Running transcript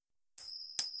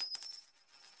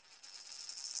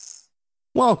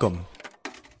Welcome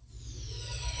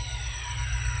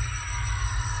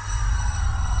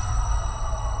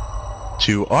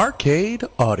to Arcade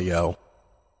Audio.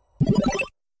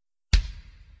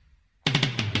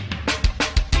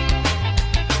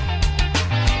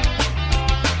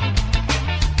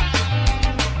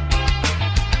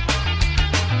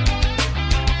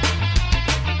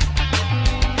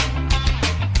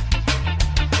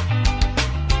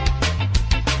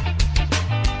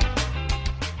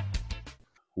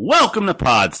 Welcome to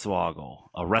Podswoggle,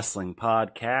 a wrestling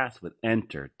podcast with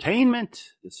entertainment.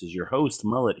 This is your host,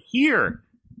 Mullet, here.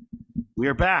 We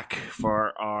are back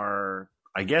for our,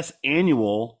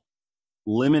 annual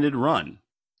limited run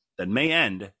that may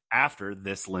end after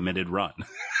this limited run.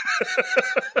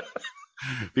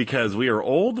 Because we are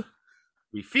old,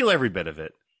 we feel every bit of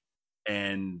it,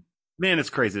 and man, it's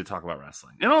crazy to talk about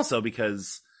wrestling. And also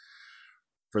because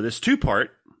for this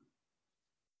two-part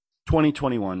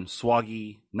 2021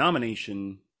 Swaggy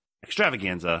nomination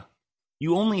extravaganza,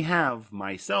 you only have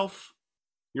myself,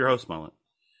 your host Mullet,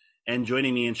 and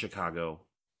joining me in Chicago,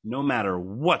 no matter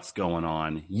what's going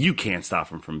on, you can't stop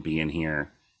him from being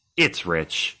here. It's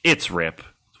Rich. It's Rip.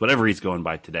 It's whatever he's going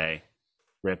by today.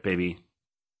 Rip, baby,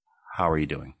 how are you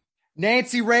doing?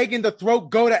 Nancy Reagan, the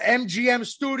throat, go to MGM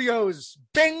Studios.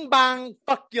 Bing bang,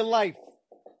 fuck your life.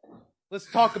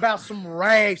 Let's talk about some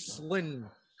wrestling.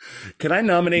 Can I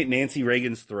nominate Nancy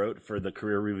Reagan's throat for the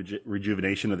Career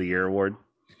Rejuvenation of the Year award?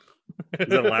 Is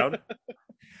that allowed?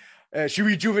 She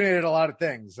rejuvenated a lot of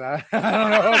things. I don't know.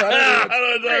 I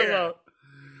don't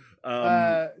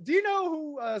know. Do you know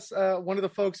who one of the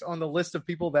folks on the list of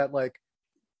people that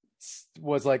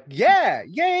was like,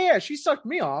 yeah, she sucked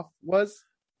me off was?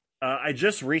 I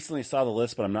just recently saw the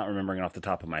list, but I'm not remembering it off the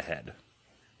top of my head.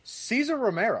 Cesar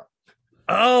Romero.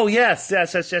 Oh, yes.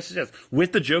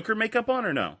 With the Joker makeup on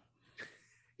or no?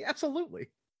 Yeah, absolutely.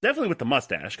 Definitely with the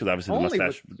mustache, because obviously the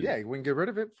mustache. You wouldn't get rid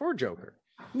of it for Joker.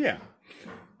 Yeah.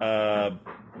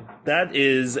 That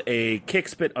is a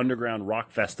Kickspit Underground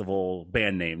Rock Festival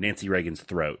band name, Nancy Reagan's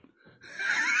Throat.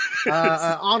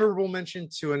 Honorable mention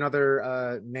to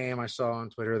another name I saw on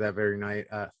Twitter that very night,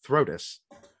 Throatus.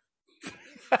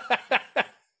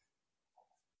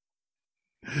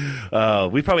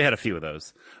 We probably had a few of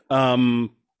those. So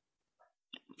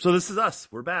this is us.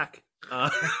 We're back.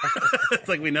 It's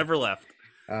like we never left.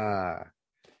 And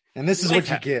this is what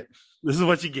you get. This is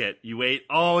what you get. You wait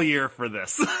all year for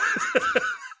this.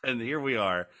 And here we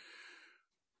are.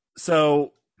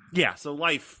 So, yeah. So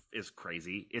life is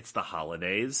crazy. It's the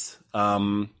holidays.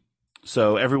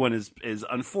 So everyone is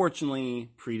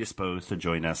unfortunately predisposed to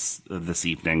join us this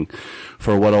evening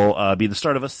for what'll be the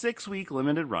start of a 6-week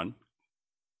limited run.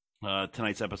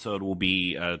 Tonight's episode will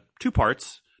be 2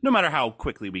 parts, no matter how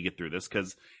quickly we get through this,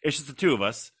 because it's just the two of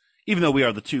us, even though we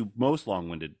are the two most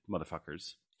long-winded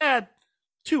motherfuckers.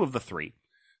 2 of the 3.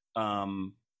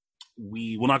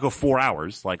 We will not go 4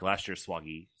 hours like last year's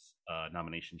Swaggy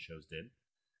nomination shows did.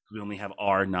 We only have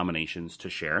our nominations to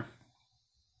share.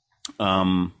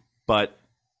 But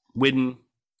Widden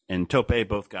and Tope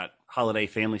both got holiday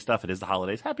family stuff. It is the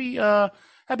holidays. Happy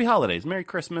holidays. Merry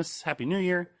Christmas. Happy New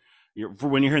Year. For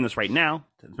when you're hearing this right now,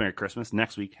 it's Merry Christmas.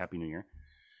 Next week, Happy New Year.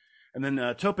 And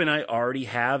then Tope and I already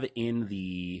have in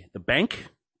the bank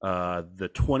the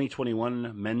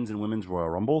 2021 Men's and Women's Royal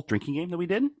Rumble drinking game that we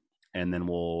did. And then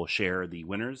we'll share the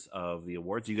winners of the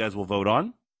awards you guys will vote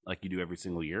on, like you do every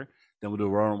single year. Then we'll do a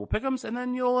Royal Rumble pick'ems, and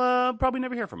then you'll probably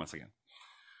never hear from us again.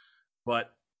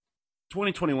 But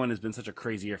 2021 has been such a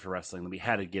crazy year for wrestling that we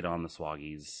had to get on the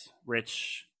Swaggies.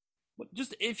 Rich,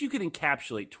 just if you could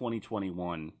encapsulate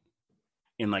 2021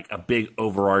 in like a big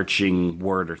overarching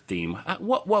word or theme,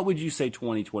 what would you say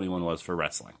 2021 was for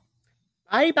wrestling?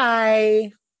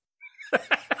 Bye.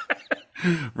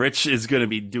 Rich is going to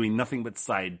be doing nothing but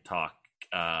side talk.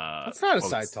 That's not a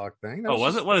side talk thing.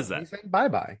 Was it? What is that?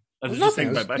 Bye. I was just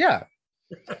saying bye. Yeah.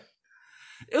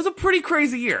 It was a pretty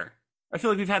crazy year. I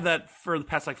feel like we've had that for the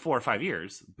past 4 or 5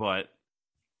 years, but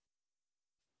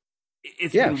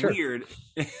it's been weird.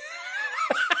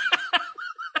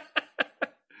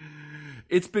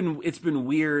 It's been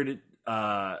weird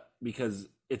because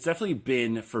it's definitely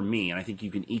been, for me, and I think you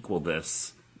can equal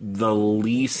this, the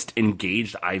least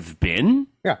engaged I've been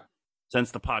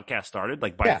since the podcast started,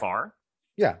 by far.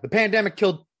 Yeah, the pandemic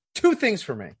killed 2 things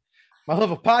for me. My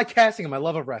love of podcasting and my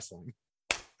love of wrestling.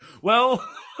 Well,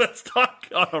 let's talk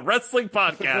on a wrestling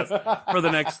podcast for the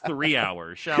next 3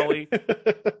 hours, shall we?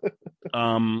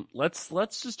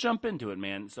 Let's just jump into it,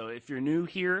 man. So if you're new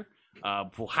here,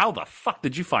 well, how the fuck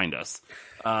did you find us?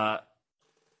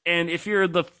 And if you're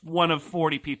the one of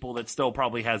 40 people that still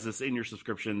probably has this in your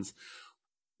subscriptions,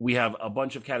 we have a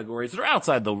bunch of categories that are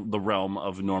outside the realm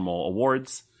of normal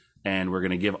awards. And we're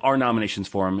going to give our nominations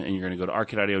for them. And you're going to go to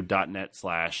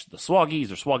arcadeaudio.net/the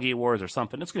Swaggies or Swaggy Awards or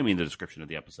something. It's going to be in the description of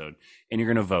the episode. And you're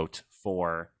going to vote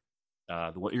for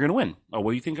what you're going to win or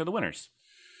what you think are the winners.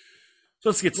 So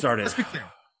let's get started. Let's be clear.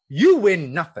 You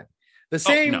win nothing. The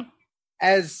same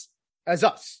as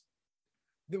us.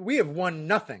 We have won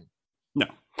nothing. No.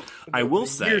 I will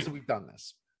say. Years that we've done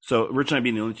this. So Rich and I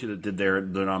being the only two that did their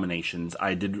nominations,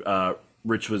 I did.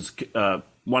 Rich was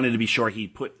wanted to be sure he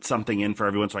put something in for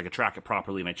everyone so I could track it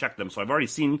properly, and I checked them. So I've already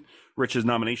seen Rich's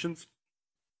nominations.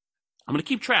 I'm going to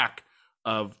keep track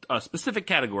of a specific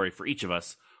category for each of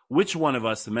us. Which one of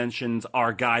us mentions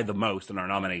our guy the most in our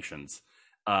nominations?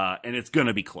 And it's going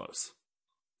to be close.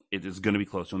 It is going to be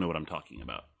close. You'll know what I'm talking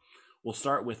about. We'll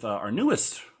start with our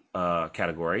newest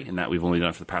category, and that we've only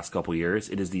done for the past couple years.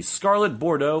 It is the Scarlet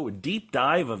Bordeaux Deep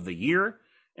Dive of the Year,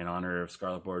 in honor of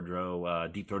Scarlet Bordeaux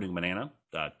Deep Throating Banana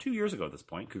 2 years ago at this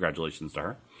point. Congratulations to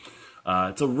her.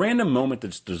 It's a random moment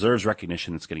that deserves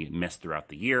recognition that's going to get missed throughout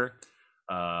the year.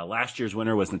 Last year's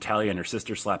winner was Natalia and her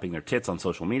sister slapping their tits on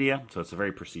social media, so it's a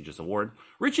very prestigious award.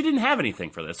 Richie didn't have anything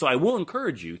for this, so I will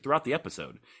encourage you throughout the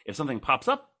episode. If something pops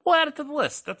up, we'll add it to the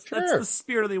list. That's the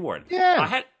spirit of the award. Yeah,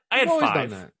 I had always 5. done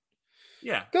that.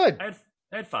 Yeah, good. I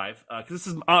had 5 because this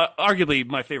is arguably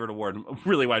my favorite award.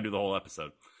 Really, why I do the whole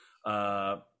episode.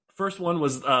 First one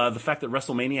was the fact that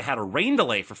WrestleMania had a rain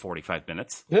delay for 45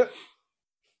 minutes. This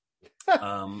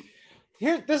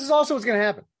is also what's going to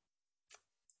happen.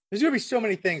 There's going to be so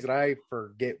many things that I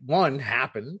forget. 1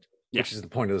 happened, which is the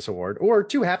point of this award, or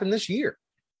 2 happened this year.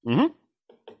 Mm-hmm.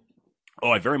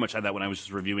 Oh, I very much had that when I was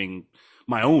just reviewing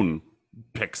my own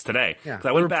picks today. Yeah,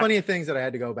 there were plenty of things that I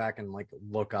had to go back and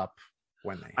look up.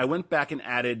 I went back and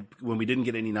added, when we didn't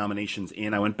get any nominations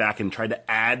in, I went back and tried to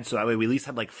add, so that way we at least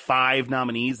had 5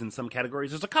 nominees in some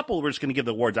categories. There's a couple we're just going to give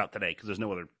the awards out today because there's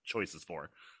no other choices for.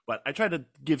 But I tried to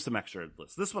give some extra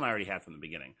lists. This one I already had from the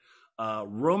beginning.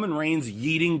 Roman Reigns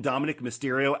yeeting Dominic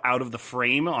Mysterio out of the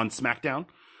frame on SmackDown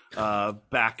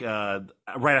back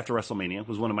right after WrestleMania. It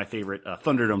was one of my favorite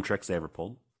Thunderdome tricks they ever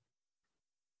pulled.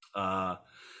 I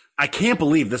can't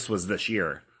believe this was this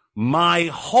year. My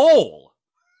hole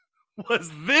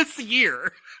was this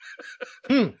year.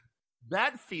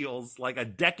 That feels like a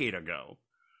decade ago.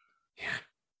 Yeah.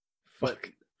 But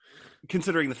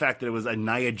considering the fact that it was a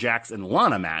Nia Jax and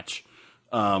Lana match,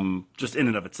 just in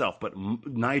and of itself, but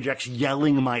Nia Jax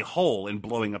yelling my hole and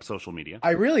blowing up social media.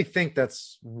 I really think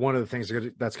that's one of the things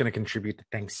that's going to contribute to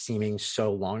things seeming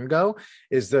so long ago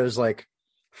is those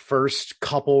first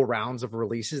couple rounds of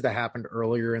releases that happened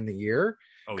earlier in the year.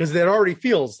 Because it already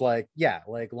feels like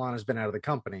Lana's been out of the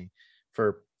company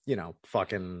for,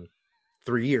 fucking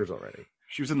 3 years already.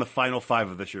 She was in the final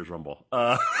 5 of this year's Rumble.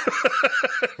 Tim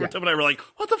and I were like,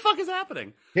 what the fuck is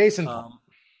happening? Jason.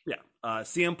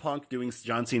 CM Punk doing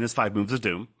John Cena's 5 Moves of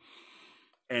Doom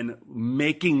and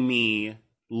making me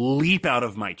leap out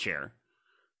of my chair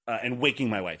and waking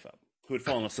my wife up, who had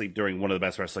fallen asleep during one of the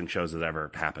best wrestling shows that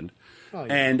ever happened. Oh,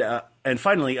 yeah. And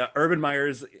finally, Urban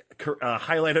Meyer's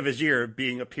highlight of his year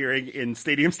appearing in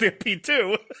Stadium Stampede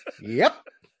 2. Yep.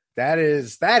 That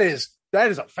is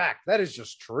a fact. That is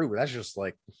just true. That's just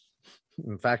the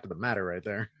fact of the matter right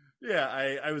there. Yeah,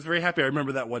 I was very happy. I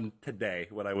remember that one today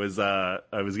when I was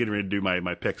getting ready to do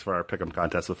my picks for our pick'em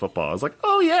contest with football. I was like,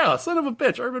 oh yeah, son of a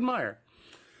bitch, Urban Meyer.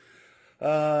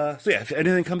 So yeah, if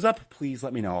anything comes up, please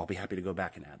let me know. I'll be happy to go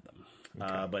back and add them.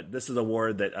 Okay. But this is an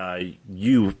award that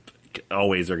you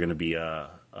always are going to be a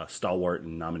stalwart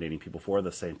in nominating people for.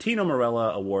 The Santino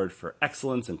Marella Award for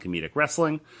Excellence in Comedic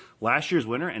Wrestling. Last year's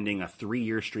winner, ending a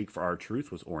 3-year streak for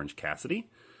R-Truth, was Orange Cassidy.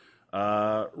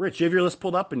 Rich, you have your list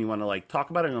pulled up and you want to talk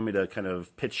about it, or you want me to kind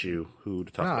of pitch you who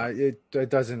to talk about? No, it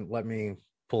doesn't let me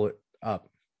pull it up.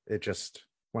 It just,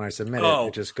 when I submit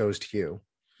it just goes to you.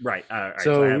 Right.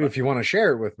 So if you want to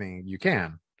share it with me, you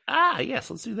can. Yes,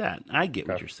 let's do that. I get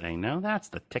what you're saying now. That's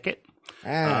the ticket.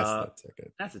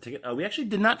 That's the ticket. We actually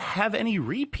did not have any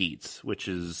repeats, which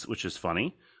is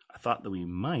funny. I thought that we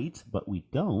might, but we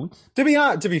don't. To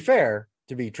be fair,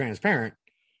 to be transparent,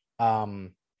 I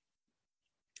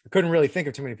couldn't really think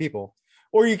of too many people.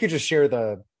 Or you could just share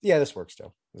this works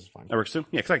too. This is fine. That works too?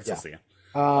 Yeah, because I can still see you.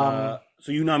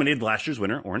 So you nominated last year's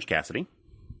winner, Orange Cassidy.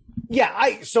 Yeah,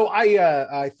 I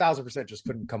 1,000% just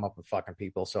couldn't come up with fucking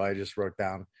people. So I just wrote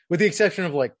down, with the exception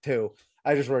of 2,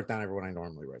 I just wrote down everyone I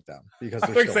normally wrote down because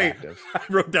they're still active. I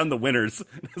wrote down the winners.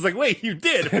 I was like, wait, you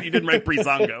did, but you didn't write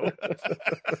Breezango.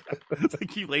 It's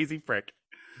like, you lazy prick.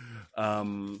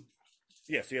 So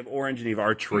you have Orange and you have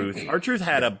R-Truth. R-Truth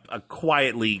had a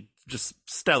quietly just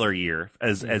stellar year,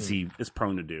 as he is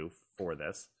prone to do for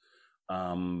this.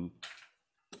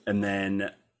 And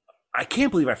then I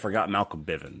can't believe I forgot Malcolm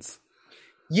Bivens.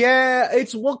 Yeah,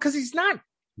 it's because he's not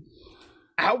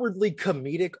outwardly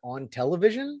comedic on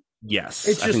television. Yes,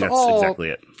 It's I just think that's all exactly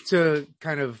it. to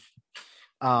kind of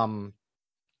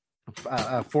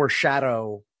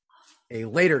foreshadow a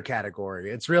later category.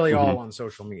 It's really all on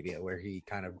social media where he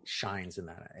kind of shines in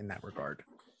that regard.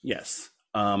 Yes.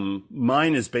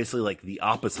 Mine is basically like the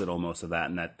opposite almost of that,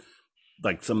 and that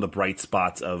like some of the bright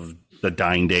spots of the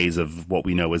dying days of what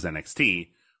we know as NXT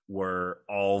were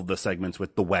all the segments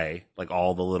with The Way, like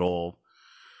all the little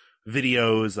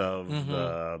videos of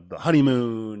the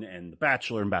honeymoon and the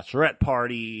bachelor and bachelorette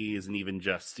parties, and even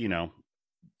just, you know,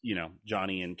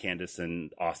 Johnny and Candace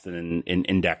and Austin and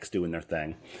Index doing their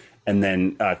thing. And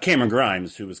then Cameron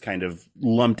Grimes, who was kind of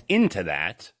lumped into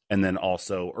that, and then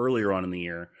also earlier on in the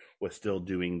year was still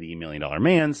doing the $1 Million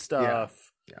Man stuff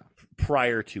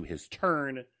prior to his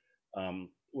turn,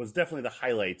 was definitely the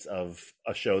highlights of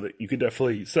a show that you could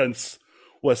definitely sense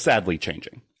was sadly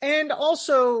changing. And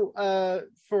also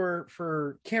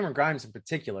for Cameron Grimes in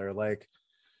particular, like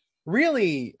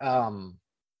really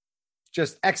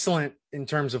just excellent in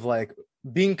terms of like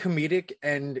being comedic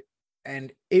and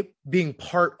it being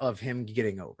part of him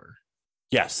getting over.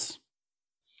 Yes.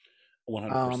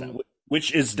 100%.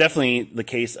 Which is definitely the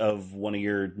case of one of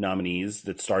your nominees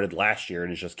that started last year and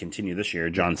has just continued this year,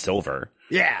 John Silver.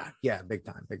 Yeah, big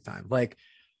time. Like,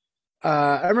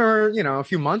 I remember, a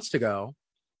few months ago,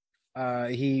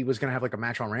 he was gonna have like a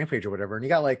match on Rampage or whatever, and he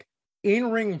got like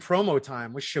in-ring promo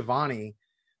time with Shivani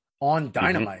on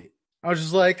Dynamite. I was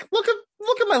just like, look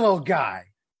at my little guy.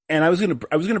 And I was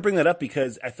gonna bring that up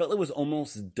because I felt it was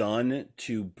almost done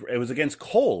to. It was against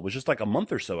Cole. It was just like a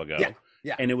month or so ago.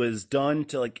 Yeah. And it was done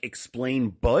to like explain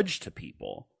Budge to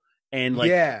people, and like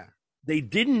they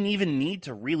didn't even need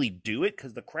to really do it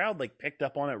because the crowd like picked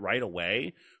up on it right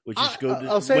away, which just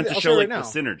went to show like the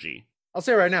synergy. I'll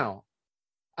say right now,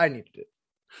 I needed it.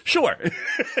 Sure,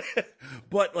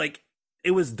 but like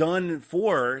it was done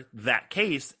for that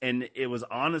case, and it was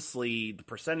honestly the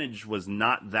percentage was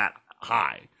not that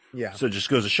high. Yeah. So it just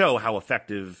goes to show how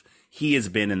effective he has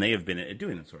been and they have been at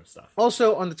doing that sort of stuff.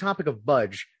 Also, on the topic of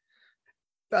Budge,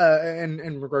 and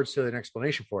in regards to an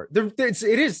explanation for it,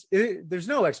 there's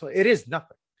no explanation. It is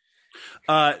nothing.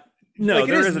 No, like,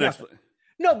 there is an explanation.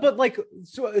 No, but like,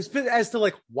 so as to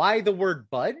like why the word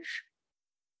Budge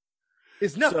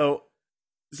is nothing. So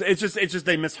it's just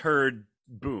they misheard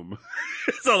boom.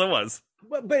 That's all it was.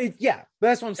 But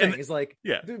that's what I'm saying. Is like,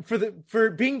 for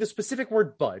being the specific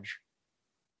word Budge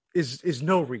is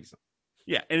no reason.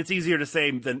 Yeah, and it's easier to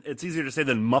say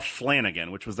than Muff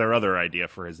Flanagan, which was their other idea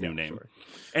for his new name. Sure.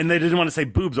 And they didn't want to say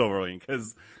boobs overly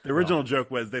because the original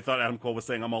joke was they thought Adam Cole was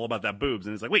saying I'm all about that boobs,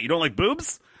 and it's like, wait, you don't like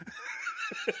boobs?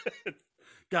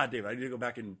 God damn it, I need to go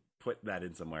back and put that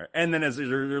in somewhere. And then as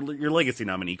your legacy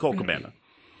nominee, Cole Cabana.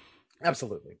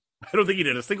 Absolutely. I don't think he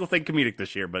did a single thing comedic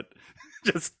this year, but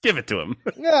just give it to him.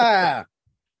 Yeah.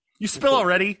 You spill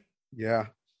already? Yeah.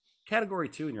 Category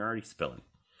 2, and you're already spilling.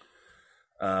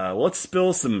 Let's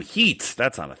spill some heat.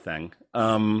 That's not a thing.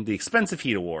 The Expensive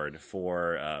Heat Award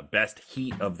for Best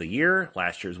Heat of the Year.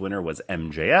 Last year's winner was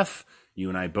MJF. You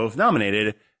and I both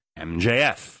nominated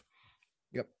MJF.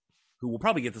 Yep. Who will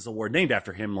probably get this award named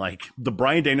after him, like the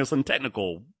Bryan Danielson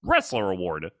Technical Wrestler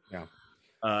Award. Yeah.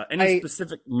 Any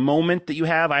specific moment that you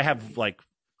have? I have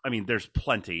there's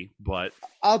plenty, but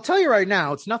I'll tell you right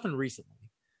now, it's nothing recently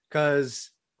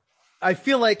because I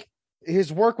feel like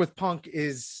his work with Punk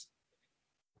is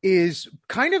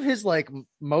kind of his like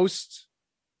most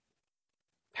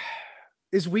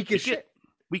is weakest shit.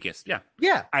 Weakest, yeah.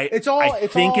 Yeah. I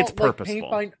think it's purposeful.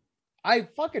 Like I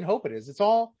fucking hope it is. It's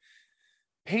all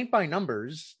paint by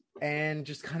numbers and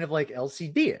just kind of like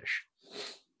LCD-ish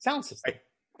sound system.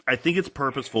 I think it's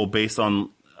purposeful based on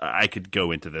I could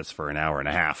go into this for an hour and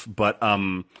a half, but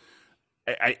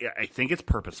I think it's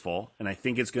purposeful, and I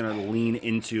think it's going to lean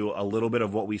into a little bit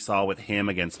of what we saw with him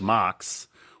against Mox,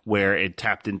 where it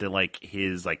tapped into like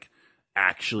his like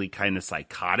actually kind of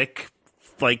psychotic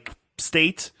like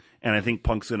state, and I think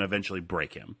Punk's going to eventually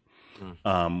break him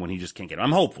when he just can't get it.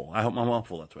 I'm hopeful. I'm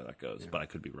hopeful that's where that goes, but I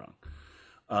could be wrong.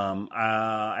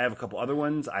 I have a couple other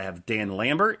ones. I have Dan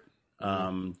Lambert.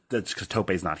 That's because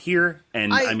Tope's not here,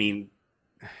 and I mean,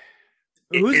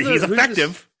 he's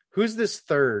effective. Who's this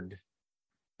third?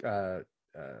 That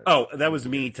was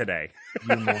me today.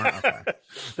 Okay.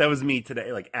 That was me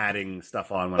today, like adding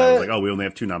stuff on when I was like, we only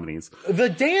have 2 nominees. The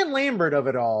Dan Lambert of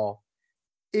it all,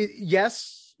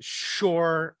 yes,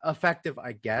 sure, effective,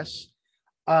 I guess.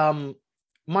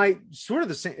 My sort of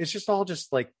the same. It's just all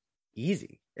just like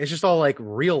easy. It's just all like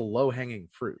real low hanging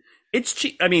fruit. It's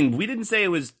cheap. I mean, we didn't say it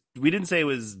was we didn't say it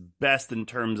was best in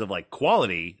terms of like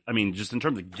quality. I mean, just in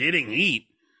terms of getting heat.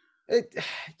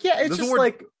 It's just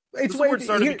like it's the word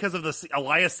started because of the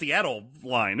Elias Seattle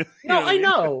line. No, I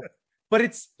know, but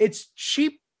it's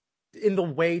cheap in the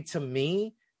way to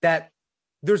me that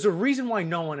there's a reason why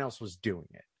no one else was doing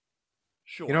it.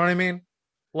 Sure, you know what I mean?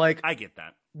 Like, I get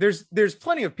that. There's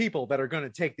plenty of people that are going to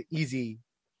take the easy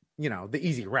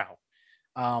route.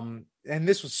 And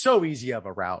this was so easy of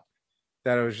a route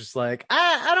that I was just like,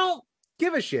 I don't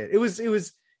give a shit. It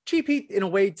was cheap heat in a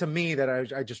way to me that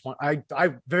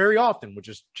I very often would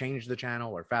just change the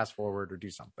channel or fast forward or do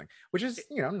something, which is,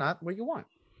 not what you want.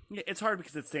 Yeah, it's hard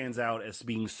because it stands out as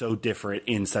being so different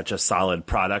in such a solid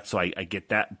product. So I get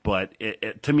that. But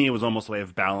to me, it was almost a way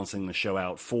of balancing the show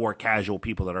out for casual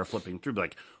people that are flipping through.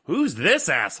 Like, who's this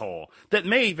asshole that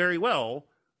may very well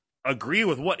agree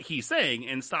with what he's saying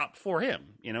and stop for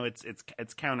him? It's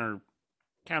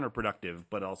counterproductive,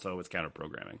 but also it's counter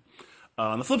programming.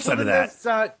 On the flip side of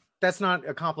that, that's not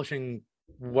accomplishing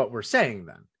what we're saying.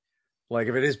 Then, like,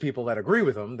 if it is people that agree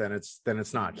with him, then it's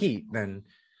not heat.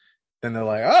 Then they're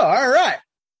like, oh, all right,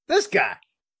 this guy.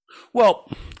 Well,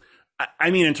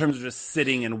 I mean, in terms of just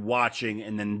sitting and watching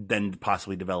and then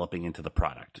possibly developing into the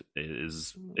product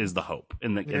is the hope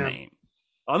in the aim.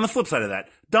 On the flip side of that,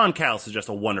 Don Callis is just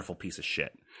a wonderful piece of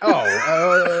shit. A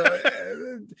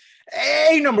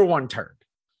number one turd.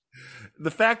 The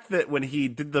fact that when he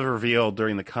did the reveal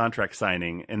during the contract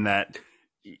signing and that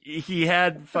he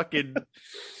had fucking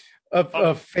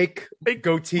a fake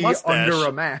goatee mustache under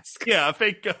a mask. Yeah, a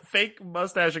fake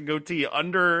mustache and goatee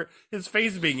under his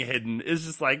face being hidden is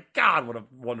just like, God, what a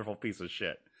wonderful piece of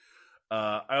shit.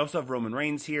 I also have Roman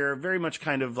Reigns here, very much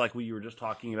kind of like what you were just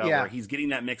talking about, where he's getting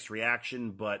that mixed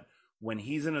reaction, but when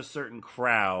he's in a certain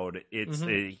crowd, it's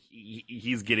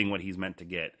he's getting what he's meant to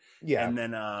get. Yeah, and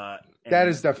then that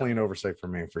is definitely an oversight for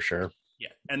me, for sure. Yeah,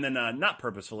 and then not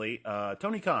purposefully,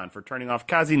 Tony Khan for turning off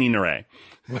Kazi Ninare,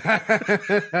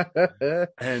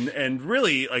 and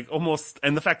really like almost,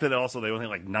 and the fact that also they only had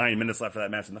like 9 minutes left for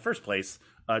that match in the first place,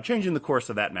 changing the course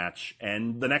of that match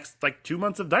and the next like 2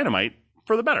 months of Dynamite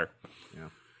for the better. Yeah.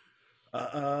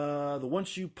 The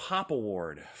Once You Pop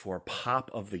Award for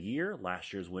Pop of the Year.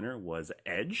 Last year's winner was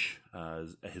Edge,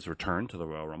 his return to the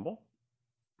Royal Rumble.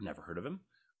 Never heard of him.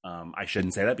 I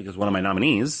shouldn't say that because one of my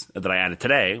nominees that I added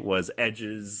today was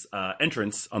Edge's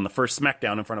entrance on the first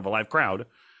SmackDown in front of a live crowd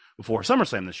before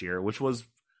SummerSlam this year, which was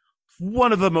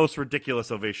one of the most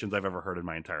ridiculous ovations I've ever heard in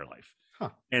my entire life. Huh.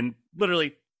 And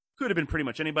literally could have been pretty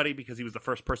much anybody because he was the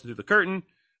first person through the curtain,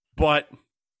 but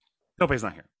Tope's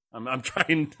not here. I'm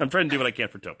trying to do what I can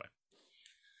for Tope.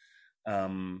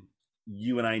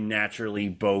 You and I naturally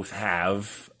both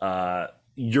have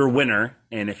your winner,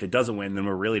 and if it doesn't win, then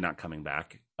we're really not coming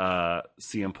back.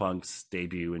 CM Punk's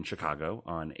debut in Chicago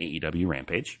on AEW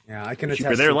Rampage. Yeah, I can attest. You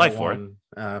were there live for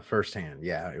it firsthand.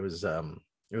 Yeah, it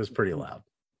was pretty loud.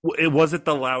 Was it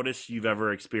the loudest you've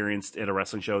ever experienced at a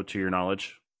wrestling show, to your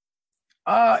knowledge?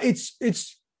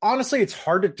 It's honestly, it's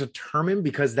hard to determine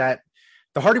because the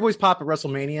Hardy Boys pop at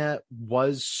WrestleMania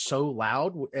was so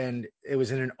loud, and it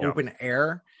was in an open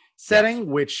air setting,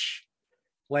 which,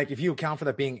 like, if you account for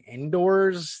that being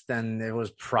indoors, then it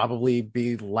was probably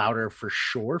be louder for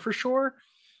sure.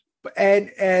 But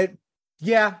and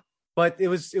yeah, but it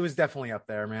was definitely up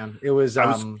there, man. It was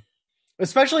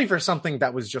especially for something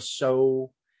that was just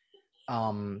so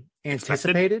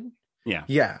anticipated.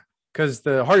 Yeah, because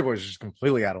the Hardy Boys was just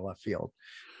completely out of left field.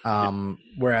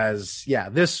 Whereas,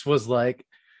 this was like,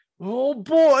 oh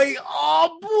boy,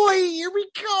 here we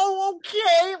go.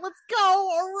 Okay, let's go.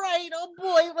 All right, oh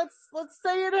boy, let's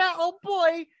say it out. Oh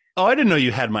boy. Oh, I didn't know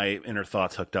you had my inner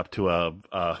thoughts hooked up to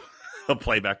a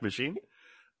playback machine.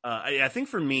 I think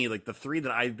for me, like the three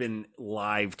that I've been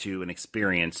live to and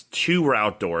experienced, 2 were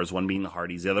outdoors, one being the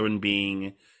Hardys, the other one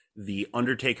being the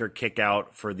Undertaker kick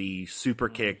out for the super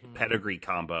kick pedigree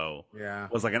combo.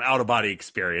 Was like an out of body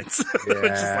experience. It's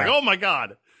just like, oh my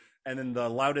God. And then the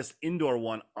loudest indoor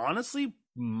one, honestly,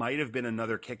 might have been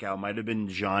another kick out, might have been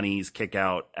Johnny's kick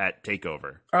out at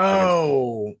TakeOver.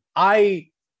 Oh, I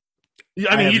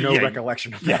have no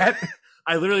recollection of that.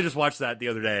 I literally just watched that the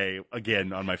other day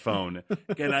again on my phone.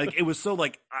 And it was so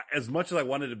like, as much as I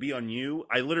wanted to be on you,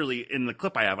 I literally, in the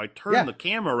clip I have, I turned the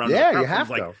camera around. Yeah, you have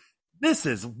to. Like, this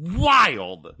is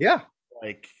wild. Yeah.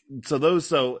 Like,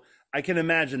 so I can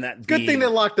imagine that. Good thing they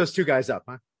locked those 2 guys up,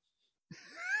 huh?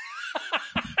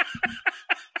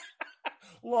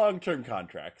 Long-term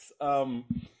contracts.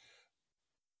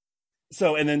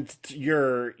 So, and then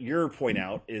your point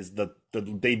out is the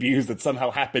debuts that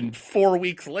somehow happened 4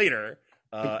 weeks later.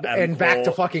 And back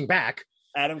to fucking back.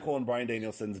 Adam Cole and Bryan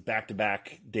Danielson's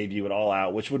back-to-back debut at All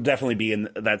Out, which would definitely be in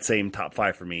that same top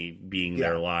 5 for me, being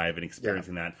there live and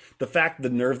experiencing that. The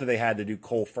nerve that they had to do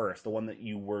Cole first, the one that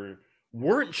you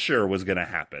weren't sure was going to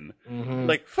happen. Mm-hmm.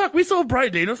 Like, fuck, we still have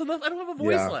Bryan Danielson left? I don't have a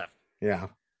voice left. Yeah.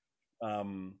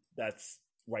 That's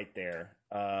right there.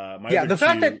 The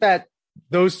fact that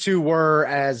those two were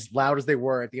as loud as they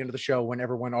were at the end of the show when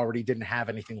everyone already didn't have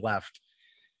anything left.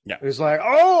 Yeah. It was like,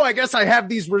 oh, I guess I have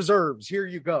these reserves. Here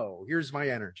you go. Here's my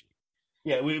energy.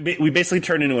 Yeah, we basically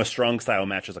turned into a strong style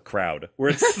match as a crowd,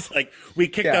 where it's like we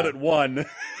kicked out at 1. It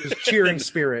was cheering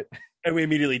spirit. And we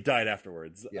immediately died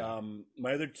afterwards. Yeah.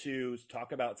 My other two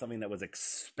talk about something that was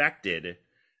expected,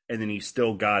 and then you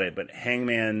still got it. But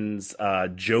Hangman's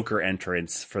Joker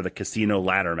entrance for the Casino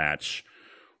ladder match,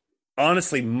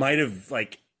 honestly, might have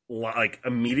like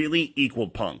immediately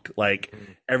equaled Punk. Like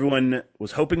everyone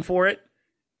was hoping for it,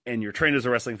 and you're trained as a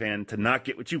wrestling fan to not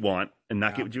get what you want and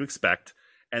not get what you expect.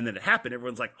 And then it happened.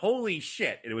 Everyone's like, holy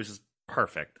shit. And it was just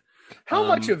perfect. How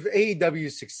much of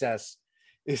AEW's success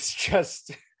is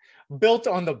just built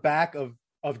on the back of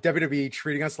WWE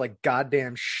treating us like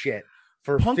goddamn shit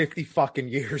for 50 fucking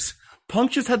years?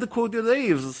 Punk just had the quote the other day.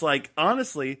 It was just like,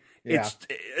 honestly,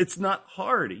 it's not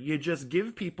hard. You just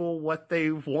give people what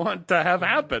they want to have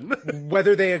happen.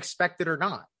 Whether they expect it or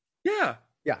not. Yeah.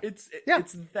 Yeah, it's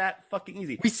that fucking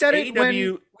easy. We said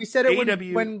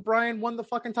it when Bryan won the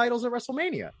fucking titles at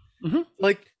WrestleMania. Mm-hmm.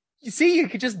 Like, you see, you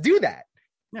could just do that.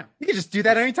 Yeah, you could just do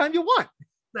that anytime you want.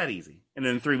 That easy. And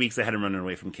then in 3 weeks, they had him running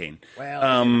away from Kane.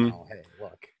 Well, hey,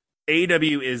 look,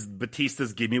 AEW is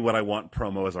Batista's "Give Me What I Want"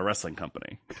 promo as a wrestling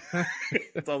company.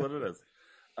 That's all that it is.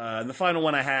 And the final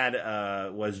one I had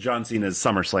was John Cena's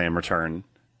SummerSlam return,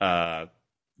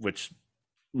 which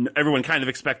everyone kind of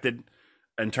expected.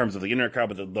 In terms of the internet crowd,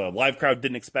 but the live crowd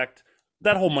didn't expect.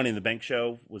 That whole Money in the Bank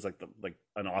show was like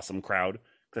an awesome crowd.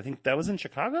 I think that was in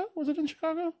Chicago. Was it in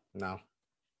Chicago? No.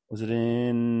 Was it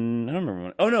in? I don't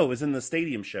remember. Oh no, it was in the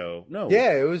stadium show. No.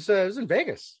 Yeah, it was in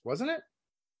Vegas, wasn't it?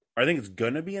 I think it's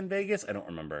gonna be in Vegas. I don't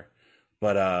remember,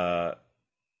 but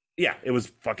yeah, it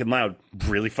was fucking loud,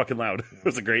 really fucking loud. It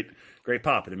was a great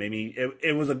pop, and it made me.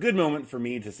 It was a good moment for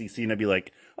me to see Cena be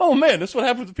like, "Oh man, this is what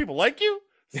happens when people like you."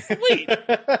 Sweet.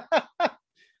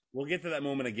 We'll get to that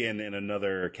moment again in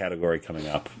another category coming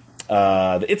up.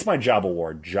 The It's My Job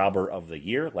Award, Jobber of the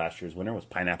Year. Last year's winner was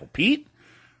Pineapple Pete,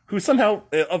 who somehow,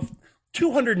 of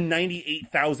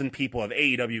 298,000 people have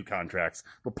AEW contracts,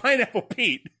 but Pineapple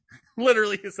Pete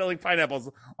literally is selling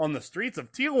pineapples on the streets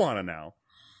of Tijuana now.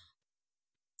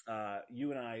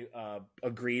 You and I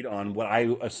agreed on what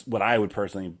I would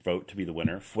personally vote to be the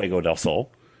winner, Fuego del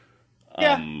Sol.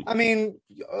 Yeah, I mean,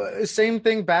 same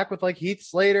thing back with like Heath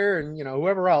Slater and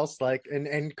whoever else, like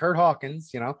and Kurt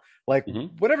Hawkins, like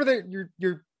whatever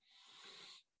you're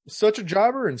such a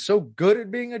jobber and so good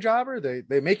at being a jobber,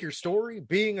 they make your story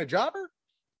being a jobber.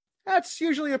 That's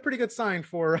usually a pretty good sign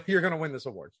for you're going to win this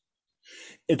award.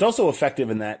 It's also effective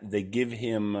in that they give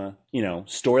him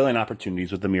storyline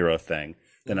opportunities with the Miro thing.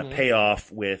 Then a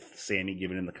payoff with Sammy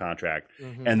giving him the contract.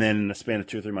 And then in the span of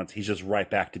 2 or 3 months, he's just right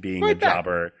back to being a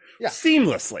jobber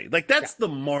seamlessly. Like, that's the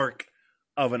mark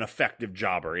of an effective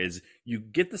jobber is you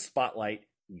get the spotlight,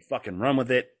 you fucking run with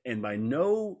it, and by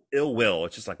no ill will,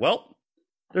 it's just like, well,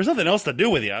 there's nothing else to do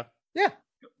with you. Yeah.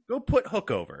 Go put Hook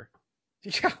over.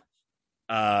 Yeah.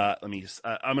 I'm gonna make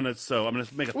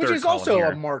a third which is column also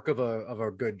here. a mark of a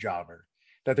good jobber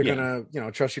that they're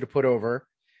gonna trust you to put over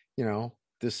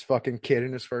this fucking kid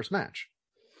in his first match.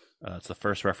 It's the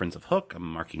first reference of Hook. I'm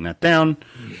marking that down.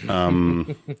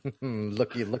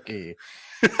 Looky.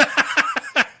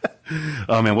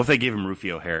 Oh man, what if they gave him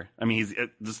Rufio hair? I mean, he's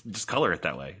just color it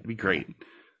that way. It'd be great.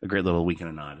 A great little wink and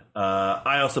a nod.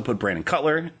 I also put Brandon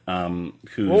Cutler.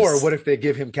 Or what if they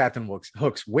give him Captain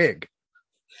Hook's wig?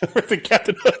 Or the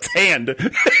Captain Hook's hand. They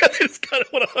just cut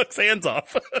one of Hook's hands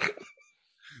off.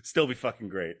 Still be fucking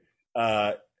great.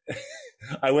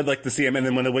 I would like to see him, and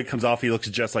then when the wig comes off, he looks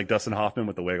just like Dustin Hoffman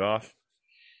with the wig off.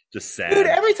 Just sad. Dude,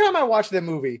 every time I watch that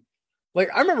movie, like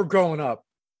I remember growing up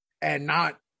and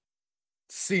not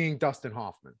seeing Dustin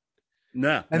Hoffman.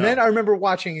 Then I remember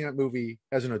watching that movie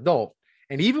as an adult,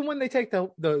 and even when they take the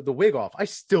wig off, I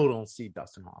still don't see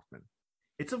Dustin Hoffman.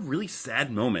 It's a really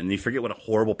sad moment, and you forget what a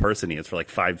horrible person he is for like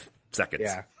 5 seconds.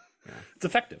 Yeah. It's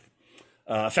effective.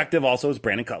 Effective also is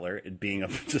Brandon Cutler, it being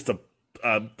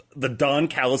the Don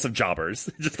Callis of jobbers,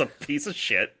 just a piece of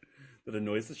shit that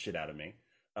annoys the shit out of me.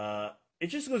 It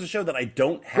just goes to show that I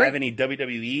don't have any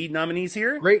WWE nominees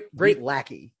here. Great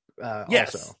lackey.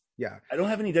 Yes. Also. Yeah. I don't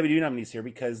have any WWE nominees here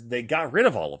because they got rid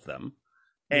of all of them.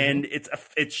 And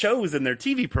it shows in their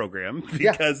TV program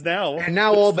because now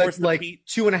all but like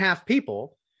 2.5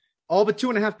 people all but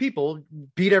 2.5 people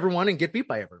beat everyone and get beat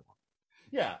by everyone.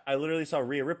 Yeah, I literally saw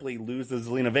Rhea Ripley lose to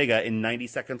Zelina Vega in 90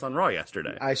 seconds on Raw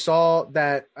yesterday. I saw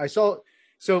that. So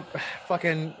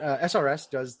fucking SRS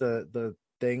does the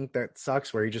thing that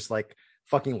sucks where he just like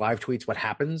fucking live tweets what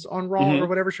happens on Raw or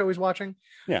whatever show he's watching.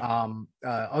 Yeah.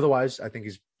 Otherwise, I think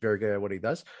he's very good at what he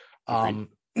does. And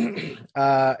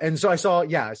so I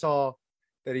saw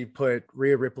that he put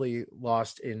Rhea Ripley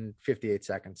lost in 58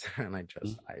 seconds, and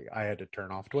I had to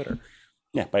turn off Twitter.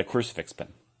 Yeah, by a crucifix pin.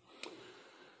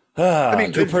 I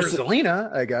mean, good for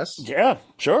Zelina, I guess. Yeah,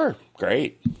 sure,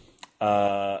 great.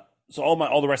 So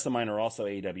all the rest of mine are also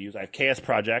AEWs. I have KS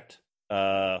Project,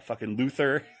 fucking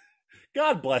Luther.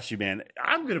 God bless you, man.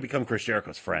 I'm gonna become Chris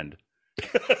Jericho's friend.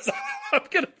 I'm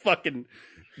gonna fucking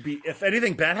be. If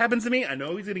anything bad happens to me, I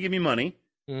know he's gonna give me money.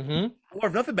 Mm-hmm. Or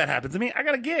if nothing bad happens to me, I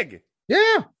got a gig.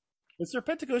 Yeah. Mr.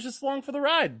 Pentaco's just along for the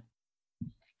ride.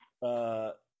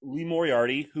 Lee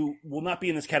Moriarty, who will not be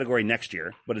in this category next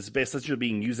year, but is essentially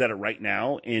being used at it right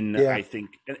now I think,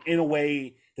 in a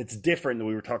way that's different than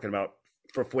we were talking about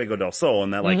for Fuego del Sol.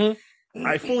 And that, like,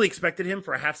 I fully expected him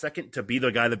for a half second to be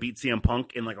the guy that beat CM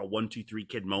Punk in like a 1-2-3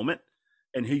 kid moment.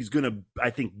 And he's going to,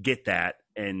 I think, get that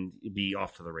and be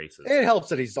off to the races. It helps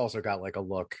that he's also got like a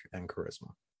look and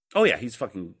charisma. Oh yeah, he's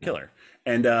fucking killer.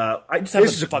 And I just have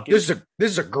this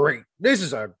is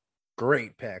a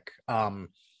great pick.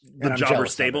 The Jobber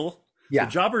stable. Yeah.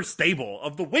 The Jobber stable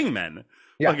of the Wingmen.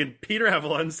 Yeah. Fucking Peter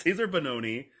Avalon, Cesar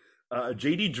Bononi,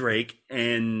 JD Drake,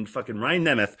 and fucking Ryan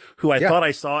Nemeth, who I thought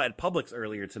I saw at Publix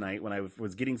earlier tonight when I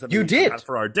was getting something you did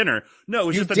for our dinner. No, it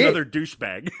was just another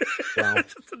douchebag. Wow.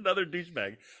 Just another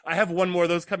douchebag. I have one more of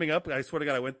those coming up. I swear to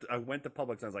God, I went to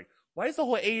Publix and I was like, why is the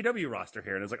whole AEW roster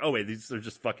here? And I was like, oh wait, these are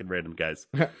just fucking random guys.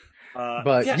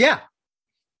 But yeah.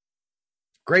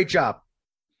 Great job.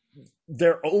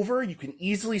 They're over. You can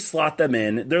easily slot them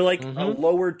in. They're like a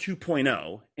lower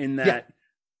 2.0 in that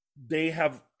they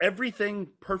have everything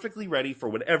perfectly ready for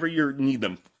whatever you need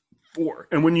them for.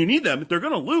 And when you need them, they're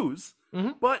going to lose,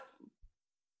 but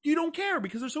you don't care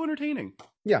because they're so entertaining.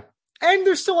 Yeah. And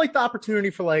there's still like the opportunity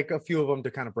for like a few of them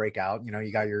to kind of break out. You know,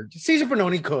 you got your Cesar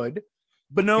Bononi could.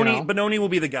 Bononi will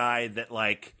be the guy that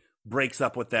like breaks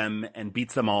up with them and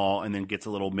beats them all and then gets a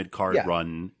little mid-card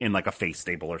run in like a face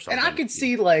stable or something. And I could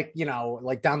see like, you know,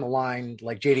 like down the line,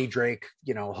 like JD Drake,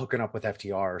 you know, hooking up with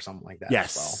FTR or something like that.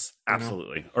 Yes, as well,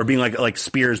 absolutely. Or being like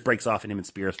Spears breaks off and him and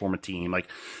Spears form a team. Like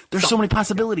there's so many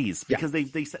possibilities because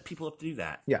they set people up to do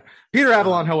that. Yeah. Peter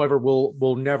Avalon, however,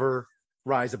 will never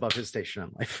rise above his station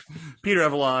in life. Peter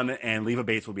Avalon and Leva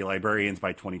Bates will be librarians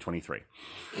by 2023.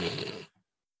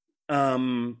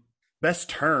 Best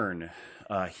turn.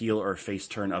 Heel or face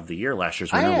turn of the year. Last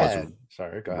year's winner was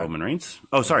Roman Reigns.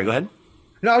 Oh, sorry. Go ahead.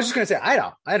 No, I was just going to say,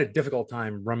 I had a difficult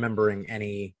time remembering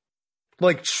any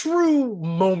like true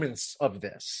moments of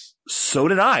this. So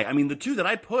did I. I mean, the two that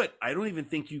I put, I don't even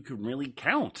think you could really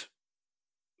count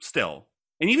still.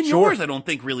 And even yours, I don't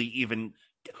think really even,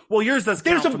 well, yours does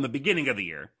count from the beginning of the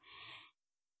year.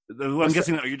 I'm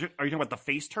guessing, are you talking about the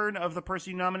face turn of the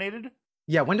person you nominated?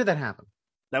 Yeah. When did that happen?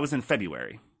 That was in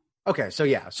February. Okay, so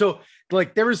yeah, so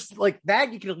like there was like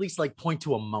that you could at least like point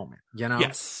to a moment, you know?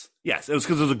 Yes, it was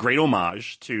because it was a great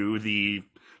homage to the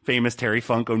famous Terry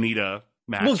Funk Onita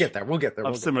match. We'll get there.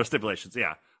 Of similar stipulations,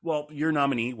 yeah. Well, your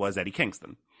nominee was Eddie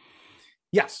Kingston.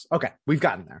 Yes. Okay, we've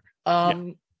gotten there.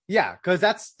 Yeah, because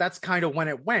that's kind of when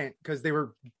it went because they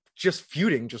were just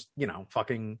feuding, just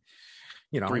fucking,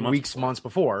 months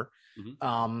before.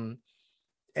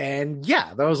 And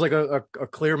yeah, that was like a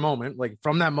clear moment. Like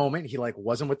from that moment, he like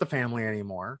wasn't with the family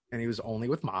anymore, and he was only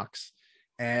with Mox.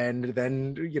 And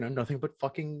then nothing but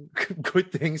fucking good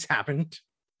things happened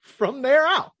from there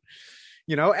out.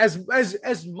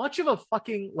 As much of a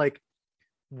fucking like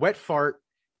wet fart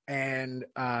and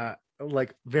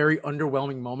like very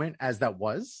underwhelming moment as that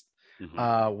was,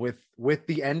 with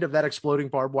the end of that exploding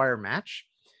barbed wire match,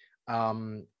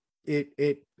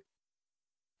 it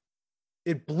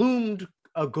bloomed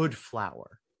a good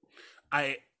flower.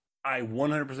 I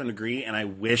 100% agree, and I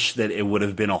wish that it would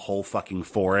have been a whole fucking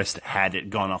forest had it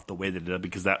gone off the way that it did,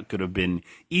 because that could have been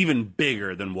even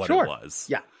bigger than what it was.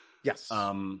 Yeah. Yes.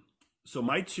 So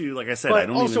my two, like I said, but I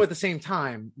don't also at the same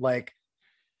time, like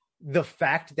the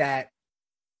fact that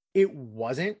it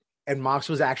wasn't, and Mox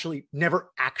was never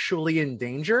actually in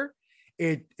danger,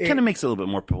 it kind of makes it a little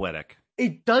bit more poetic.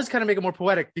 It does kind of make it more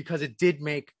poetic because it did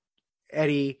make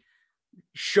Eddie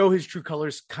show his true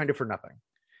colors kind of for nothing.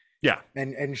 Yeah.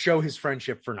 And show his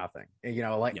friendship for nothing.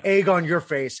 Egg on your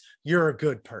face, you're a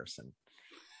good person.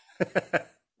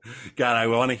 God, I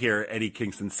want to hear Eddie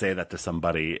Kingston say that to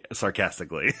somebody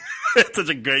sarcastically. It's such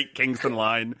a great Kingston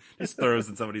line. Just throws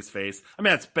in somebody's face. I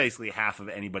mean, that's basically half of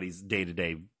anybody's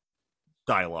day-to-day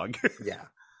dialogue. Yeah.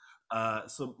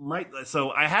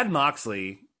 So I had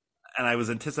Moxley, and I was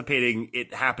anticipating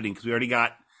it happening because we already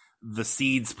got the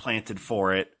seeds planted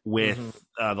for it with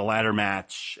the ladder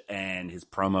match and his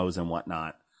promos and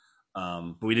whatnot.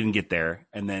 But we didn't get there.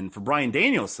 And then for Bryan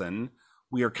Danielson,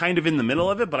 we are kind of in the middle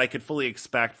of it, but I could fully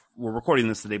expect, we're recording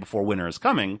this the day before Winter is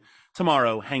Coming.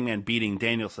 Tomorrow, Hangman beating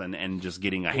Danielson and just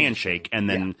getting a handshake, and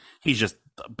then he's just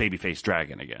babyface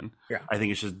dragon again. Yeah. I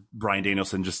think it's just Bryan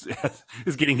Danielson just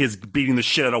is getting his beating the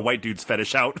shit out of white dude's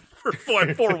fetish out for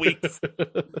 4 weeks.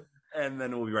 And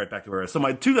then we'll be right back to where. So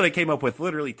my two that I came up with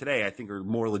literally today, I think are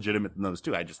more legitimate than those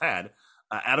two I just had.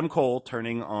 Adam Cole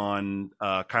turning on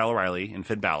Kyle O'Reilly and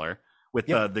Finn Balor with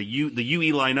the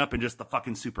UE lineup and just the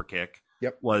fucking super kick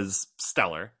was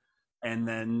stellar. And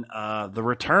then the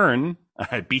return,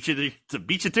 I beat you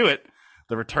to it.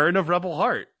 The return of Rebel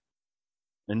Heart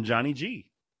and Johnny G.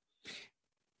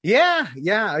 Yeah.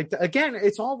 Again,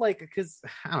 it's all like, because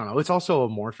I don't know, it's also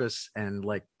amorphous and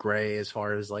like gray as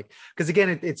far as like, because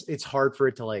again, it's hard for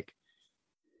it to like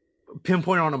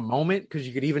pinpoint on a moment, because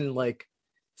you could even like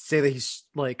say that he's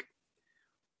like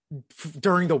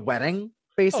during the wedding,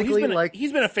 basically.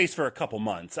 He's been a face for a couple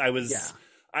months.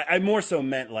 I more so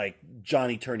meant like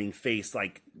Johnny turning face,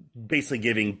 like basically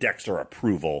giving Dexter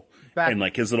approval and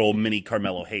like his little mini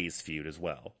Carmelo Hayes feud as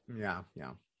well. Yeah.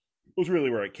 Was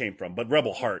really where it came from, but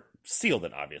Rebel Heart sealed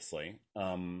it, obviously.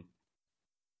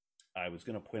 I was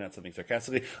going to point out something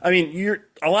sarcastically. I mean,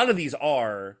 a lot of these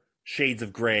are shades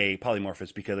of gray,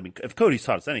 polymorphous, because I mean, if Cody's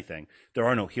taught us anything, there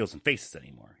are no heels and faces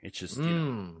anymore. It's just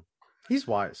he's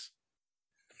wise.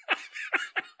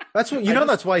 That's what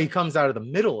that's why he comes out of the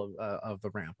middle of the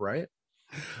ramp, right?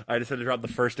 I just had to drop the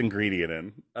first ingredient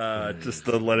in, just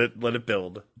to let it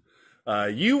build.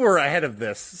 You were ahead of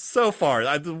this so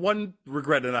far. The one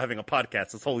regret in not having a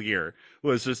podcast this whole year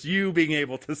was just you being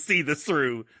able to see this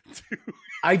through.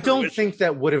 I don't think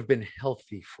that would have been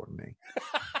healthy for me.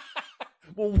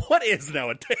 Well, what is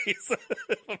nowadays?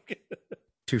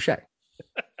 Touche.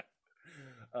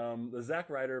 The Zack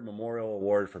Ryder Memorial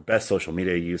Award for Best Social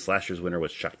Media Use. Last year's winner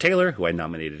was Chuck Taylor, who I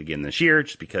nominated again this year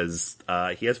just because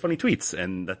he has funny tweets,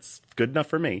 and that's good enough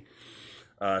for me.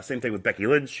 Same thing with Becky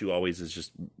Lynch, who always is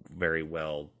just very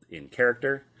well in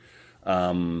character.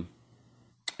 On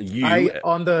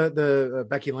the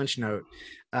Becky Lynch note,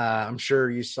 I'm sure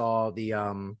you saw the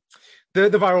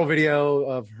viral video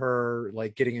of her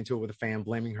like getting into it with a fan,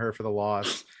 blaming her for the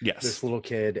loss. Yes, this little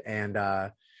kid, and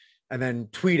then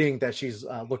tweeting that she's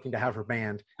looking to have her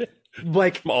banned.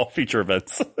 Like all feature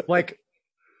events. Like,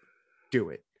 do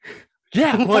it.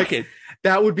 Yeah, like it.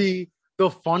 That would be the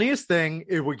funniest thing.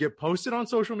 It would get posted on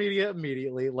social media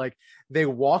immediately. Like they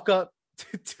walk up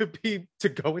to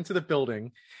go into the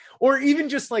building, or even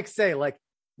just like say like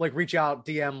reach out,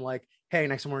 DM like, hey,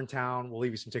 next time we're in town, we'll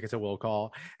leave you some tickets at will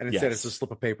call. And instead it's a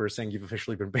slip of paper saying you've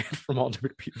officially been banned from all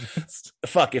WWE events.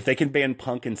 Fuck, if they can ban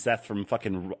Punk and Seth from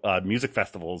fucking music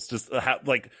festivals, just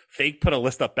like fake put a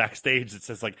list up backstage that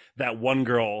says like that one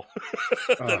girl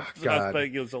that's not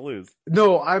to lose.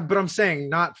 No, but I'm saying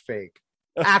not fake.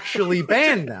 Actually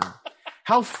ban them.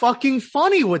 How fucking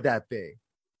funny would that be?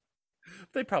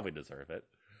 They probably deserve it.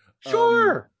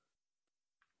 Sure.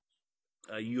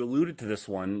 You alluded to this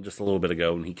one just a little bit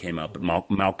ago when he came up,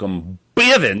 Malcolm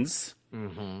Bivens,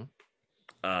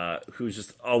 who's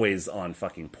just always on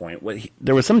fucking point.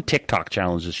 There was some TikTok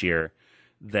challenge this year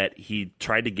that he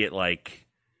tried to get like,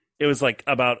 it was like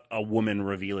about a woman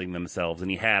revealing themselves,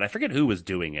 and I forget who was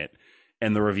doing it,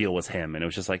 and the reveal was him, and it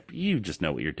was just like, you just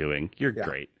know what you're doing. You're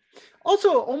great.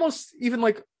 Also, almost even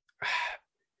like,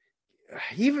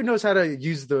 he even knows how to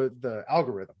use the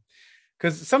algorithm,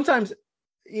 because sometimes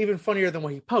even funnier than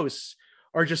what he posts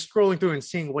are just scrolling through and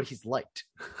seeing what he's liked.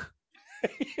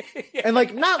 And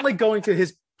like not like going to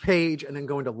his page and then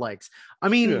going to likes. I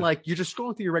mean, like you're just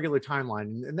scrolling through your regular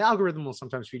timeline, and the algorithm will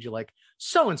sometimes feed you like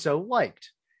so and so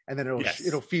liked, and then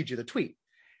it'll feed you the tweet.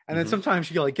 And then sometimes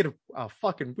you like get a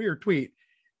fucking weird tweet,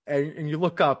 and you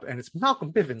look up and it's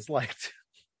Malcolm Bivens liked.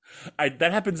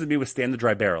 That happens to me with Stand the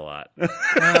Dry Bear a lot.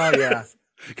 Oh yeah.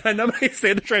 Can I nominate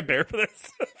Stand the Dry Bear for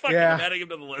this? I'm adding him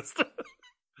to the list.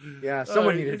 Yeah,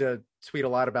 someone needed to tweet a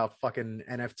lot about fucking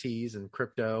NFTs and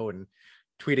crypto and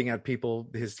tweeting at people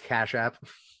his Cash App.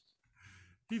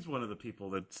 He's one of the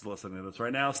people that's listening to this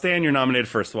right now. Stan, you're nominated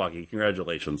for Swaggy.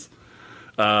 Congratulations.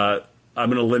 I'm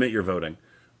going to limit your voting.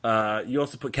 You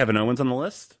also put Kevin Owens on the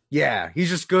list? Yeah, he's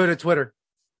just good at Twitter.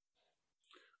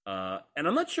 And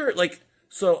I'm not sure, like,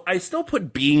 so I still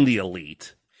put Being the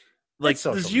Elite. Like, It's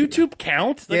social does media. YouTube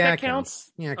count? Like, Yeah, that it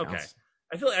counts? Yeah, it Okay. counts.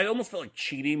 I almost feel like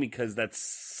cheating because that's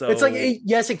so. It's like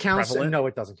yes, it counts. prevalent. No,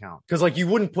 it doesn't count because like you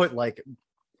wouldn't put like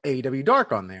AEW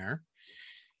Dark on there,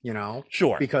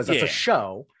 Sure, because that's yeah. a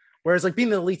show. Whereas like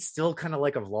Being the Elite's still kind of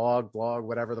like a blog,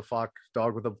 whatever the fuck,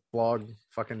 dog with a blog,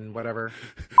 fucking whatever.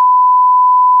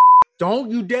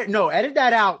 Don't you dare! No, edit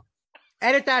that out.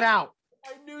 Edit that out.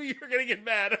 I knew you were gonna get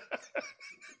mad.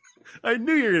 I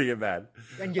knew you were gonna get mad.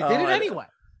 And you did it anyway.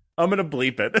 I'm gonna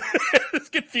bleep it. It's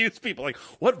confused people. Like,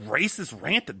 what racist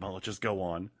rant did Mullet just go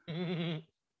on?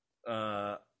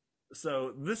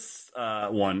 So this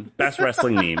one, best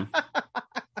wrestling meme.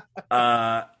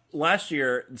 Last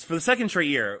year, for the second straight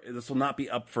year, this will not be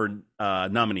up for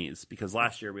nominees because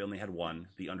last year we only had one,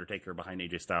 the Undertaker behind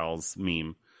AJ Styles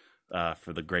meme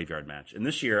for the graveyard match. And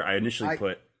this year I initially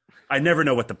I never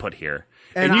know what to put here.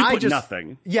 And you put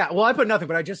nothing. Yeah, well, I put nothing,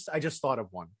 but I just thought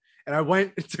of one. And I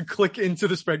went to click into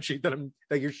the spreadsheet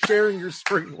that you're sharing your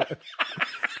screen with.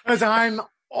 Because I'm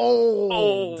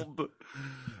old.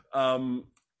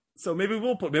 So maybe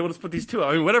we'll just put these two.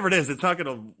 I mean, whatever it is, it's not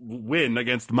going to win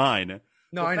against mine.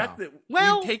 No, I know.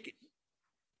 Well,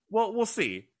 we'll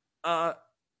see.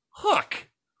 Hook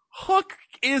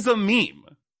is a meme.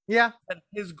 Yeah, that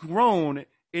has grown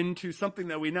into something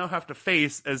that we now have to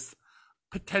face as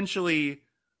potentially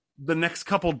the next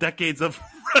couple decades of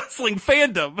wrestling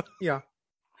fandom. Yeah,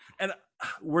 and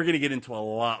we're going to get into a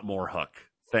lot more Hook.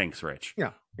 Thanks, Rich.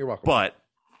 Yeah, you're welcome. But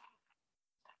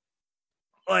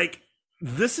like,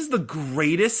 this is the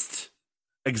greatest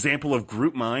example of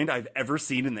group mind I've ever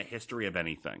seen in the history of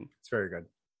anything. It's very good.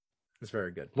 It's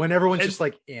very good. When everyone's just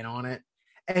like in on it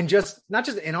and just not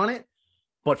just in on it,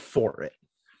 but for it.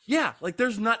 Yeah. Like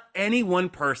there's not any one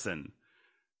person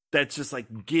that's just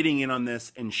like getting in on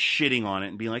this and shitting on it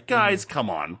and being like, guys, come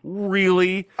on.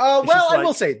 Really? Oh, well, I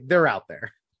will say they're out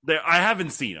there. I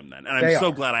haven't seen them then. And I'm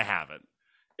so glad I haven't.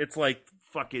 It's like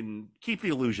fucking keep the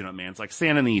illusion up, man. It's like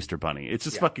Santa and the Easter Bunny. It's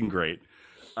just fucking great.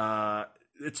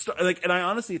 It's like, and I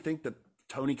honestly think that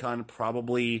Tony Khan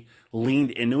probably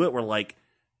leaned into it where like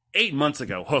 8 months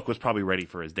ago, Hook was probably ready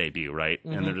for his debut, right?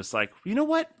 Mm-hmm. And they're just like, you know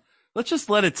what? Let's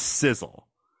just let it sizzle.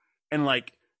 And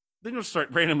like, then you'll start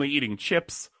randomly eating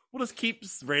chips. We'll just keep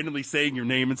randomly saying your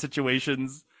name in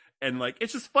situations. And like,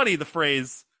 it's just funny, the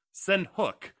phrase, send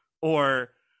Hook or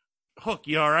Hook,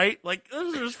 you all right? Like,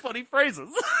 those are just funny phrases.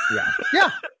 Yeah. Yeah.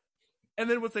 And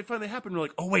then once they finally happen, we're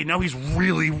like, oh wait, now he's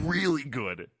really, really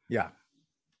good. Yeah.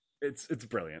 It's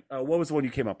brilliant. What was the one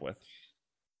you came up with?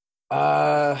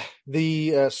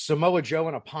 The Samoa Joe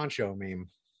in a poncho meme.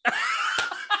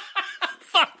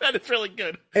 Fuck, that is really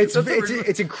good.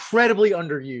 It's incredibly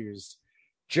underused.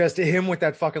 Just him with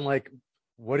that fucking like,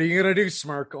 what are you gonna do,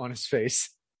 smirk on his face.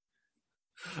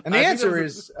 And the answer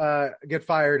is get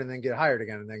fired and then get hired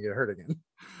again and then get hurt again.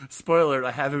 Spoiler, I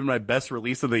have him in my best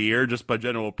release of the year just by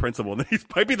general principle. And he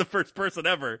might be the first person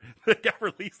ever that got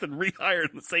released and rehired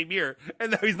in the same year.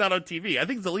 And now he's not on TV. I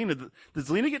think Zelina, does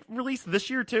Zelina get released this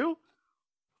year too?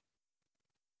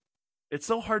 It's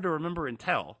so hard to remember and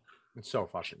tell. It's so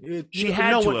fucking. She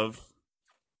had to have.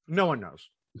 No one knows.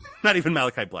 Not even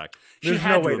Malachi Black. She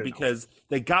had to have because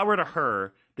they got rid of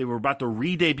her. They were about to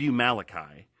re-debut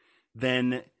Malachi.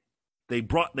 Then they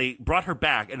brought her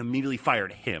back and immediately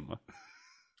fired him.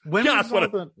 When God, what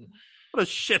a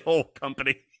shithole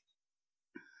company.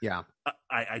 Yeah,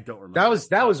 I don't remember.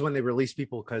 That was when they released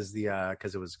people because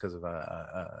it was because of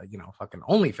fucking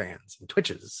OnlyFans and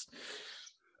Twitches.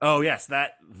 Oh yes,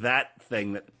 that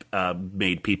thing that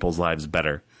made people's lives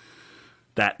better.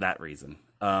 That reason.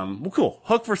 Well, cool.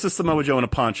 Hook versus Samoa Joe in a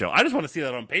poncho. I just want to see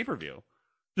that on pay-per-view.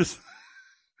 It's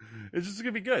just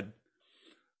gonna be good.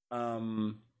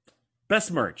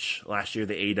 Best merch last year,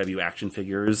 the AEW action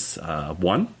figures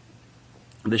won.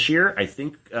 This year, I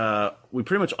think we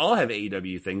pretty much all have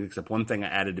AEW things except one thing I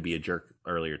added to be a jerk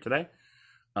earlier today.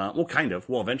 Well, kind of.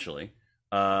 Well, eventually.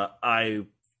 I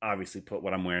obviously put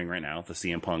what I'm wearing right now, the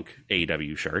CM Punk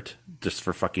AEW shirt, just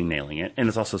for fucking nailing it. And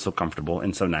it's also so comfortable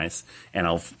and so nice. And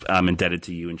I'm indebted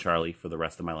to you and Charlie for the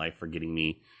rest of my life for getting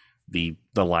me the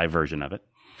live version of it.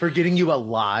 For getting you a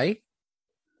lie?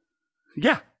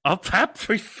 Yeah. Are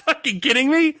you fucking kidding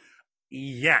me?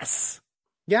 Yes.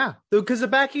 Yeah. Because the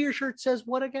back of your shirt says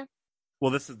what again?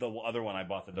 Well, this is the other one I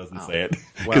bought that doesn't say it.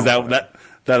 Because that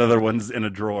other one's in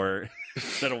a drawer.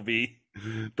 that'll be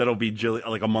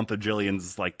like a month of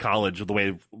Jillian's like college, the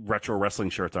way retro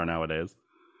wrestling shirts are nowadays.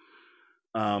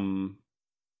 I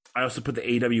also put the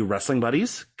AEW Wrestling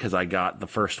Buddies because I got the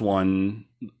first one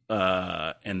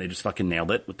and they just fucking nailed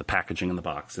it with the packaging in the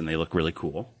box and they look really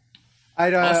cool.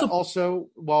 I'd also,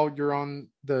 while you're on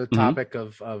the topic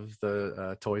of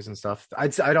the toys and stuff,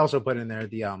 I'd also put in there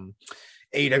the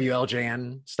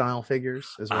AWLJN style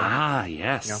figures as well. Ah,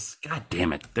 yes. You know? God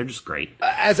damn it, they're just great.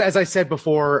 As I said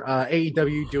before,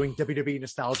 AEW doing WWE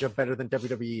nostalgia better than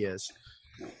WWE is.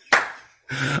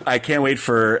 I can't wait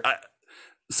for.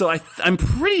 I'm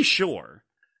pretty sure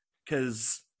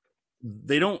because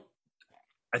they don't.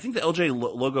 I think the LJ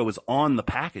logo was on the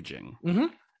packaging. Mm-hmm.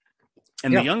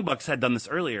 And the Young Bucks had done this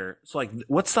earlier. So, like,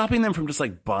 what's stopping them from just,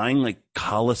 like, buying, like,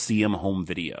 Coliseum home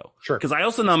video? Sure. Because I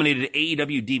also nominated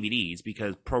AEW DVDs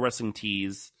because Pro Wrestling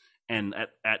Tees and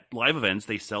at live events,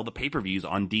 they sell the pay-per-views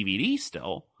on DVD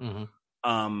still. Mm-hmm.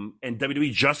 And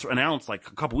WWE just announced, like,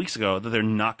 a couple weeks ago that they're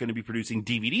not going to be producing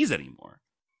DVDs anymore.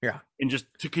 Yeah. And just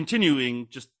to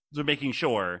making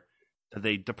sure that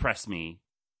they depress me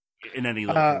in any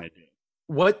little thing they do.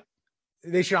 What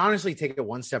they should honestly take it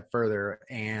one step further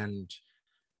and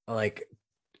like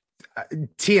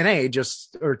Impact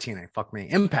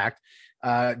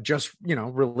just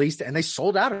released and they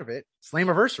sold out of it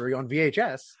Slammiversary on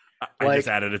VHS. I just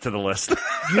added it to the list.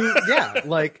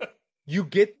 You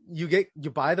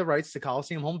buy the rights to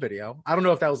Coliseum Home Video. I don't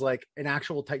know if that was like an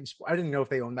actual Titan Sport. I didn't know if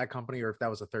they owned that company or if that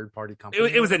was a third party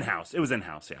company. It was in-house. Yeah. It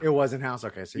was in-house.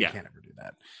 Okay, so you can't ever do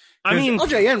that. I mean,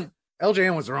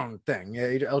 LJN was their own thing. Yeah,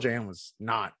 LJN was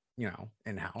not,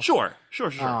 in-house. Sure.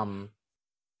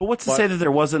 But what's to say that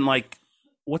there wasn't like?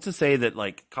 What's to say that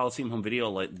like Coliseum Home Video,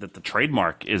 like that the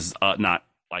trademark is not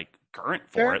like current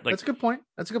for fair. it? Like, that's a good point.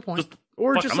 Just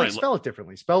Spell it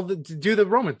differently. Do the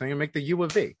Roman thing and make the U a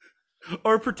V.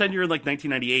 Or pretend you're in like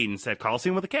 1998 and said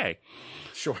Coliseum with a K.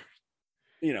 Sure.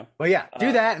 But yeah,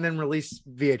 do that and then release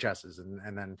VHSs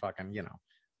and then fucking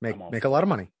make a lot of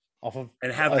money off of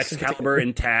and have Excalibur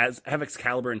and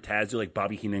Taz do like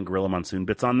Bobby Heenan and Gorilla Monsoon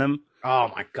bits on them. Oh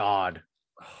my god.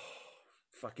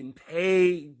 Fucking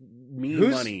pay me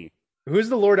money. Who's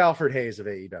the Lord Alfred Hayes of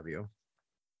AEW?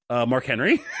 Mark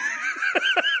Henry.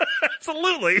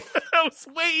 Absolutely. That was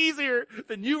way easier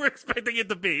than you were expecting it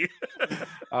to be.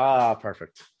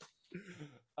 Perfect.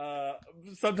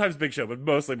 Sometimes Big Show, but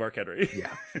mostly Mark Henry.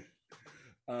 Yeah.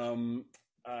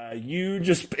 You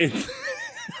just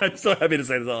I'm so happy to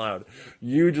say this out loud.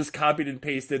 You just copied and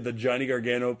pasted the Johnny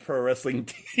Gargano Pro Wrestling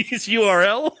Tees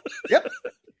URL. Yep.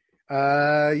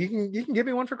 You can give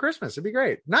me one for Christmas. It'd be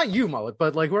great. Not you, Mullet,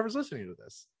 but like whoever's listening to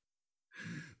this.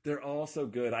 They're all so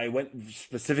good. I went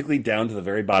specifically down to the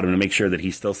very bottom to make sure that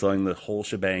he's still selling the whole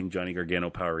shebang Johnny Gargano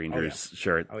Power Rangers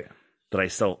shirt. Oh yeah. That I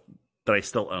still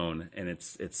own, and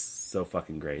it's so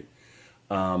fucking great.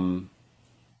 And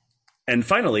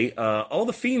finally, all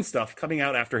the Fiend stuff coming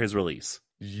out after his release.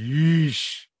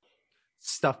 Yeesh.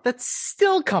 Stuff that's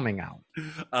still coming out.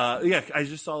 I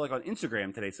just saw like on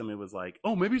Instagram today, somebody was like,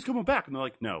 "Oh, maybe he's coming back," and they're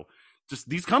like, "No, just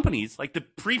these companies like to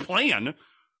pre-plan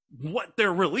what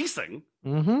they're releasing."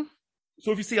 Mm-hmm.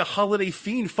 So if you see a Holiday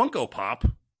Fiend Funko Pop,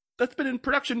 that's been in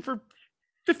production for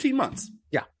 15 months.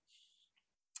 Yeah.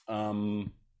 So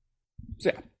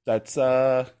yeah, that's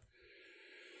WWE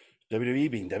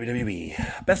being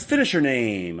WWE. Best finisher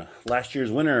name. Last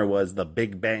year's winner was the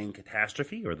Big Bang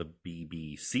Catastrophe, or the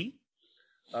BBC.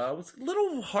 It was a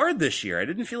little hard this year. I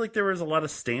didn't feel like there was a lot of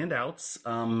standouts.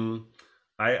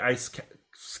 I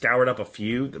scoured up a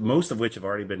few, most of which have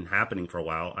already been happening for a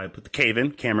while. I put the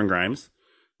Cave-In, Cameron Grimes.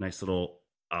 Nice little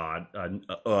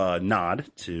nod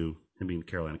to him being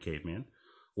Carolina Caveman.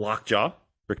 Lockjaw,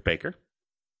 Britt Baker.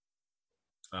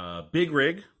 Big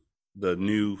Rig, the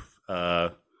new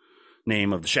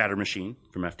name of the Shatter Machine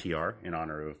from FTR in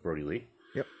honor of Brody Lee.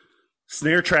 Yep.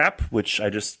 Snare Trap, which I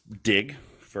just dig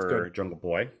for Jungle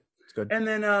Boy. It's good. And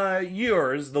then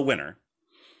yours, the winner.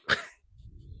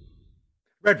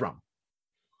 Red Rum.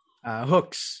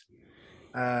 Hooks.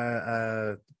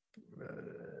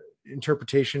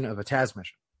 Interpretation of a Taz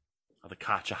mission. The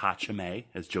Kacha Hacha May,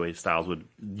 as Joey Styles would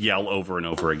yell over and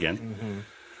over again. Mm-hmm.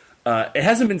 It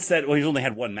hasn't been said, well, he's only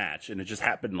had one match, and it just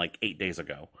happened like 8 days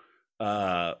ago.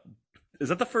 Is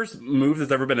that the first move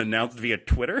that's ever been announced via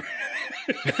Twitter?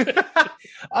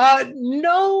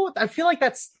 No, I feel like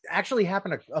that's actually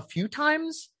happened a few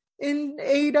times in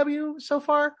AEW so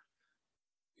far.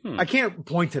 I can't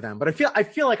point to them, but I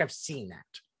feel like I've seen that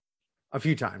a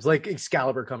few times, like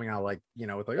Excalibur coming out, like,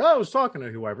 with like, oh, I was talking to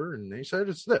whoever, and they said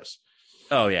it's this.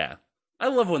 Oh yeah, I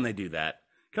love when they do that.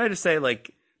 Can I just say,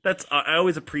 like, I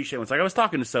always appreciate when it's like I was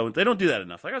talking to someone. They don't do that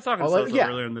enough. Like I was talking to someone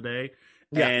earlier in the day.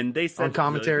 Yeah. And they said on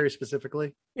commentary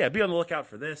specifically. Yeah, be on the lookout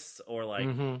for this, or like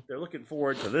they're looking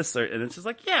forward to this, and it's just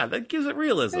like, yeah, that gives it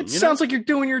realism. It sounds like you're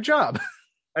doing your job.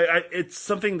 It's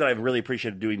something that I've really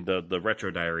appreciated doing the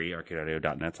retro diary,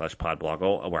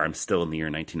 arcadeaudio.net/podbloggle, where I'm still in the year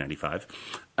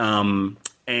 1995.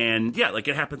 And yeah, like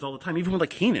it happens all the time, even with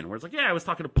like Heenan, where it's like, yeah, I was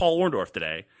talking to Paul Orndorff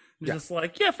today. He's just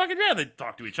like, yeah, fucking yeah, they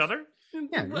talk to each other.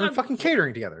 Yeah, we're fucking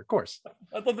catering together, of course.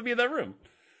 I'd love to be in that room.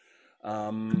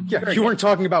 You weren't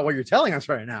talking about what you're telling us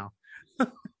right now.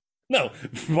 No,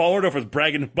 Paul Orndorff was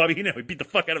bragging to Bobby Heenan. He beat the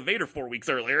fuck out of Vader 4 weeks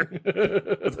earlier.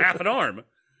 With half an arm.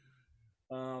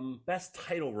 Best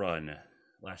title run.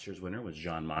 Last year's winner was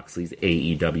Jon Moxley's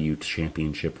AEW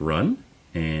Championship run.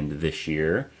 And this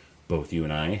year, both you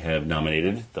and I have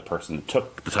nominated the person that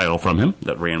took the title from him,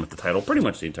 that ran with the title pretty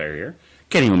much the entire year.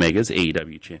 Kenny Omega's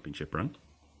AEW Championship run.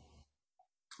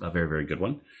 A very, very good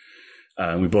one.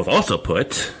 We both also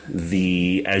put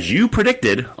as you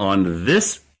predicted on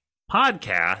this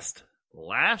podcast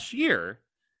last year,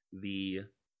 the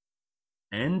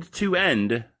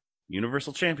end-to-end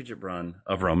Universal Championship run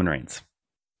of Roman Reigns.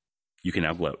 You can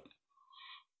now gloat.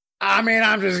 I mean,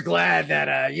 I'm just glad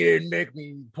that you didn't make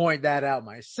me point that out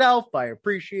myself. I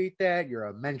appreciate that. You're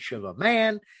a mensch of a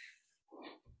man.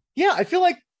 Yeah, I feel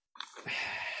like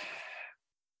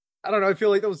I don't know. I feel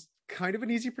like that was kind of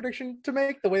an easy prediction to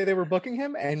make, the way they were booking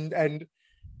him, and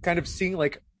kind of seeing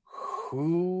like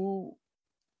who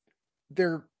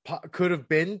there could have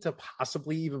been to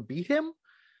possibly even beat him.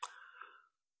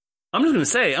 I'm just going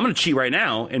to say, I'm going to cheat right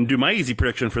now and do my easy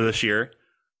prediction for this year.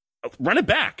 Run it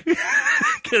back.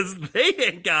 Because they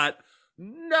ain't got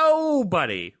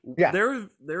nobody. Yeah.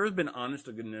 There has been, honest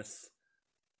to goodness,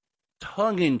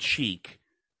 tongue-in-cheek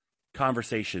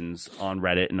conversations on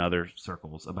Reddit and other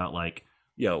circles about like,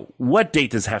 what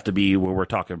date does it have to be where we're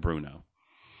talking Bruno?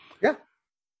 Yeah.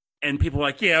 And people are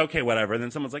like, yeah, okay, whatever. And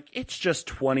then someone's like, it's just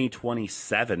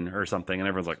 2027 or something. And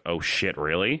everyone's like, oh, shit,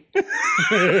 really?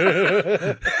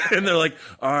 And they're like,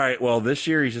 all right, well, this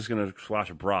year he's just going to squash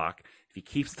Brock. If he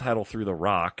keeps the title through The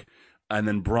Rock, and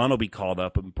then Braun will be called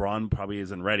up, and Braun probably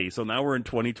isn't ready. So now we're in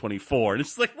 2024. And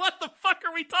it's like, what the fuck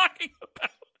are we talking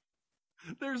about?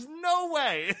 There's no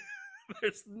way.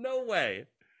 There's no way.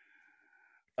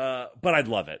 But I'd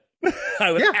love it.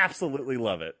 I would absolutely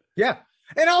love it. Yeah.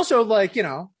 And also, like,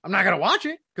 I'm not going to watch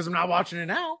it because I'm not watching it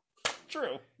now.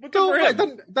 True. But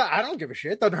I don't give a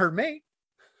shit. Doesn't hurt me.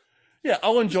 Yeah,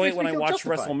 I'll enjoy it when I watch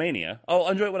WrestleMania. I'll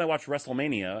enjoy it when I watch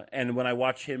WrestleMania and when I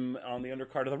watch him on the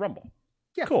undercard of the Rumble.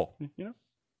 Yeah. Cool.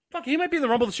 Fuck, he might be in the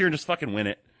Rumble this year and just fucking win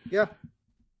it. Yeah.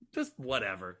 Just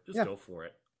whatever. Just go for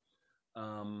it.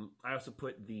 I also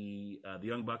put the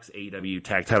Young Bucks AEW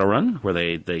tag title run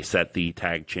where they set the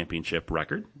tag championship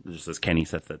record, just as Kenny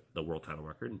sets the world title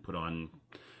record, and put on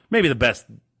maybe the best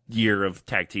year of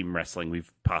tag team wrestling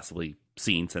we've possibly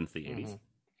seen since the 80s.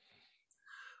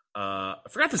 I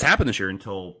forgot this happened this year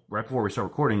until right before we start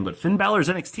recording, but Finn Balor's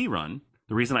NXT run,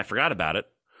 the reason I forgot about it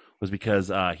was because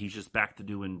he's just back to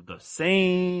doing the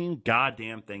same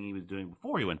goddamn thing he was doing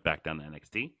before he went back down to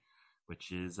NXT,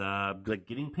 which is like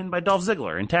getting pinned by Dolph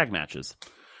Ziggler in tag matches.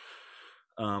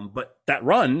 But that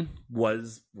run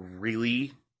was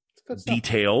really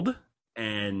detailed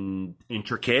and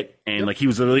intricate, and like he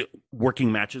was literally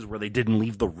working matches where they didn't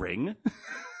leave the ring.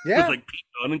 Yeah, with like Pete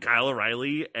Dunne and Kyle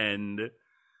O'Reilly, and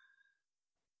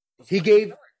he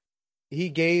gave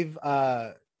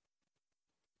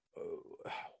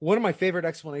one of my favorite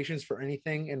explanations for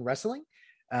anything in wrestling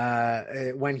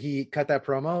when he cut that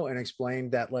promo and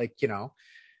explained that, like,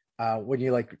 when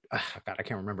you like, God, I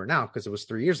can't remember now because it was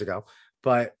 3 years ago,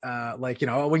 but like,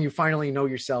 when you finally know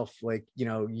yourself, like,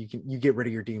 you get rid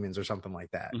of your demons or something like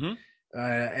that.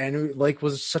 And it, like,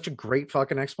 was such a great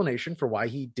fucking explanation for why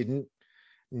he didn't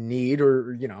need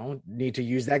to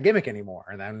use that gimmick anymore.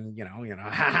 And then,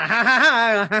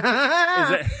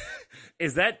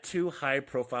 is that too high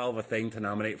profile of a thing to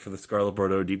nominate for the Scarlet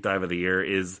Bordeaux Deep Dive of the Year?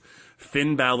 Is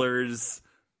Finn Balor's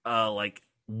like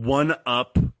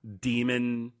one-up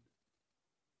demon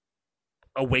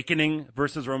awakening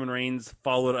versus Roman Reigns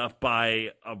followed up by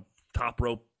a top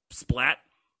rope splat?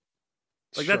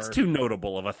 Like, sure. That's too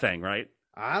notable of a thing, right?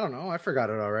 I don't know. I forgot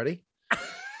it already.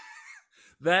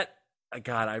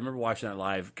 God, I remember watching that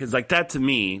live because, like, that to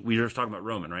me, we were just talking about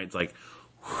Roman, right? It's like,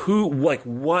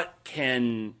 what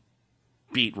can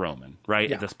beat Roman, right?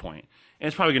 Yeah. At this point, and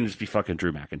it's probably going to just be fucking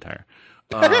Drew McIntyre.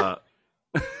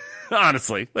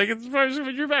 Honestly, like, it's probably just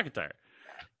going to be Drew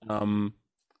McIntyre.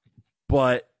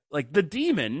 But like the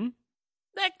demon,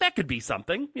 that could be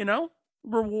something,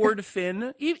 Reward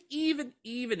Finn, even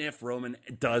if Roman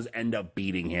does end up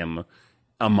beating him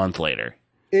a month later.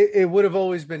 It would have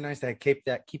always been nice to keep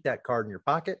that card in your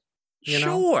pocket.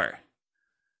 Sure.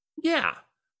 Yeah.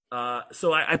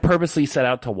 So I purposely set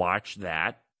out to watch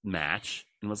that match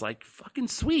and was like, fucking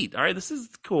sweet. All right, this is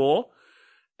cool.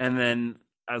 And then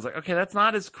I was like, okay, that's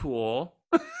not as cool.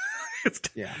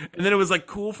 Yeah. And then it was like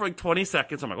cool for like 20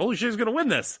 seconds. I'm like, holy shit, he's gonna win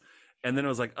this. And then it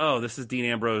was like, oh, this is Dean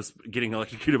Ambrose getting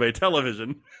electrocuted by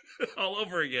television all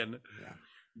over again,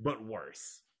 but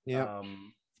worse. Yeah.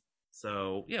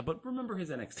 So yeah, but remember his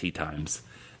NXT times,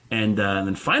 and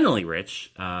then finally,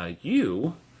 Rich,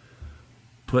 you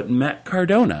put Matt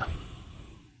Cardona.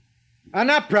 I'm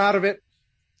not proud of it,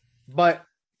 but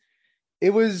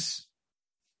it was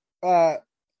a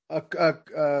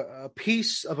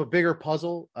piece of a bigger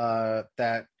puzzle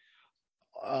that,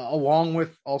 along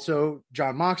with also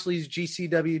Jon Moxley's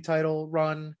GCW title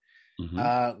run,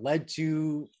 led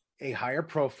to a higher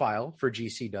profile for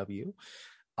GCW.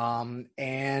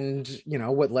 And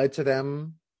what led to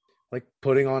them like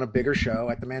putting on a bigger show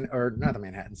at the not the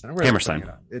Manhattan Center, Hammerstein,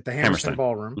 at the Hammerstein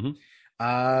Ballroom,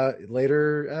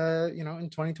 later, in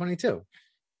 2022.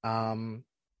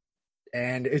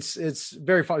 And it's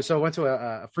very fun. So I went to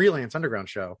a freelance underground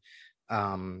show,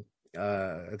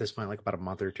 at this point, like about a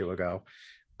month or two ago.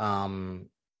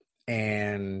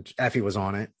 And Effie was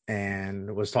on it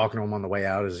and was talking to him on the way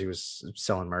out as he was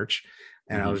selling merch.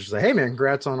 And I was just like, hey man,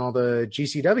 congrats on all the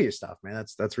GCW stuff, man.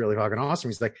 That's really fucking awesome.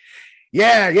 He's like,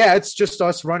 yeah, it's just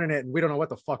us running it and we don't know what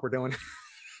the fuck we're doing.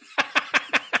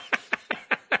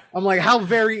 I'm like, how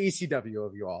very ECW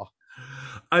of you all.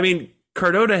 I mean,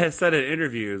 Cardona has said in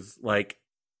interviews, like,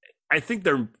 I think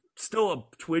they're still a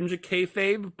twinge of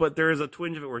kayfabe, but there is a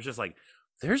twinge of it where it's just like,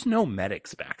 there's no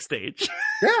medics backstage.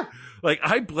 Yeah. Like,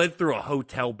 I bled through a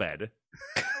hotel bed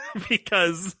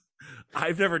because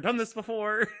I've never done this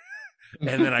before.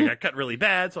 And then I got cut really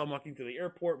bad, so I'm walking through the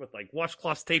airport with like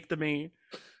washcloths taped to me.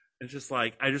 It's just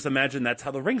like, I just imagine that's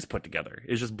how the ring's put together.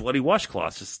 It's just bloody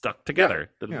washcloths just stuck together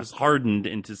that was hardened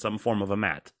into some form of a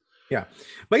mat. Yeah.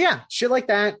 But yeah, shit like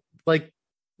that, like,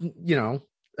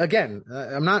 again,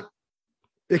 I'm not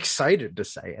excited to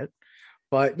say it,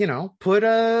 but, kind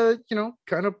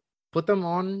of put them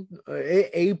on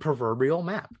a proverbial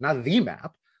map, not the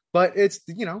map, but it's,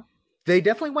 they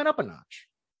definitely went up a notch.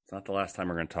 It's not the last time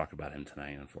we're going to talk about him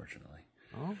tonight, unfortunately.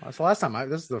 Oh, that's the last time.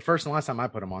 This is the first and last time I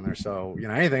put him on there. So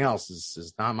anything else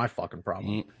is not my fucking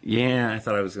problem. Yeah, I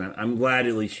thought I was gonna. I'm glad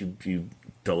at least you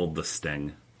dulled the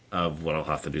sting of what I'll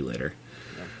have to do later.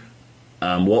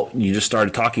 Yeah. Well, you just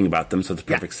started talking about them, so it's a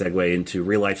perfect segue into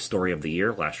real life story of the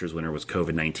year. Last year's winner was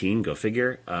COVID-19. Go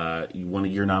figure. One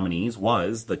of your nominees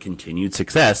was the continued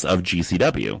success of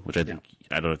GCW, which I think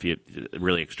I don't know if you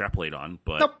really extrapolate on,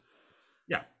 but nope.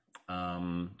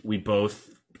 We both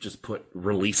just put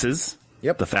releases.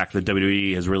 Yep. The fact that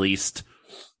WWE has released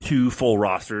 2 full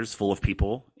rosters full of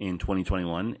people in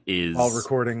 2021 is all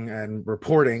recording and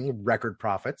reporting record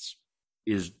profits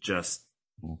is just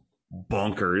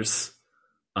bonkers.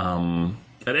 At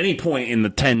any point in the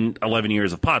 10, 11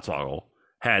 years of Podswoggle,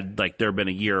 had like there been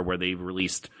a year where they've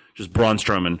released just Braun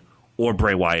Strowman or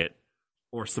Bray Wyatt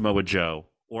or Samoa Joe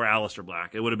or Aleister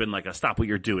Black, it would have been like a stop what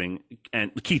you're doing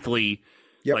and Keith Lee,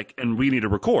 and we need to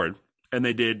record. And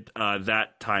they did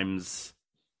that times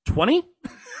 20?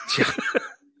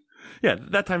 Yeah,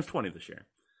 that times 20 this year.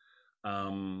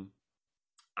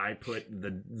 I put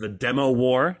the demo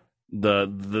war,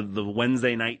 the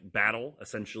Wednesday night battle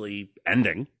essentially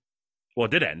ending. Well,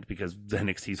 it did end because the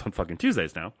NXT's on fucking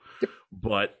Tuesdays now.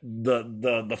 But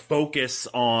the focus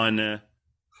on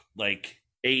like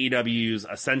AEW's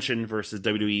ascension versus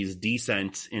WWE's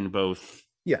descent in both,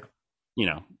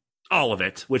 all of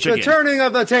it, which the again, turning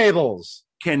of the tables.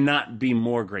 Cannot be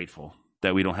more grateful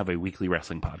that we don't have a weekly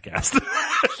wrestling podcast.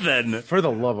 Then, for the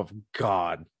love of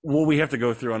God, what we have to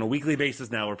go through on a weekly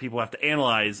basis now, where people have to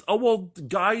analyze. Oh well,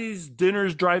 guys,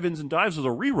 dinners, drive-ins, and dives was a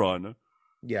rerun.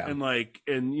 Yeah, and like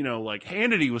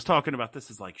Hannity was talking about this.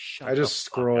 Is like, shut. I just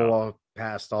scroll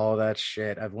past all that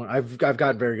shit. I've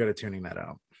gotten very good at tuning that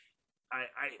out.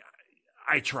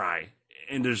 I try.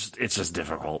 And it's just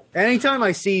difficult. Anytime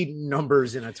I see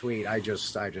numbers in a tweet, I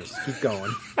just keep going.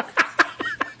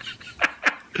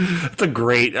 That's a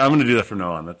great. I'm going to do that from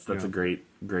now on. That's a great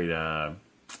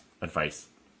advice.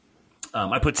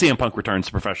 I put CM Punk returns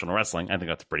to professional wrestling. I think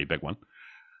that's a pretty big one.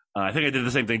 I think I did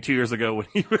the same thing 2 years ago when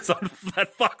he was on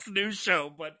that Fox News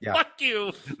show. But fuck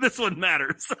you, this one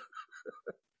matters.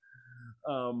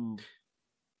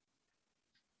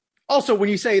 Also, when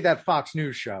you say that Fox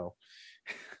News show.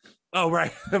 Oh,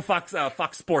 right. The Fox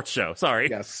Sports show. Sorry.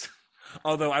 Yes.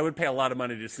 Although I would pay a lot of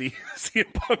money to see a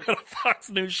Punk on a Fox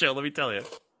News show, let me tell you.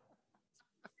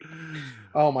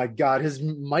 Oh, my God. His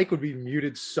mic would be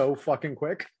muted so fucking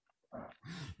quick.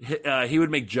 He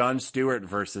would make Jon Stewart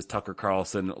versus Tucker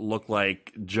Carlson look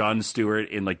like Jon Stewart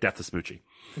in like Death of Smoochie.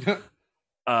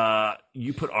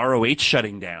 You put ROH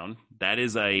shutting down. That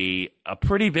is a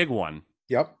pretty big one.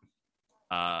 Yep.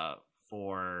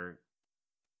 For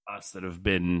us that have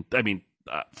been,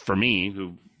 for me,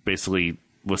 who basically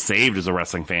was saved as a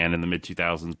wrestling fan in the mid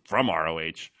 2000s from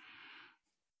ROH,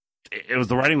 it was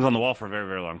the writing was on the wall for a very,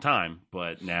 very long time,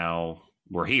 but now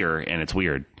we're here and it's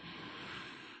weird.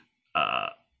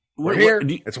 We're here.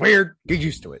 It's weird. Get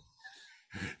used to it.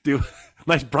 Dude,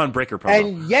 nice Braun Breaker promo.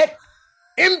 And yet,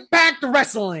 Impact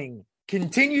Wrestling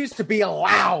continues to be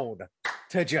allowed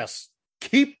to just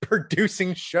keep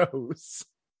producing shows.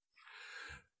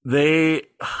 I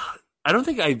don't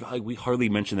think we hardly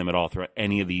mentioned them at all throughout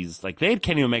any of these. Like, they had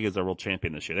Kenny Omega as their world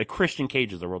champion this year. They had Christian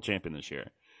Cage as their world champion this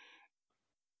year.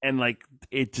 And, like,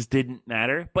 it just didn't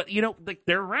matter. But, like,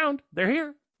 they're around. They're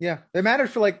here. Yeah. They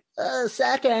mattered for, like, a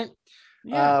second.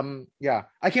 Yeah.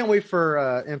 I can't wait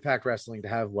for Impact Wrestling to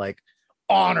have, like,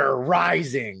 Honor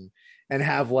Rising and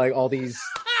have, like, all these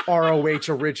ROH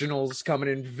originals come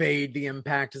and invade the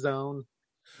Impact Zone.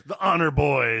 The Honor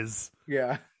Boys.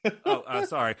 Yeah.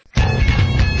 Sorry.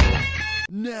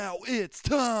 Now it's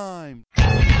time.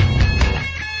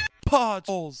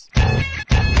 Pods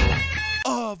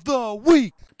of the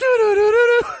week.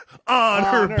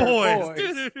 Honor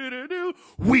Boys.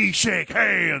 We shake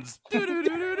hands.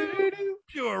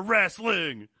 Pure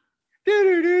wrestling.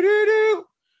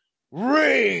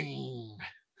 Ring.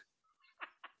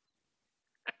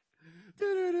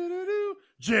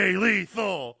 Jay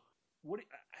Lethal.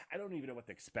 I don't even know what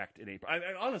to expect in April.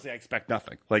 Honestly, I expect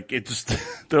nothing. Like, it just,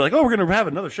 they're like, oh, we're going to have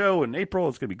another show in April.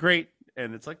 It's going to be great.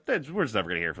 And it's like, we're just never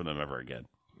going to hear from them ever again.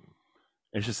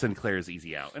 It's just Sinclair's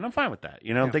easy out. And I'm fine with that.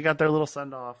 They got their little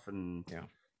send off, and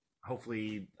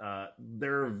hopefully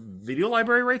their video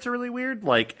library rates are really weird.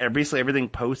 Like, basically everything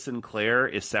post Sinclair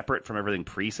is separate from everything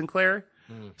pre Sinclair.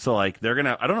 So, like, they're going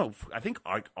to, I don't know, I think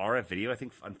RF Video,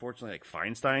 unfortunately, like,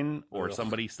 Feinstein or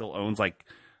somebody still owns, like,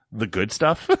 the good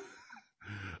stuff.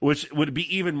 Which would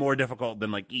be even more difficult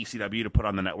than, like, ECW to put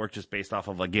on the network just based off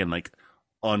of, again, like,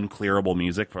 unclearable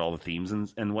music for all the themes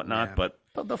and whatnot. Yeah.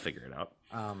 But they'll figure it out.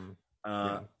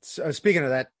 So, speaking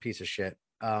of that piece of shit,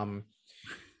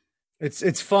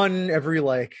 it's fun every,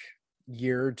 like,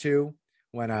 year or two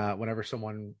whenever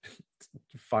someone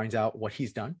finds out what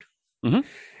he's done. Mm-hmm.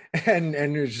 And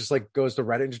it just, like, goes to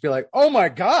Reddit and just be like, oh, my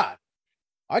God,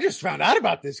 I just found out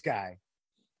about this guy.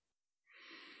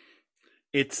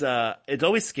 It's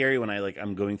always scary when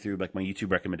I'm going through, like, my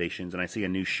YouTube recommendations and I see a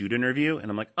new shoot interview and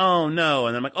I'm like, oh no,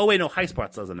 and then I'm like, oh wait, no,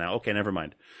 Highspot does it now. Okay, never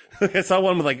mind. I saw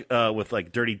one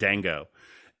with Dirty Dango,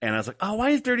 and I was like, oh, why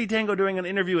is Dirty Dango doing an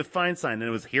interview with Feinstein? And it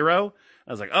was Hero.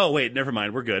 I was like, oh wait, never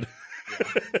mind, we're good.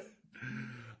 Yeah.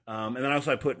 And then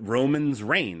also I put Roman's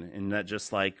reign, and that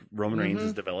just, like, Roman Reigns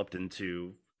has developed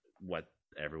into what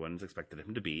everyone's expected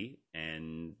him to be,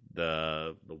 and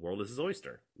the world is his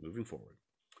oyster moving forward.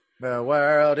 The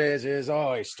world is his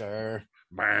oyster.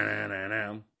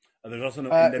 There's also no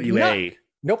NWA.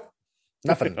 Nope.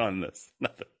 Nothing on this.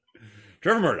 Nothing.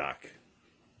 Trevor Murdoch.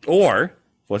 Or,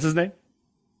 what's his name?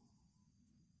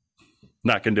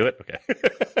 Not gonna do it? Okay.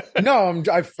 No,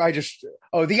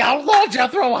 the Outlaw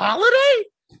Jethro Holiday?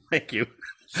 Thank you.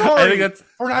 Sorry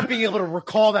for not being able to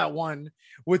recall that one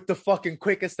with the fucking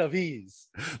quickest of ease.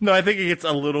 No, I think it gets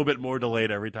a little bit more delayed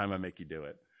every time I make you do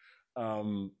it.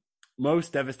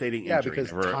 Most devastating injury. Yeah, because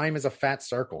time is a fat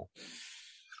circle.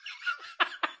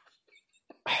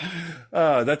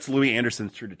 That's Louis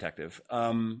Anderson's True Detective.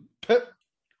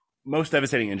 Most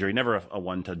devastating injury, never a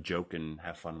one to joke and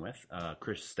have fun with.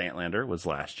 Chris Statlander was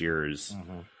last year's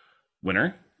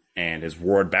winner and has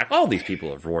roared back. All these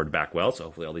people have roared back well, so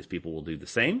hopefully all these people will do the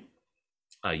same.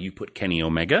 You put Kenny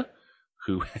Omega,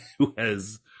 who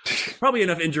has probably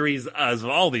enough injuries as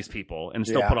all these people, and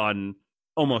still put on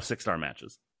almost 6-star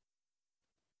matches.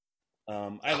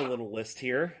 I have a little list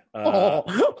here. Yeah,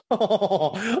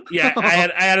 I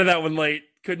added that one late.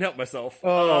 Couldn't help myself.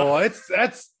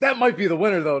 That might be the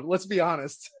winner, though. Let's be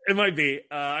honest. It might be.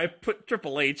 I put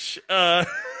Triple H,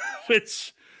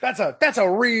 which that's a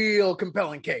real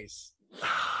compelling case.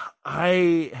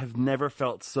 I have never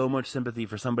felt so much sympathy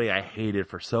for somebody I hated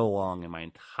for so long in my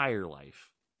entire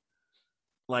life.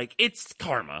 Like, it's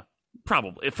karma,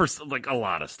 probably, for, like, a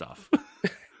lot of stuff.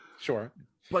 Sure.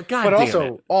 But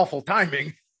also awful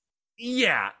timing.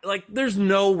 Yeah, like, there's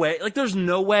no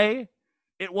way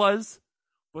it was,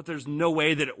 but there's no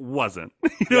way that it wasn't.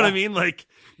 You know what I mean? Like,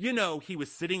 he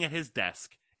was sitting at his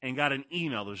desk and got an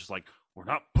email that was just like, we're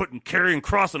not putting Karrion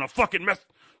Kross in a fucking mess.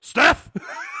 Steph!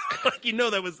 Like,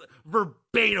 that was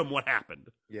verbatim what happened.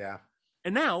 Yeah.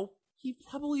 And now, he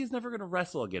probably is never going to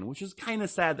wrestle again, which is kind of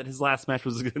sad that his last match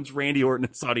was against Randy Orton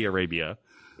in Saudi Arabia.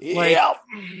 But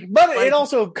it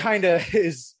also kind of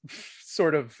is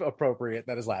sort of appropriate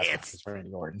that his last match It's- is for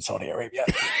Randy Orton in Saudi Arabia.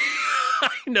 I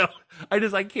know.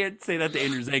 I can't say that to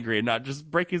Andrew Zangri and not just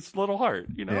break his little heart,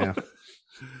 you know? Yeah.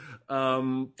 But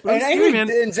And, it's scary,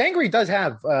 man. and Zangri does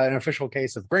have an official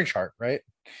case of Grinch heart, right?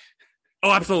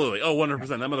 Oh, absolutely. Oh,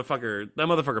 100%. That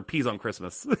motherfucker pees on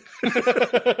Christmas.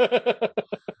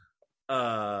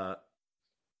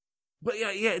 But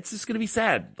yeah, it's just gonna be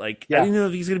sad. Like, I don't know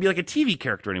if he's gonna be like a TV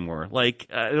character anymore. Like,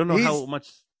 I don't know how much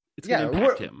it's gonna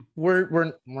impact him.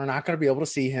 We're not gonna be able to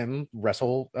see him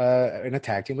wrestle in a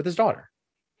tag team with his daughter.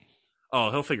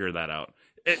 Oh, he'll figure that out.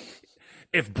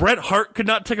 If Bret Hart could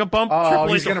not take a bump,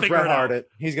 Triple H will gonna figure Bret it out. Hart it.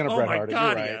 He's gonna Bret Hart it.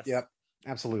 God, You're right. yes. Yep,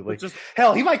 absolutely. Just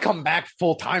Hell, he might come back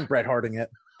full time Bret Harting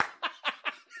it.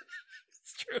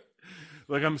 it's true.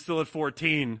 Like, I'm still at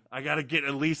 14. I got to get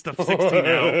at least a 16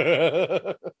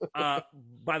 out.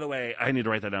 By the way, I need to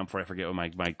write that down before I forget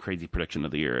what my crazy prediction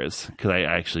of the year is, because I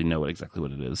actually know exactly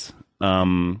what it is.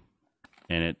 And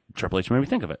Triple H made me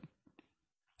think of it.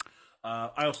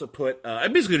 I also I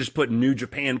basically just put New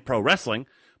Japan Pro Wrestling,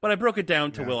 but I broke it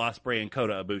down to Will Ospreay and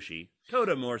Kota Ibushi.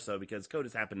 Kota more so because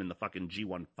Kota's happened in the fucking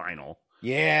G1 final.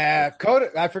 Yeah,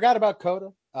 Kota. I forgot about Kota.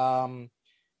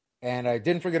 And I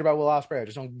didn't forget about Will Ospreay. I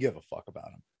just don't give a fuck about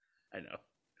him. I know.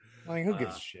 Like, who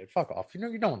gives a shit? Fuck off.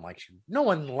 No one likes you. No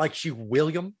one likes you,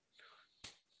 William.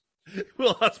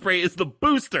 Will Ospreay is the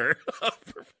booster of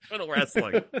professional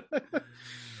wrestling.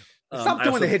 Stop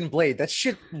doing the hidden blade. That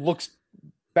shit looks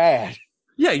bad.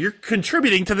 Yeah, you're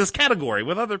contributing to this category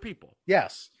with other people.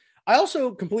 Yes. I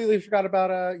also completely forgot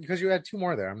about because you had two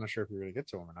more there. I'm not sure if you're going to get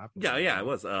to them or not. Yeah, it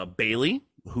was Bailey,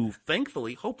 who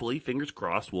thankfully, hopefully, fingers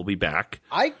crossed, will be back.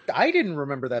 I didn't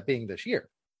remember that being this year,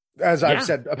 as I've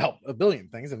said about a billion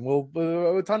things, and we'll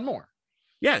a ton more.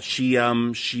 Yeah, she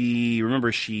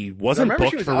remember she wasn't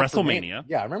booked for WrestleMania.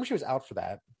 Yeah, I remember she was out for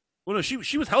that. Well, no,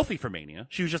 she was healthy for Mania.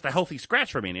 She was just a healthy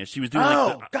scratch for Mania. She was doing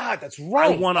God, that's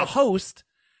right. I want to host.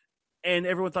 And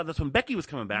everyone thought that's when Becky was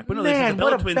coming back. But no, Man, they the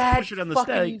Bella Twins pushed her down the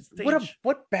stage.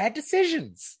 What bad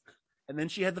decisions. And then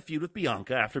she had the feud with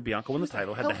Bianca after Bianca won the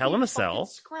title, had the Hell in a Cell.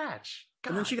 Scratch. God,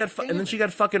 and then she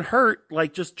got fucking hurt,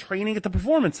 like just training at the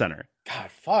Performance Center.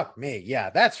 God, fuck me. Yeah,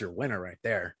 that's your winner right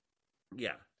there.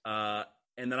 Yeah.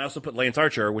 And then I also put Lance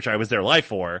Archer, which I was there live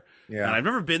for. Yeah. And I've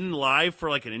never been live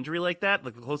for like an injury like that.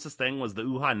 Like the closest thing was the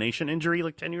Uhaa Nation injury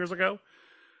like 10 years ago.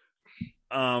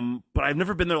 But I've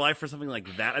never been there live for something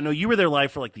like that. I know you were there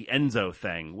live for like the Enzo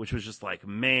thing, which was just like,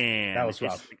 man, that was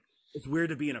rough. It's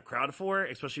weird to be in a crowd for,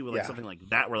 especially with like something like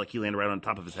that, where like he landed right on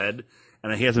top of his head,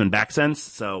 and he hasn't been back since.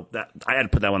 So that I had to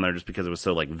put that one there just because it was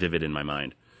so like vivid in my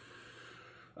mind.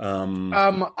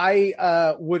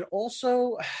 I would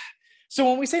also. So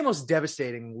when we say most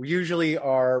devastating, we usually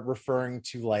are referring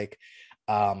to like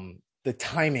the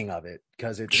timing of it,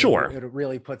 because it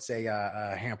really puts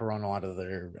a hamper on a lot of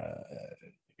their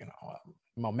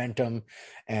momentum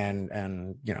and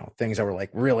things that were like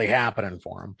really happening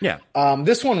for them. Yeah.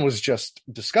 This one was just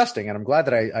disgusting, and I'm glad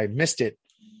that I missed it.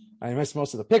 I missed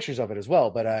most of the pictures of it as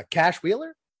well. But Cash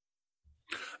Wheeler.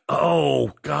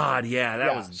 Oh God, yeah,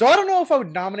 that was. So I don't know if I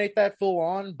would nominate that full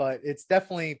on, but it's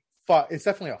definitely a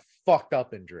fucked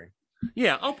up injury.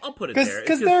 Yeah, I'll put it there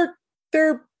because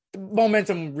their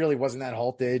momentum really wasn't that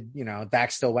halted.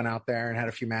 Dax still went out there and had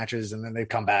a few matches, and then they've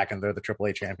come back and they're the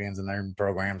AAA champions and they're in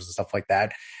programs and stuff like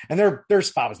that. And their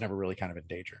spot was never really kind of in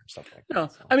danger and stuff like that. No,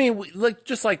 so. I mean,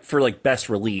 just like for like best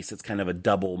release, it's kind of a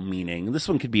double meaning. This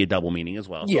one could be a double meaning as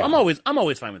well. So yeah, I'm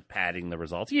always fine with padding the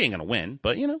results. You ain't gonna win,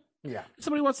 but yeah. if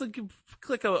somebody wants to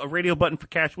click a radio button for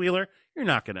Cash Wheeler, you're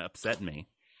not gonna upset me.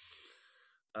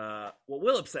 What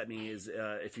will upset me is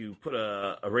if you put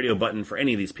a radio button for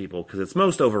any of these people, because it's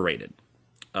most overrated.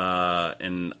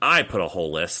 And I put a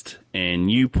whole list,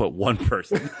 and you put one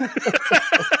person,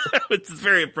 which is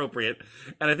very appropriate.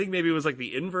 And I think maybe it was like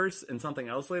the inverse and something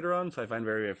else later on, so I find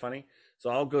very, very funny. So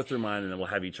I'll go through mine, and then we'll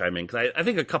have you chime in, because I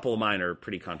think a couple of mine are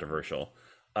pretty controversial.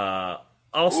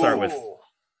 I'll start with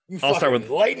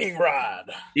lightning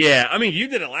rod. Yeah, I mean, you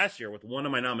did it last year with one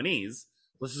of my nominees.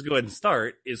 Let's just go ahead and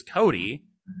start. Is Cody.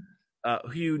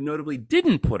 Who you notably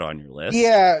didn't put on your list.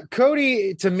 Yeah,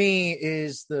 Cody to me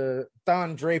is the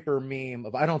Don Draper meme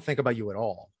of I don't think about you at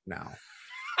all now.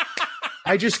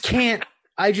 I just can't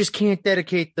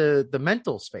dedicate the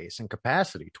mental space and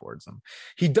capacity towards him.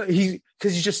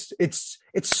 It's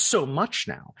so much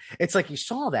now. It's like he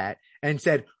saw that and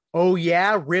said, "Oh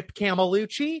yeah, Rip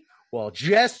Camelucci? Well,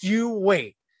 just you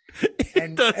wait."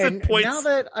 And now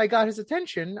that I got his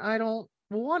attention, I don't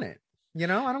want it. I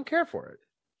don't care for it.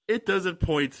 It does at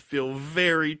points feel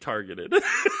very targeted. Like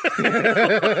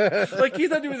he's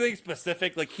not doing anything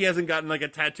specific. Like he hasn't gotten like a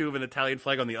tattoo of an Italian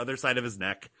flag on the other side of his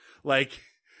neck. Like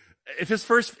if his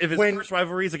first When- first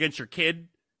rivalry is against your kid,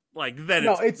 like then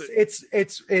No,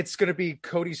 it's gonna be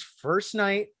Cody's first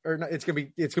night, or no, it's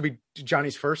gonna be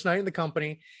Johnny's first night in the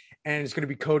company, and it's gonna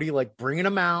be Cody like bringing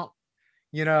him out,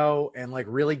 and like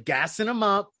really gassing him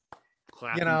up,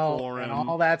 clapping for and him.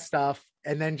 all that stuff,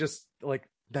 and then just like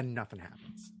then nothing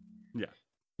happens.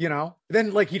 Yeah.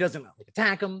 Then like he doesn't like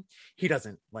attack him, he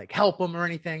doesn't like help him or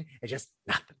anything. It's just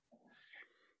nothing.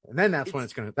 And then that's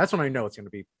when I know it's gonna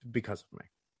be because of me.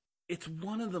 It's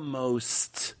one of the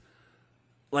most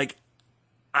like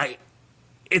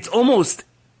it's almost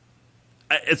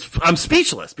I'm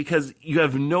speechless because you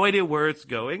have no idea where it's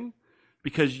going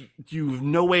because you have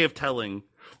no way of telling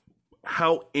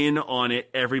how in on it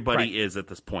everybody is at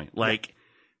this point. Like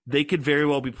they could very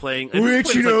well be playing,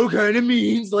 which kind of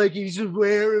means like he's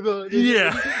aware of it. Yeah.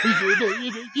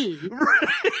 Exactly.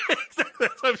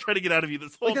 That's what I'm trying to get out of you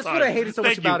this whole Like that's time. what I hated so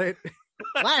much Thank you. about it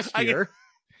last year.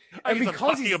 I And guess I'm because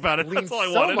talking he's about it. leaned That's all I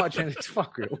so wanted. much, and it's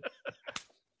fuck you.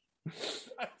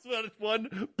 I just wanted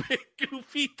one big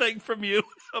goofy thing from you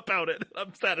about it.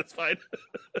 I'm satisfied.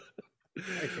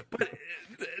 But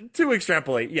to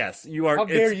extrapolate, yes, you are. How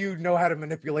dare you know how to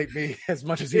manipulate me as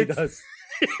much as he does?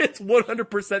 It's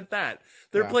 100% that.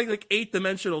 They're Yeah. playing like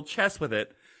 8-dimensional chess with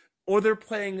it, or they're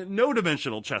playing no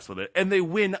dimensional chess with it, and they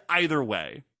win either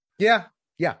way. Yeah.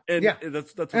 And Yeah.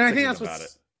 that's what's And I think sickening that's about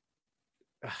it.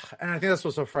 And I think that's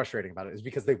what's so frustrating about it is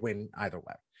because they win either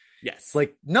way. Yes. It's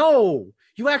like, no,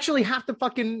 you actually have to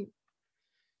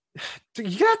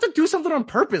you have to do something on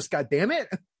purpose, god damn it.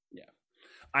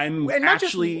 I'm And not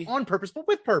actually just on purpose, but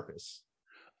with purpose.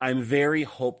 I'm very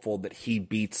hopeful that he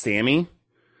beats Sammy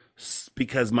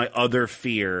because my other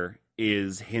fear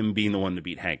is him being the one to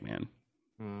beat Hangman.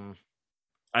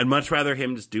 I'd much rather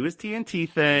him just do his TNT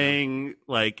thing.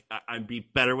 Like I'd be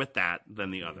better with that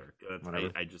than the other.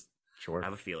 I just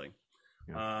have a feeling.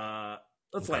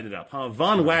 Let's light it up.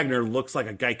 Von Wagner looks like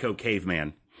a Geico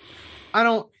caveman.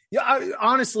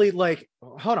 Honestly, like,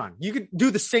 hold on. You could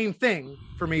do the same thing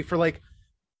for me for like,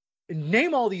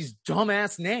 name all these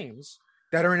dumbass names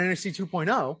that are in NXT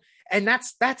 2.0. And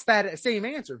that's that same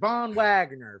answer. Von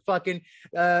Wagner, fucking,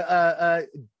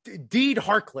 Deed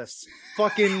Harkless,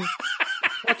 fucking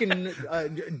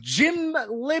Jim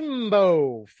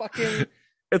Limbo, fucking.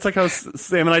 It's like how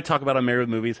Sam and I talk about on Married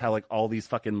with Movies, how like all these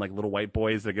fucking like little white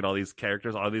boys that get all these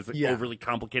characters, all these like overly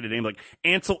complicated names, like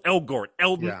Ansel Elgort,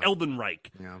 Eldenreich.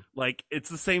 Yeah. Like it's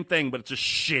the same thing, but it's just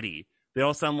shitty. They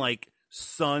all sound like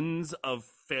sons of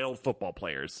failed football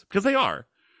players because they are.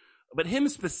 But him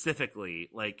specifically,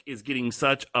 like, is getting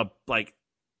such a like.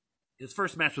 His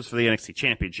first match was for the NXT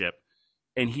Championship,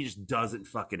 and he just doesn't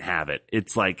fucking have it.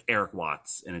 It's like Eric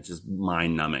Watts, and it's just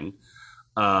mind numbing.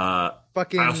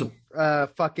 Fucking you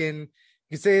can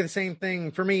say the same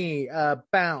thing for me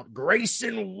about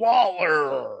Grayson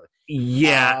Waller.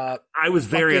 Yeah, I was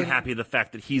very unhappy the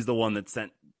fact that he's the one that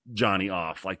sent Johnny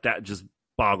off. Like that just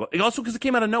boggled. Also because it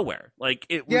came out of nowhere. Like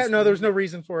it was, there's no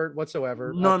reason for it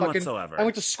whatsoever. None whatsoever. I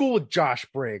went to school with Josh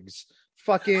Briggs.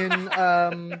 Fucking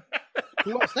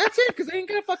who else? That's it, because they ain't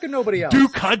got fucking nobody else.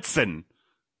 Duke Hudson.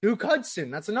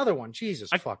 That's another one. Jesus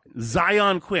fucking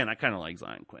Zion Quinn. I kind of like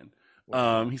Zion Quinn.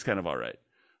 He's kind of all right.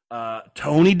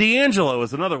 Tony D'Angelo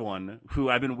is another one who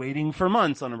I've been waiting for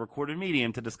months on a recorded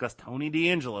medium to discuss Tony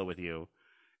D'Angelo with you.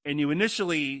 And you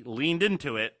initially leaned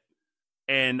into it.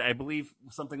 And I believe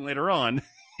something later on,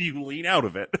 you lean out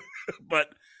of it. But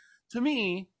to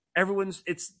me,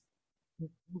 it's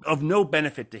of no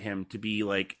benefit to him to be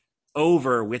like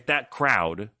over with that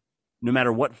crowd, no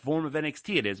matter what form of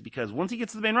NXT it is, because once he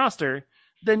gets to the main roster,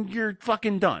 then you're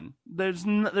fucking done.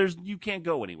 You can't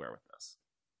go anywhere with this.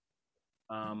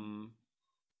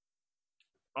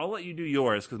 I'll let you do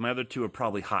yours because my other two are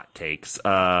probably hot takes.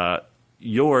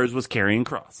 Yours was Karrion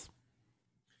Kross.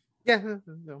 Yeah,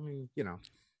 I mean,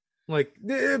 like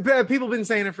people have been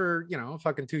saying it for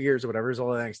fucking 2 years or whatever is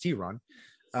all the NXT run.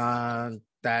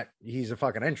 That he's a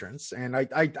fucking entrance, and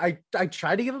I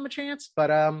tried to give him a chance,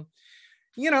 but I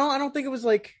don't think it was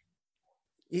like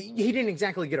he didn't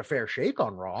exactly get a fair shake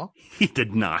on Raw. He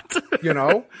did not.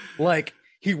 Like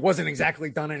he wasn't exactly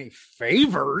done any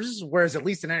favors, whereas at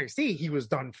least in NXT he was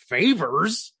done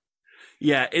favors.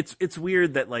 Yeah, it's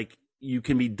weird that like you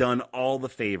can be done all the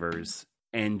favors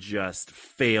and just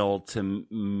fail to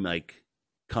like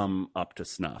come up to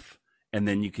snuff, and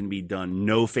then you can be done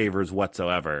no favors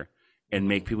whatsoever and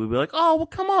make people be like, oh well,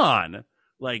 come on.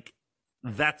 Like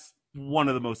that's one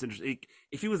of the most interesting.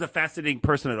 If he was a fascinating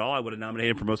person at all, I would have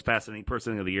nominated him for most fascinating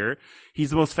person of the year. He's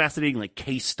the most fascinating like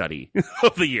case study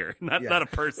of the year, not a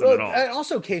person at all. And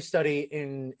also case study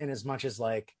in as much as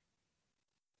like,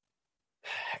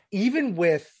 even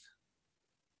with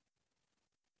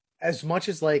as much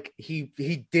as like he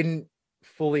didn't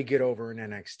fully get over in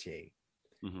NXT,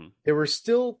 there were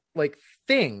still like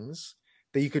things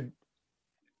that you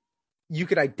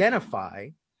could identify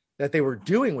that they were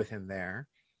doing with him there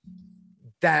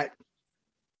that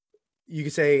you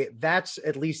could say that's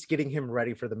at least getting him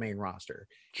ready for the main roster.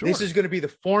 Sure. This is going to be the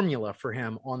formula for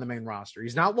him on the main roster.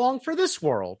 He's not long for this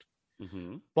world,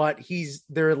 but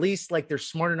they're at least like they're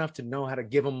smart enough to know how to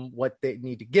give him what they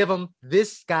need to give him.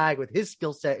 This guy with his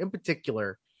skill set in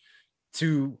particular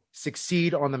to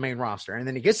succeed on the main roster. And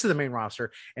then he gets to the main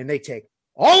roster and they take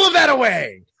all of that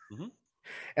away.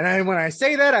 And when I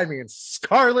say that, I mean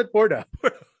Scarlett Bordeaux.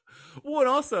 Well, and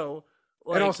also,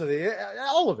 like, and also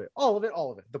all of it.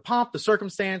 The pomp, the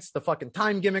circumstance, the fucking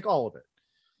time gimmick, all of it.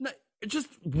 Just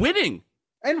winning.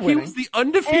 And winning. He was the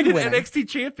undefeated NXT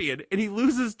champion, and he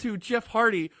loses to Jeff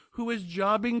Hardy, who is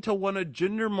jobbing to one of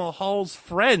Jinder Mahal's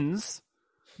friends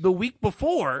the week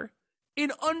before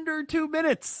in under 2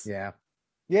 minutes. Yeah,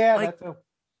 like,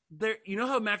 there. You know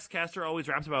how Max Caster always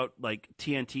raps about like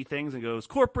TNT things and goes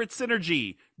corporate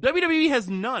synergy. WWE has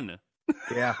none.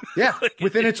 Yeah, like,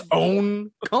 within its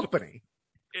own company.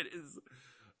 It is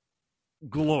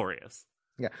glorious.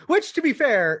 Yeah, which to be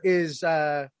fair is,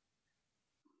 in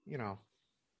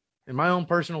my own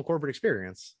personal corporate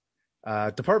experience,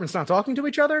 departments not talking to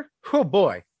each other. Oh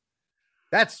boy,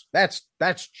 that's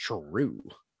true.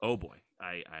 Oh boy,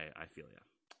 I feel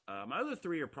ya. My other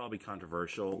three are probably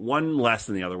controversial. One less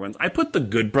than the other ones. I put the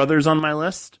Good Brothers on my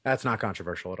list. That's not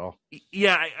controversial at all.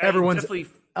 Yeah, everyone's definitely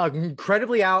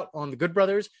incredibly out on the Good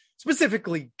Brothers,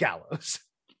 specifically Gallows.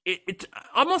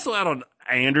 I'm also out on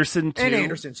Anderson too. And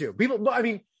Anderson too.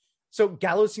 So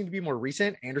Gallows seemed to be more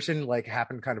recent. Anderson like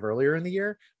happened kind of earlier in the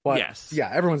year, but yeah,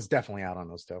 everyone's definitely out on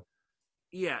those two.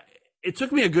 Yeah, it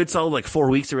took me a good solid like 4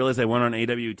 weeks to realize I weren't on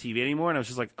AW TV anymore, and I was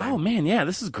just like, oh man, yeah,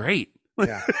 this is great.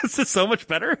 Yeah, this is so much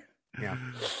better. Yeah,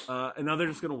 and now they're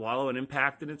just gonna wallow in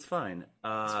Impact, and it's fine.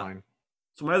 It's fine.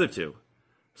 So my other two.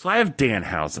 So I have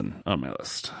Danhausen on my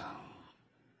list,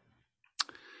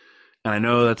 and I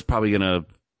know that's probably gonna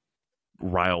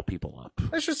rile people up.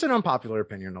 That's just an unpopular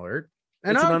opinion alert.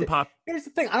 And here's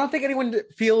the thing: I don't think anyone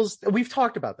feels. We've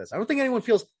talked about this. I don't think anyone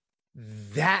feels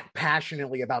that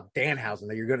passionately about Danhausen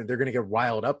that they're gonna get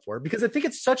riled up for, because I think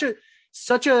it's such a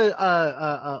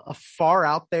far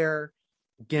out there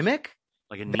gimmick,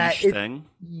 like a niche thing.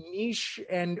 Niche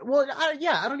and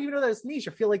I don't even know that it's niche.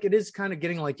 I feel like it is kind of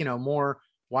getting like more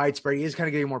widespread. It is kind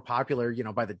of getting more popular,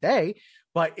 by the day,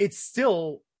 but it's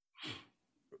still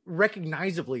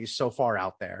recognizably so far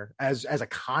out there as a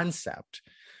concept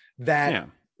that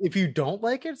if you don't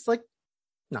like it, it's like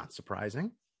not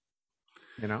surprising.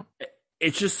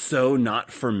 It's just so not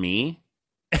for me.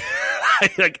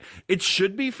 Like it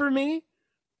should be for me,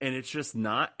 and it's just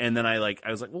not. And then I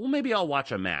was like, well, maybe I'll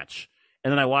watch a match.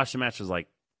 And then I watched the match. I was like,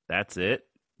 that's it.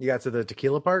 You got to the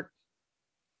tequila part?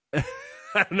 I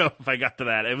don't know if I got to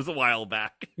that. It was a while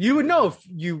back. You would know if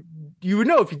you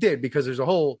would did, because there's a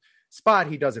whole spot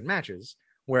he does in matches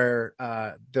where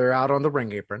they're out on the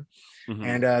ring apron,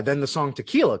 and then the song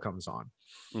Tequila comes on,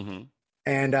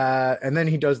 and then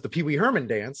he does the Pee Wee Herman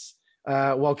dance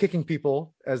while kicking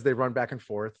people as they run back and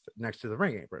forth next to the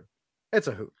ring apron. It's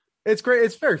a hoot. It's great.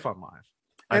 It's very fun live.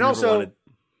 And also,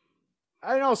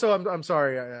 I'm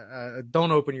sorry.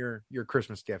 Don't open your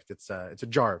Christmas gift. It's a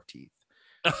jar of teeth.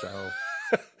 So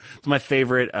it's my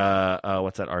favorite.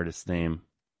 What's that artist's name?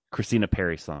 Christina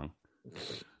Perri song.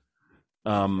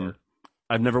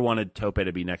 I've never wanted Tope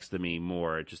to be next to me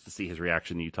more, just to see his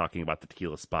reaction to you talking about the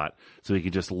tequila spot, so he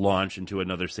could just launch into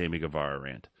another Sammy Guevara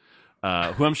rant.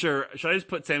 Who I'm sure, should I just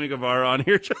put Sammy Guevara on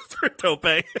here just for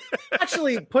Tope?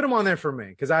 Actually, put him on there for me,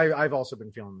 because I've also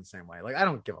been feeling the same way. Like, I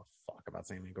don't give a fuck about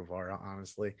Sammy Guevara,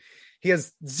 honestly. He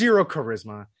has zero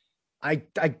charisma. I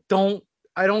don't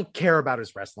care about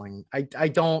his wrestling. I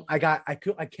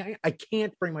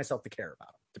can't bring myself to care about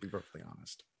him, to be perfectly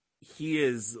honest. He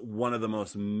is one of the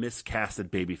most miscasted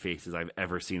baby faces I've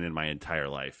ever seen in my entire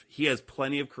life. He has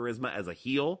plenty of charisma as a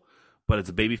heel, but as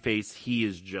a baby face, he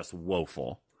is just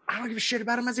woeful. I don't give a shit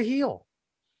about him as a heel.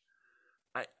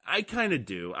 I kind of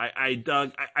do. I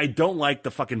don't like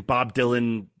the fucking Bob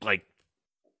Dylan like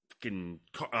fucking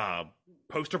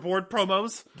poster board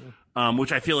promos,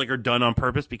 which I feel like are done on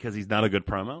purpose because he's not a good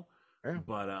promo. Yeah.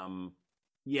 But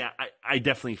I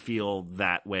definitely feel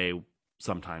that way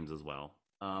sometimes as well.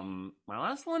 My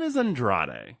last one is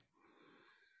Andrade.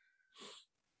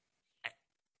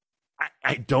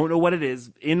 I don't know what it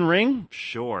is. In ring,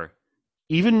 sure.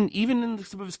 Even in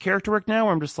some of his character work now,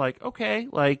 where I'm just like, okay,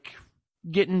 like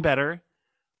getting better.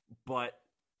 But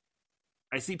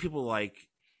I see people like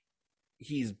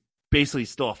he's basically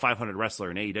still a 500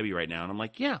 wrestler in AEW right now, and I'm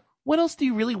like, yeah, what else do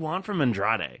you really want from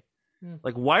Andrade?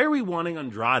 Like, why are we wanting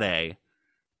Andrade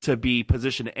to be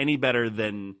positioned any better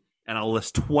than, and I'll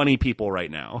list 20 people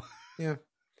right now. Yeah.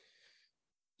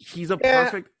 He's a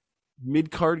perfect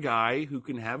mid-card guy who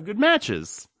can have good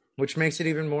matches. Which makes it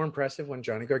even more impressive when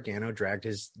Johnny Gargano dragged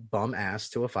his bum ass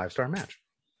to a 5-star match.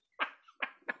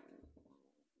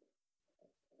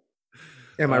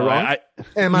 Am I wrong?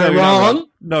 Am I wrong?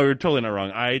 No, you're totally not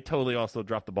wrong. I totally also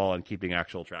dropped the ball on keeping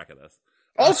actual track of this.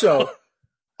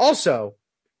 Also,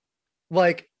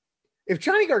 like, if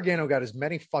Johnny Gargano got as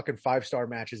many fucking 5-star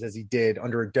matches as he did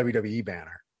under a WWE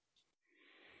banner,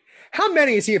 how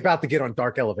many is he about to get on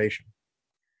Dark Elevation?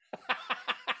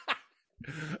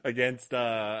 against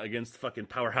fucking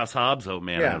Powerhouse Hobbs? Oh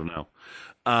man, yeah. I don't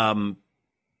know.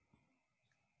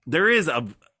 There is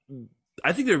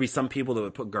I think there'd be some people that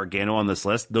would put Gargano on this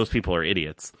list. Those people are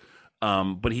idiots.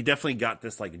 But he definitely got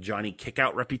this like Johnny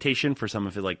Kickout reputation for some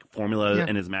of his like formula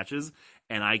in his matches,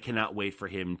 and I cannot wait for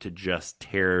him to just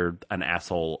tear an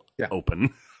asshole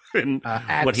open. And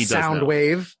what he does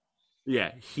Soundwave.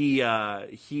 Yeah, he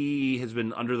has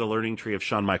been under the learning tree of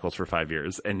Shawn Michaels for 5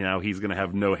 years, and now he's going to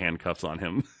have no handcuffs on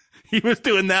him. He was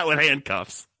doing that with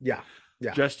handcuffs. Yeah.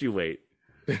 Just you wait.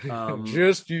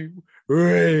 Just you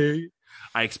wait.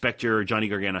 I expect your Johnny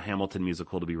Gargano Hamilton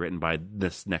musical to be written by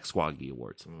this next Swaggy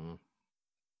Awards.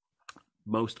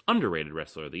 Most underrated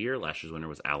wrestler of the year. Last year's winner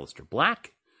was Aleister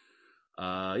Black. We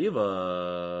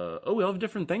all have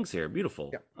different things here.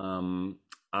 Beautiful. Yeah.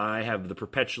 I have the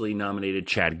perpetually nominated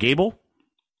Chad Gable,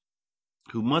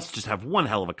 who must just have one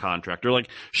hell of a contract. Or like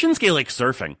Shinsuke likes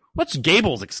surfing. What's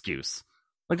Gable's excuse?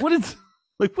 What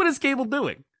is Gable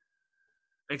doing?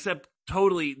 Except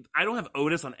totally, I don't have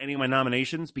Otis on any of my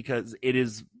nominations because it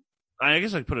is, I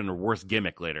guess I could put in a worse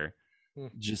gimmick later.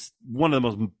 Just one of the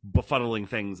most befuddling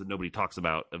things that nobody talks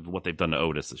about of what they've done to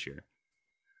Otis this year.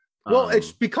 Well,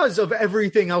 it's because of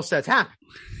everything else that's happened.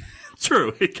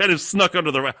 True. It kind of snuck under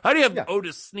the radar. How do you have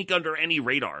Otis sneak under any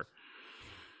radar?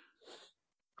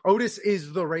 Otis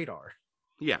is the radar.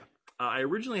 Yeah. I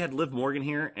originally had Liv Morgan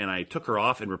here, and I took her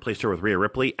off and replaced her with Rhea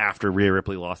Ripley after Rhea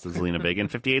Ripley lost to Zelina Vega in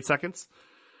 58 seconds.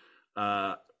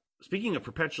 Speaking of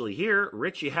perpetually here,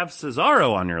 Rich, you have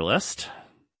Cesaro on your list.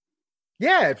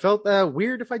 Yeah, it felt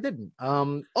weird if I didn't.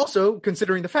 Also,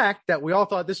 considering the fact that we all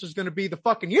thought this was going to be the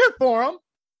fucking year for him.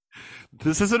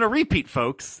 This isn't a repeat,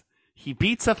 folks. He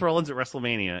beat Seth Rollins at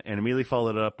WrestleMania and immediately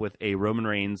followed it up with a Roman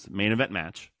Reigns main event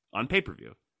match on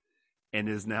pay-per-view. And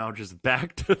is now just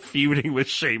back to feuding with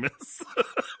Sheamus.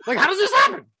 Like, how does this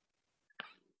happen?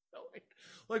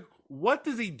 Like, what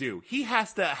does he do? He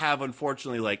has to have,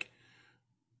 unfortunately, like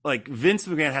Vince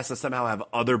McMahon has to somehow have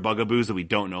other bugaboos that we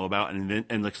don't know about.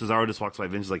 And like Cesaro just walks by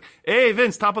Vince is like, hey,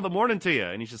 Vince, top of the morning to you.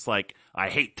 And he's just like, I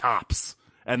hate tops.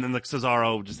 And then like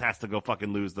Cesaro just has to go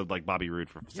fucking lose to like Bobby Roode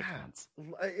for 6 months.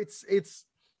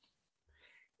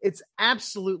 It's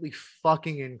absolutely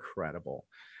fucking incredible.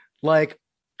 Like,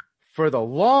 for the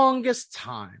longest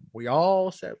time, we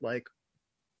all said, like,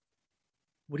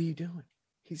 what are you doing?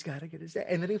 He's got to get his day.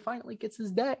 And then he finally gets his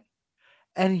day.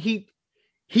 And he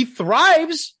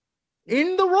thrives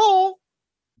in the role,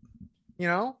 you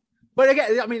know? But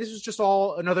again, I mean, this is just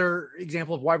all another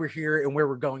example of why we're here and where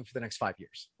we're going for the next 5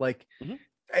 years. Like,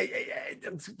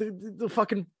 the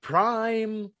fucking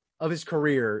prime of his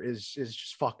career is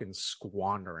just fucking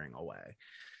squandering away.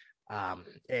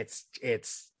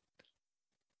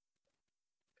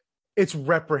 It's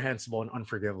reprehensible and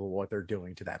unforgivable what they're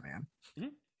doing to that man. Mm-hmm.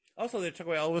 Also, they took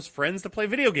away all of his friends to play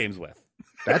video games with.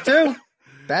 That too.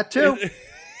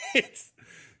 It's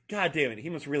God damn it. He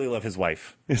must really love his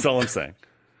wife. Is all I'm saying.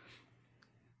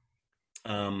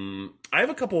 I have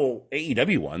a couple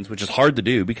AEW ones, which is hard to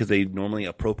do because they normally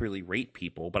appropriately rate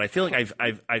people. But I feel like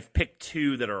I've picked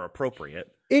two that are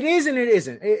appropriate. It is and it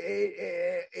isn't.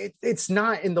 It's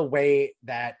not in the way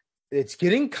that it's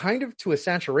getting kind of to a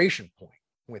saturation point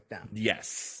with them.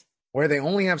 Yes, where they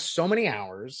only have so many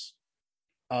hours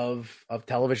of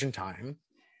television time,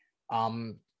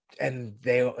 and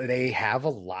they have a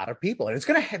lot of people, and it's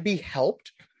going to be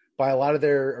helped by a lot of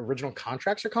their original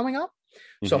contracts are coming up.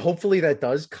 Mm-hmm. So hopefully that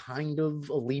does kind of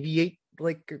alleviate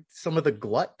like some of the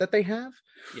glut that they have.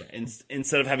 Yeah,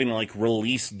 instead of having to like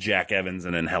release Jack Evans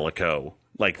and Angelico,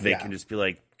 like they can just be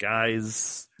like,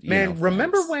 guys. Man,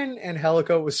 remember when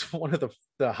Angelico was one of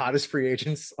the hottest free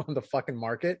agents on the fucking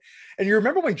market? And you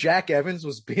remember when Jack Evans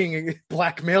was being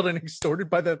blackmailed and extorted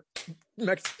by the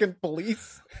Mexican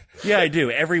police? Yeah, I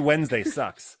do. Every Wednesday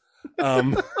sucks.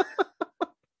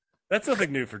 That's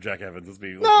nothing new for Jack Evans. It's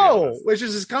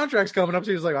just his contract's coming up,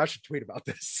 so he was like, I should tweet about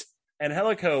this. And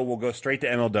Helico will go straight to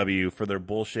MLW for their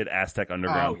bullshit Aztec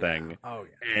Underground thing. Oh,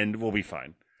 yeah. And we'll be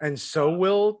fine. and so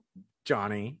will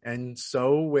Johnny, and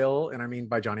so will, and I mean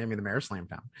by Johnny, I mean the mayor of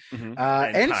Slamtown, Mhm.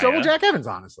 and so will Kaya. Jack Evans.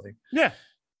 Honestly, Yeah.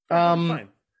 Fine.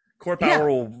 Court Power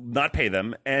will not pay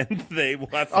them, and they will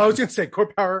have fun. I was going to say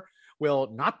Court Power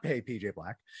will not pay PJ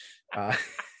Black,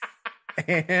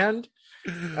 and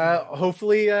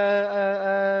hopefully,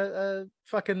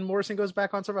 fucking Morrison goes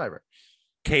back on Survivor.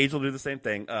 Cage will do the same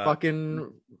thing.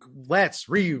 Fucking let's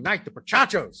reunite the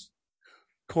Muchachos.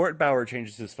 Court Bauer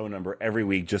changes his phone number every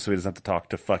week just so he doesn't have to talk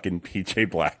to fucking PJ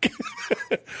Black.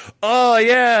 Oh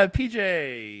yeah,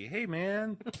 PJ. Hey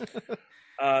man.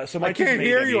 So my I can't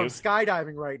hear you. I'm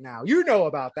skydiving right now. You know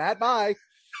about that. Bye.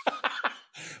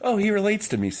 Oh, he relates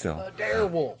to me still. A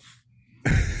Darewolf.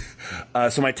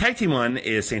 So my tag team one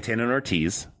is Santana and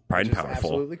Ortiz, Pride and Powerful.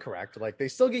 Absolutely correct. Like they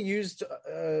still get used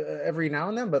every now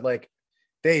and then, but like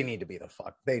they need to be the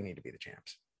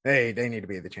champs. They need to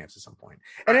be the champs at some point.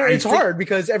 And it's hard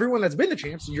because everyone that's been the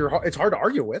champs, it's hard to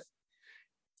argue with.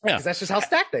 Yeah, because that's just how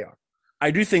stacked they are.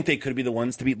 I do think they could be the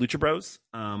ones to beat Lucha Bros.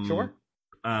 Sure.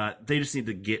 They just need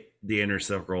to get the inner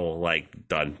circle like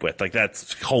done with. Like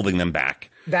that's holding them back.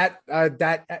 That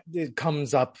it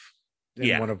comes up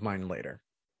in one of mine later.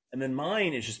 And then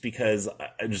mine is just because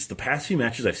just the past few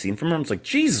matches I've seen from her, I'm like,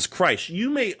 Jesus Christ, you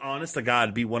may, honest to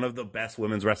God, be one of the best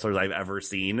women's wrestlers I've ever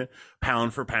seen,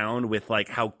 pound for pound, with like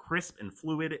how crisp and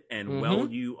fluid and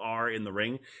well you are in the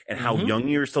ring and how young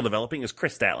you're still developing is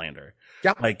Chris Statlander.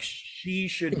 Yep. Like she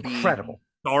should incredible.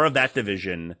 Be star of that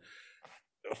division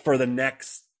for the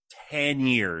next 10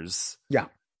 years. Yeah.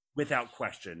 Without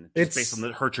question. Just based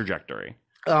on her trajectory.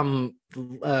 Back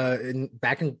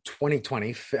in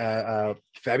 2020,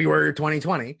 February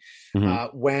 2020,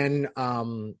 when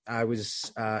I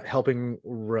was helping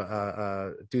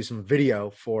do some video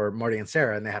for Marty and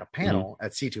Sarah, and they had a panel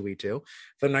at C2E2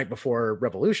 the night before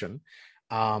Revolution.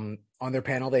 On their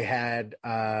panel, they had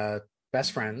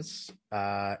Best Friends,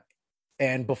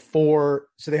 and before,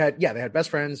 so they had Best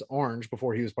Friends, Orange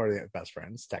before he was part of the Best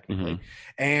Friends, technically,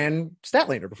 and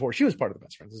Statlander before she was part of the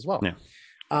Best Friends as well. Yeah.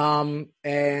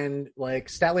 And like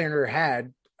Statlander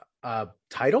had a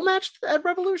title match at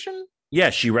Revolution. Yeah,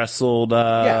 she wrestled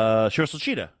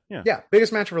Cheetah. Yeah.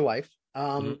 Biggest match of her life.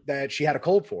 That she had a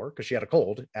cold for because she had a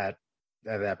cold at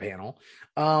that panel.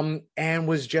 And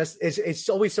was just it's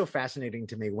always so fascinating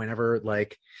to me whenever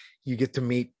like you get to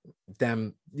meet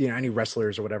them, you know, any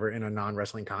wrestlers or whatever in a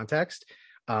non-wrestling context,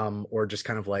 or just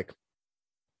kind of like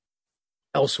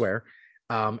elsewhere.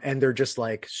 And they're just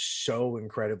like so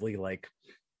incredibly like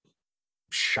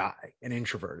shy and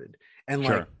introverted, and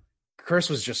like Chris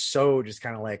was just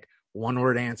kind of like one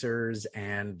word answers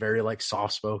and very like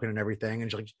soft spoken and everything,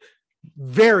 and like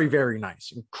very, very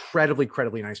nice,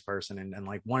 incredibly nice person, and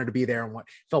like wanted to be there, and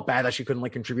felt bad that she couldn't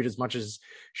like contribute as much as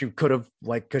she could have,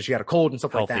 like because she had a cold and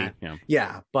stuff like that.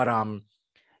 But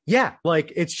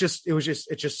like it's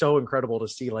just so incredible to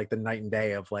see like the night and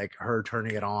day of like her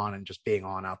turning it on and just being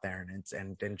on out there,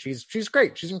 and she's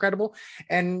great, she's incredible,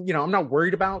 and you know I'm not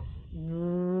worried about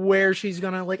where she's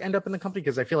gonna like end up in the company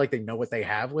because I feel like they know what they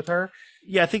have with her.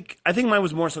 Yeah, I think mine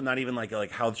was more so not even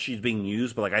like how she's being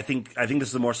used, but like I think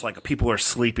this is more so like people are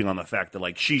sleeping on the fact that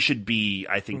like she should be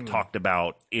talked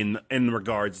about in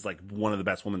regards like one of the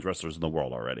best women's wrestlers in the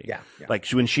world already. Yeah. Like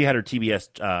when she had her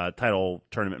TBS title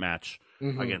tournament match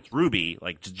against Ruby,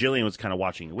 like Jillian was kind of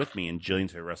watching it with me, and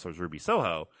Jillian's favorite wrestler is Ruby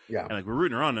Soho. Yeah, and like we're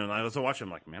rooting her on, and I was watching.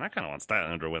 I'm like, man, I kind of want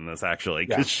Statlander to win this actually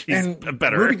because she's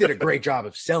better. Ruby did a great job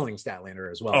of selling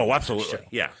Statlander as well. Oh, absolutely.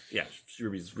 Yeah.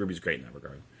 Ruby's great in that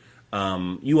regard.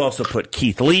 You also put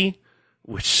Keith Lee,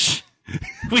 which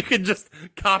we could just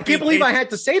copy. I can't believe I had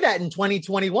to say that in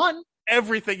 2021.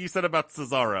 Everything you said about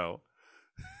Cesaro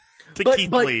to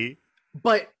Keith Lee,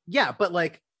 but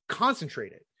like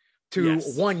concentrated to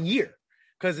 1 year.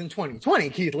 Because in 2020,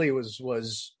 Keith Lee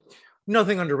was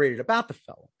nothing underrated about the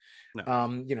fellow.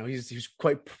 No. You know, he's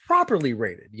quite properly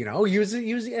rated. You know, he was the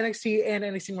NXT and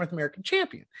NXT North American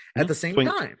champion at the same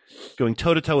time, going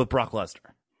toe to toe with Brock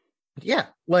Lesnar. Yeah,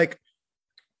 like,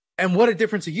 and what a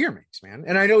difference a year makes, man.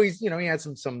 And I know he had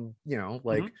some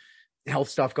like health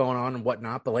stuff going on and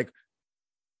whatnot, but like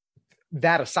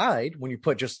that aside, when you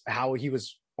put just how he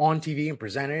was on TV and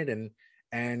presented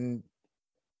and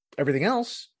everything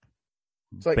else.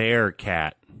 It's like,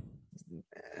 Bearcat.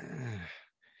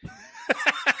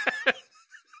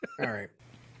 All right.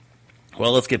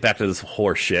 Well, let's get back to this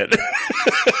horse shit.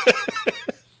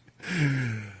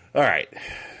 All right.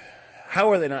 How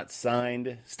are they not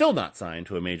signed? Still not signed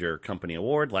to a major company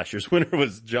award. Last year's winner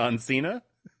was John Cena.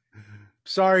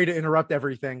 Sorry to interrupt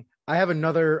everything. I have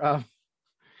another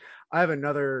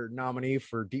nominee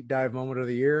for Deep Dive Moment of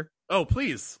the Year. Oh,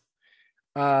 please.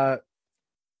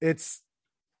 It's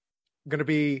going to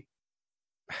be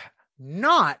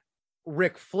not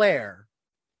Ric Flair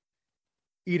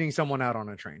eating someone out on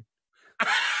a train.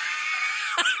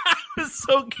 I was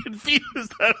so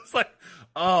confused. I was like,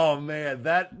 oh man,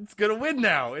 that's gonna win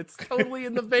now. It's totally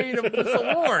in the vein of this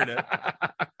award.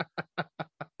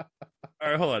 All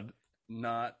right, hold on.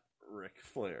 Not Ric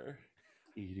Flair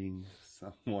eating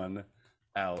someone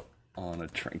out on a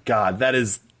train. God,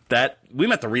 that we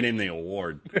meant to rename the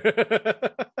award.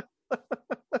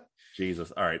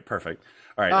 Jesus. All right, perfect.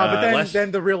 All right, but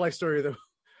then the real life story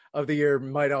of the year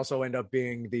might also end up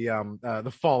being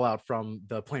the fallout from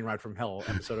the plane ride from hell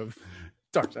episode of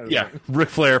Dark Side of the Ring. Ric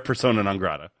Flair, persona non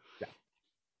grata.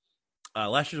 Yeah.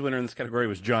 Last year's winner in this category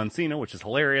was John Cena, which is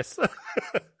hilarious.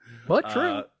 But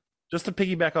true. Just to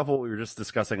piggyback off what we were just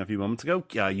discussing a few moments ago,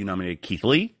 you nominated Keith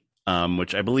Lee,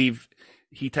 which I believe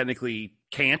he technically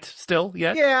can't still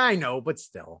yet. Yeah, I know, but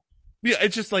still. Yeah,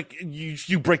 it's just like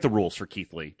you break the rules for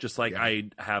Keith Lee. Just like I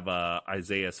have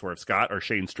Isaiah Swerve Scott or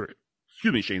Shane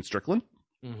Strickland,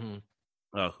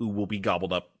 who will be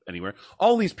gobbled up anywhere.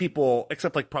 All these people,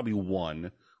 except like probably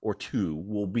one or two,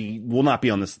 will not be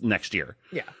on this next year.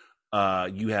 Yeah.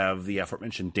 You have the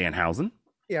aforementioned Danhausen.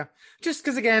 Yeah, just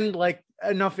because again, like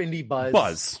enough indie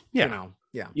buzz. Yeah. You know.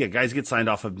 Yeah, guys get signed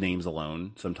off of names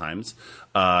alone sometimes.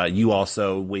 You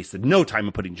also wasted no time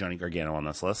in putting Johnny Gargano on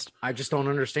this list. I just don't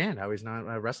understand how he's not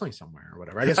wrestling somewhere or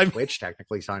whatever. I guess Twitch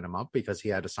technically signed him up because he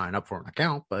had to sign up for an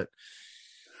account, but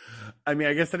I mean,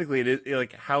 I guess technically it is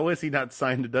like, how is he not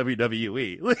signed to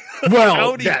WWE?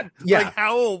 Well,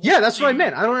 that's what I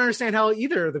meant. I don't understand how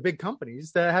either of the big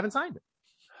companies that haven't signed it.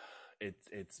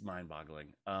 It's mind-boggling.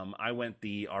 I went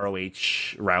the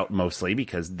ROH route mostly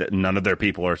because none of their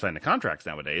people are signed to contracts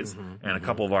nowadays, and a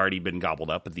couple have already been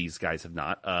gobbled up, but these guys have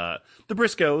not. The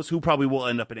Briscoes, who probably will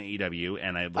end up in AEW,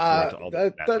 and I look forward to all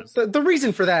the matches. The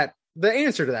reason for that, the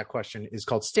answer to that question is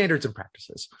called standards and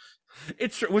practices.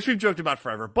 It's true, which we've joked about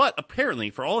forever, but apparently,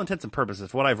 for all intents and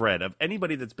purposes, what I've read of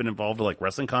anybody that's been involved in like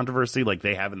wrestling controversy, like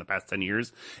they have in the past 10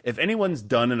 years, if anyone's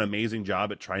done an amazing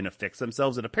job at trying to fix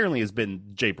themselves, it apparently has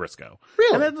been Jay Briscoe.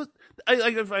 Really? And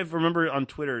I remember on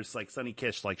Twitter, it's like Sunny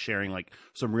Kish like sharing like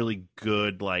some really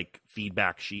good like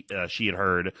feedback she had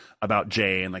heard about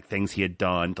Jay and like things he had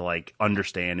done to like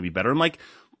understand and be better. I'm like,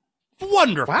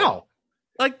 wonderful. Wow,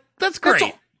 like that's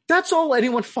great. That's all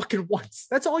anyone fucking wants.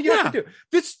 That's all you have to do.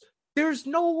 There's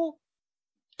no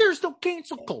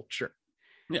cancel culture.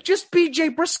 Yeah. Just be Jay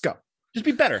Briscoe. Just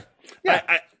be better.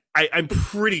 Yeah. I'm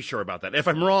pretty sure about that. If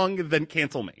I'm wrong, then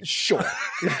cancel me. Sure.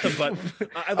 But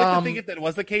I'd like to think if that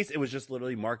was the case, it was just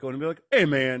literally Mark going to be like, hey,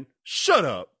 man, shut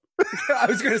up. I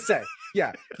was going to say,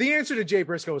 yeah. The answer to Jay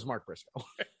Briscoe is Mark Briscoe.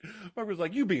 Mark was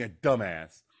like, you being a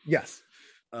dumbass. Yes.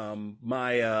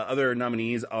 My other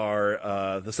nominees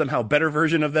are the somehow better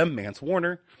version of them, Mance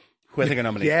Warner, who I think I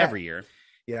nominate every year.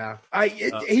 Yeah,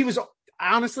 he was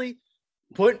honestly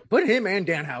put him and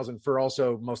Danhausen for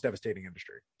also most devastating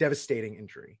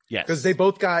injury. Yes, because they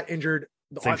both got injured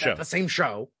at the same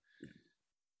show,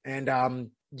 and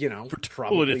for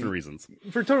totally different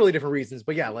reasons.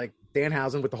 But yeah, like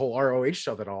Danhausen with the whole ROH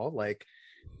of it all, like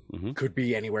could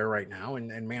be anywhere right now,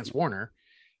 and Mance Warner,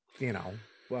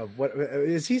 Well, what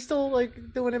is he still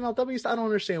like doing MLW? I don't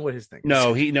understand what his thing is.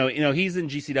 No, he's in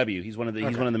GCW. He's one of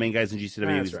the main guys in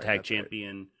GCW. He's a tag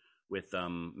champion with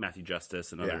Matthew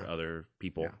Justice and other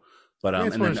people. Yeah. But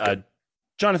and then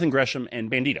Jonathan Gresham and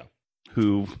Bandito,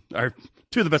 who are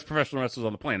two of the best professional wrestlers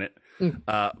on the planet.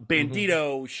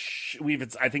 Bandito,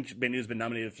 I think Bandito's been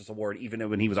nominated for this award even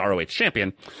when he was ROH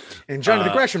champion. And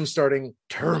Jonathan Gresham starting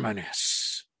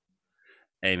Terminus.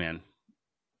 Hey man,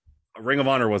 Ring of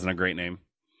Honor wasn't a great name.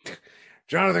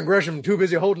 Jonathan Gresham too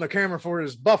busy holding the camera for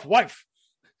his buff wife.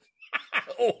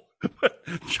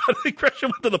 Jonathan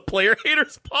Gresham went to the player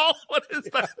haters, Paul? What is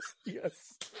that?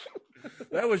 Yes.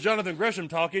 That was Jonathan Gresham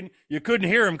talking. You couldn't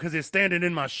hear him because he's standing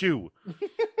in my shoe.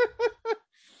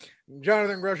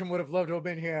 Jonathan Gresham would have loved to have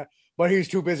been here, but he's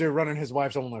too busy running his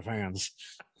wife's OnlyFans.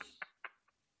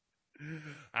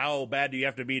 How bad do you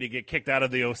have to be to get kicked out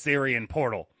of the Osirian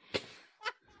portal?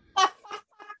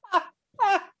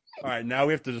 All right, now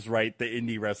we have to just write the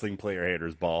indie wrestling player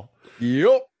haters ball.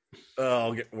 Yep.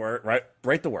 I'll get work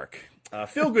right to work.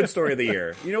 Feel good story of the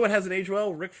year. You know what hasn't aged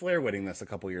well? Ric Flair winning this a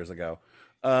couple years ago.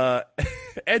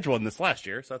 Edge won this last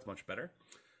year, so that's much better.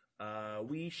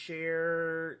 We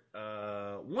share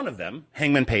one of them,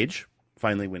 Hangman Page,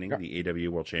 finally winning the AEW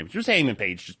World Championship. Just Hangman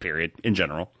Page, just period, in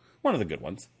general. One of the good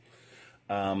ones.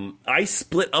 I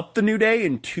split up the New Day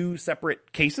in two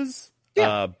separate cases.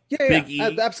 Big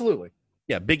E, absolutely.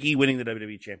 Yeah, Big E winning the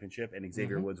WWE Championship and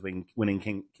Xavier Woods winning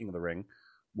King of the Ring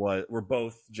were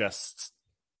both just,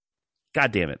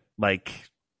 God damn it, like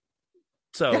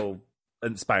So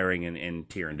inspiring and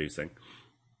tear-inducing.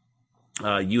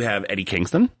 You have Eddie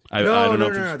Kingston. I don't know.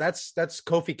 No. That's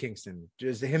Kofi Kingston.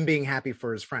 Just him being happy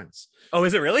for his friends. Oh,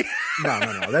 is it really?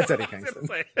 No. That's Eddie Kingston.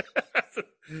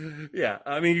 Yeah,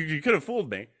 I mean, you could have fooled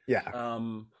me. Yeah.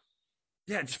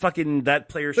 Yeah, just fucking that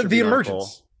player. The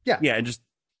emergence. Yeah. Yeah, and just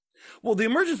the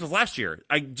emergence was last year.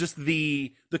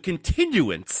 The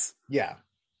continuance. Yeah.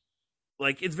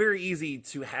 Like, it's very easy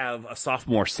to have a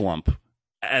sophomore slump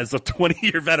as a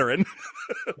 20-year veteran.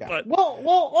 Yeah. But well,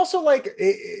 also like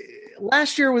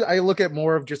last year I look at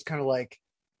more of just kind of like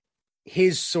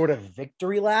his sort of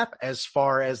victory lap as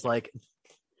far as like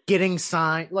getting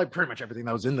signed, like pretty much everything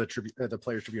that was in the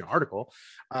Players Tribune article,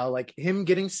 like him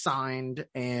getting signed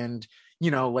and,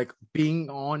 like being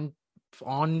on,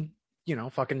 fucking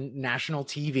national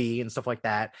TV and stuff like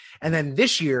that. And then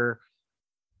this year,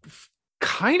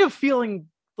 kind of feeling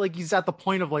like he's at the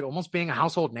point of like almost being a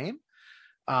household name.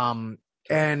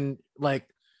 And like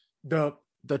the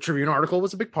Tribune article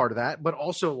was a big part of that, but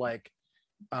also like,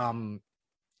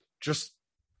 just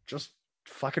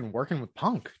fucking working with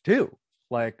Punk too,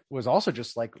 like was also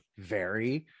just like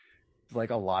very, like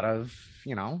a lot of,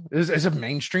 is a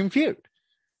mainstream feud,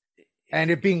 and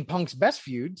it being Punk's best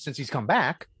feud since he's come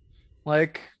back,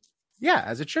 like, yeah,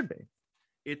 as it should be.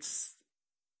 It's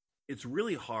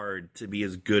really hard to be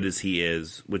as good as he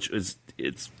is, I'm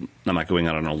not going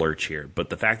on a lurch here, but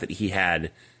the fact that he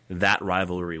had that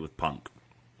rivalry with Punk,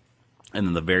 and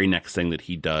then the very next thing that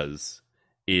he does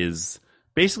is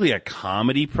basically a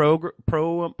comedy promo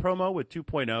with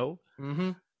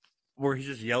 2.0, where he's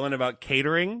just yelling about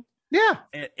catering. Yeah.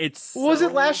 Was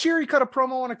it last year he cut a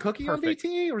promo on a cookie on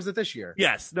BT, or was it this year?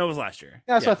 Yes. No, it was last year.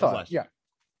 That's what I thought. Yeah.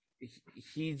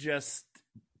 He just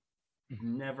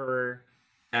never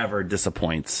ever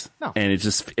disappoints. No. And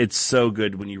it's so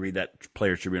good when you read that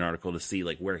Players Tribune article to see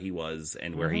like where he was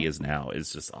and where he is now.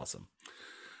 Is just awesome.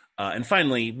 And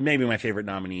finally, maybe my favorite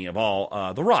nominee of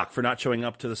all, The Rock, for not showing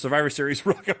up to the Survivor Series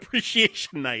Rock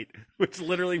Appreciation Night, which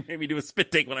literally made me do a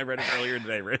spit take when I read it earlier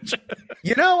today, Rich.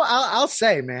 I'll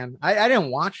say, man, I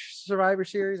didn't watch Survivor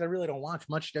Series. I really don't watch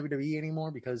much WWE anymore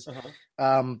because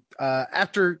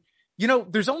after,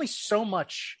 there's only so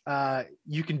much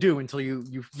you can do until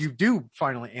you do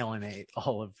finally alienate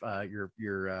all of your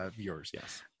viewers.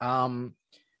 Yes. And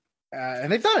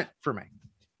they've done it for me.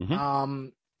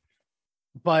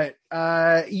 But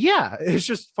yeah, it's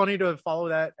just funny to follow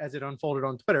that as it unfolded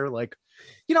on Twitter. Like,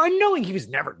 and knowing he was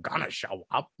never gonna show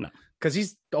up, because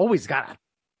he's always got a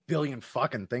billion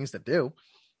fucking things to do.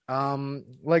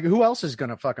 Like, who else is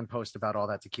gonna fucking post about all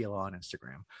that tequila on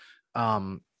Instagram?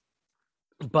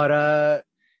 But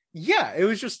yeah, it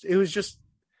was just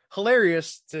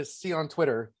hilarious to see on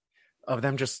Twitter of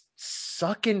them just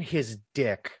sucking his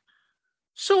dick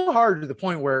so hard to the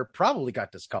point where it probably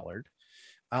got discolored.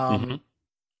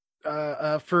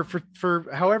 For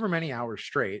however many hours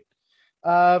straight,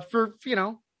 for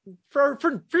nothing.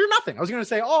 I was going to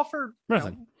say all for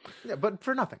nothing. Yeah, but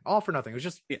for nothing, all for nothing. It was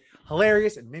just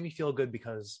hilarious and made me feel good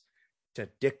because to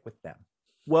dick with them.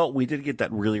 Well, we did get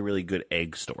that really, really good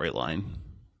egg storyline.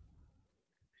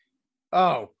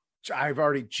 Oh,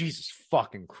 Jesus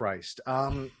fucking Christ.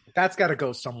 That's got to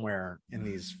go somewhere in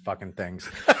these fucking things.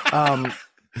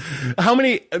 How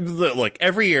many? Look,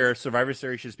 every year Survivor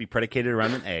Series should just be predicated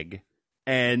around an egg,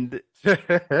 and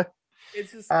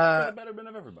it's just for the betterment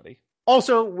of everybody.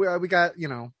 Also, we got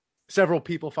several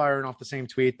people firing off the same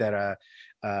tweet that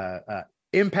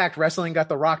Impact Wrestling got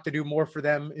The Rock to do more for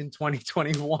them in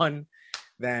 2021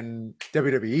 than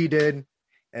WWE did.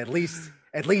 At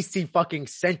least he fucking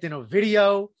sent in a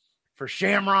video for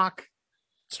Shamrock.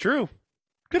 It's true.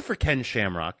 Good for Ken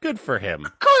Shamrock. Good for him.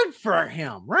 Good for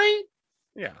him, right?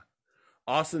 Yeah.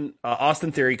 Austin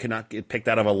Theory could not get picked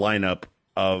out of a lineup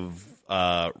of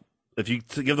if you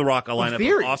to give The Rock a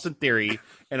lineup of Austin Theory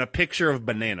and a picture of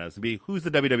bananas, it'd be who's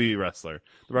the WWE wrestler?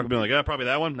 The Rock would be like, probably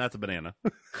that one. That's a banana.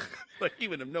 Like, he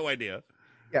would have no idea.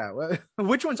 Yeah. Well,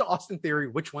 which one's Austin Theory?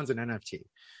 Which one's an NFT?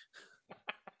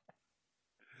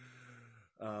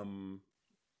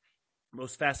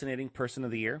 Most fascinating person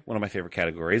of the year, one of my favorite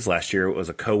categories. Last year it was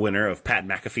a co-winner of Pat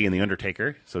McAfee and The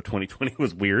Undertaker, so 2020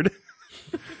 was weird.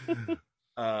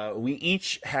 We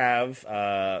each have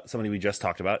somebody we just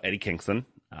talked about, Eddie Kingston,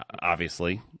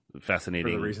 obviously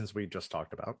fascinating for the reasons we just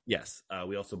talked about. Yes,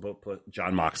 we also both put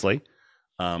Jon Moxley,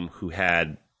 who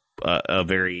had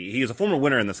he was a former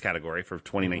winner in this category for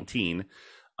 2019.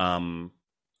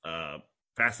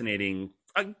 Fascinating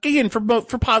again for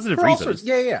positive reasons.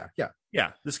 Yeah.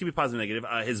 This could be positive, negative.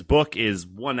 His book is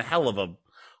one hell of a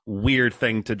weird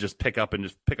thing to just pick up and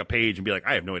just pick a page and be like,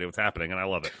 I have no idea what's happening, and I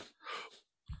love it.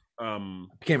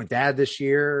 Became a dad this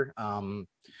year.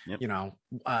 Yep. You know,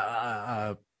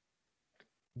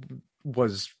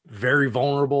 was very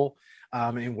vulnerable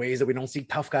in ways that we don't see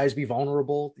tough guys be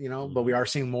vulnerable, you know, but we are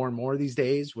seeing more and more these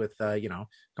days with, you know,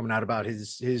 coming out about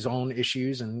his own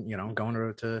issues and, you know, going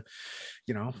to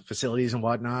you know, facilities and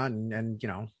whatnot. And, you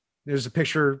know, there's a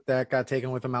picture that got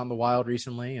taken with him out in the wild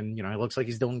recently. And, you know, it looks like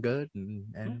he's doing good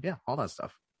and yeah, all that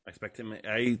stuff. I expect him.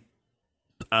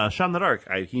 Shot in the dark.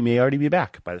 He may already be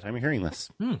back by the time you're hearing this.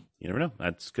 You never know.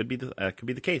 That could be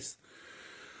the case.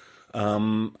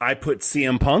 I put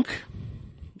CM Punk,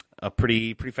 a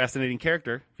pretty fascinating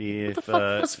character. What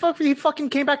the fuck? He fucking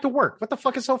came back to work. What the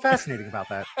fuck is so fascinating about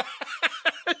that?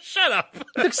 Shut up.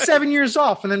 He took 7 years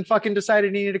off and then fucking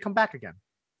decided he needed to come back again.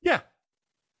 Yeah,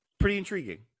 pretty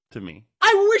intriguing to me.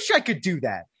 I wish I could do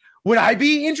that. Would I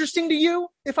be interesting to you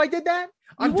if I did that?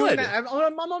 I'm would. doing that. I'm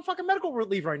on fucking medical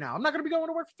leave right now. I'm not going to be going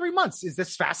to work for 3 months. Is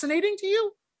this fascinating to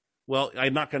you? Well,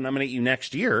 I'm not going to nominate you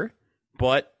next year,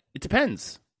 but it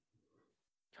depends.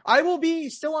 I will be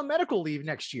still on medical leave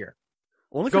next year.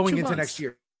 Only for going 2 into months. next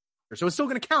year. So it's still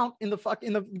going to count in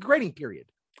the grading period.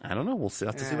 I don't know. We'll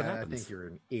have to see what happens. I think you're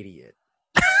an idiot.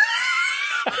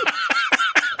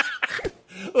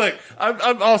 Look,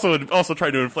 I'm also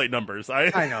trying to inflate numbers.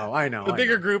 I know. The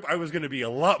bigger group, I was going to be a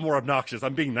lot more obnoxious.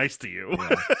 I'm being nice to you.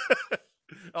 Yeah.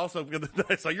 Also,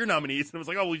 I saw your nominees, and I was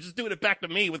like, oh, well, just doing it back to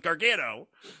me with Gargano.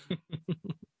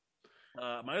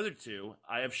 My other two,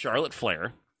 I have Charlotte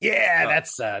Flair. Yeah,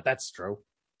 that's true.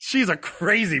 She's a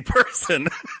crazy person.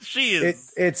 She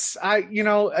is. It's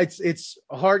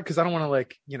hard because I don't want to,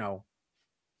 like, you know,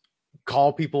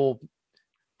 call people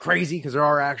crazy because there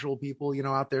are actual people, you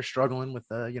know, out there struggling with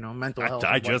you know, mental health.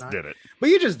 I just did it, but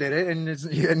you just did it,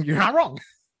 and you're not wrong.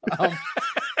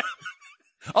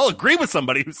 I'll agree with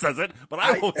somebody who says it, but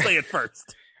I won't say it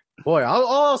first. Boy, all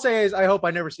I'll say is I hope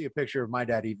I never see a picture of my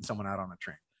dad eating someone out on a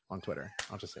train on Twitter.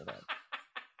 I'll just say that.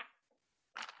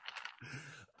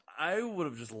 I would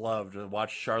have just loved to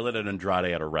watch Charlotte and Andrade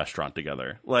at a restaurant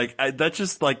together. Like, that's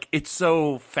just, like, it's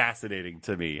so fascinating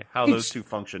to me how those two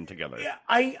function together. Yeah,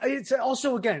 it's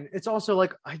also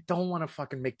like, I don't want to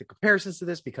fucking make the comparisons to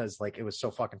this because, like, it was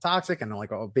so fucking toxic and, like,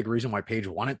 a big reason why Paige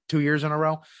won it 2 years in a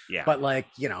row. Yeah. But, like,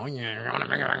 you know, you want to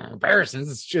make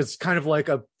comparisons. It's just kind of like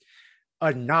a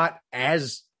not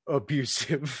as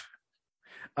abusive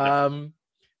Paige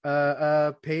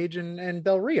and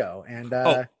Del Rio.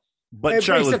 And, but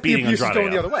Charlotte's beating Andrade.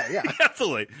 Going the other way, yeah.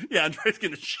 Absolutely. Yeah, Andrade's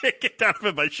going to shit kicked out of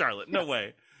him by Charlotte. No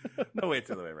way. No way it's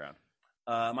the other way around.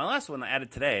 My last one I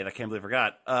added today, and I can't believe I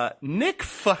forgot. Nick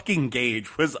fucking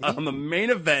Gage was on the main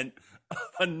event of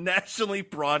a nationally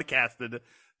broadcasted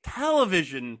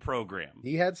television program.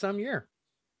 He had some year.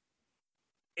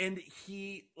 And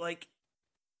he, like,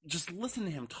 just listen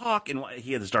to him talk, and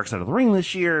he had his Dark Side of the Ring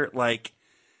this year. Like,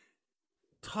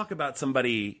 talk about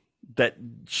somebody that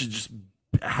should just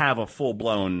have a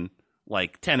full-blown,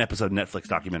 like, 10-episode Netflix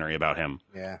documentary about him.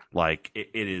 Yeah. Like, it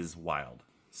is wild.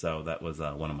 So that was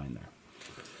one of mine there.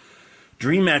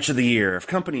 Dream match of the year. If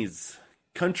countries,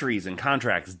 and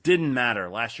contracts didn't matter,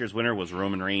 last year's winner was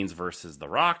Roman Reigns versus The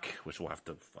Rock, which we'll have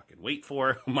to fucking wait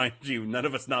for. Mind you, none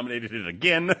of us nominated it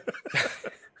again.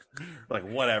 Like,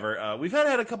 whatever. We've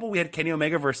had a couple. We had Kenny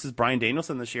Omega versus Bryan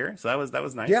Danielson this year, so that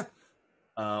was nice. Yeah.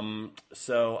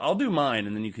 So I'll do mine,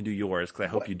 and then you can do yours, because I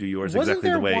hope you do yours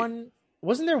exactly the way.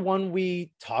 Wasn't there one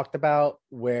we talked about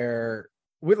where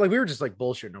we were just like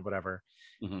bullshitting or whatever,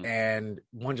 and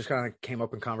one just kind of came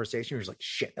up in conversation? You're just like,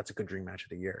 shit, that's a good dream match of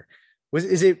the year.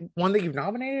 Is it one that you've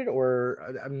nominated,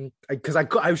 or because I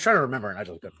was trying to remember and I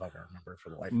just couldn't fucking remember for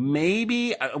the life.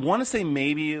 Maybe I want to say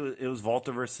it was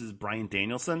Volta versus Bryan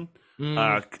Danielson.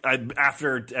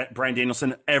 After Bryan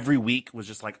Danielson every week was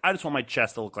just like, I just want my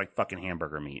chest to look like fucking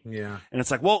hamburger meat. Yeah, and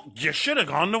it's like, well, you should have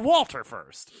gone to Walter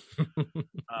first.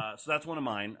 So that's one of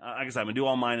mine. Like I said, I'm gonna do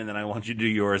all mine, and then I want you to do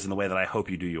yours in the way that I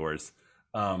hope you do yours.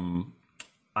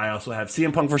 I also have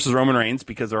CM Punk versus Roman Reigns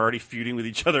because they're already feuding with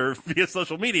each other via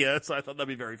social media, so I thought that'd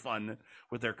be very fun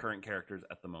with their current characters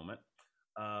at the moment.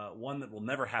 One that will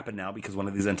never happen now because one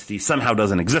of these entities somehow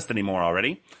doesn't exist anymore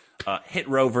already. Hit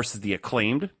Row versus the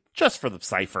Acclaimed, just for the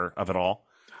cipher of it all.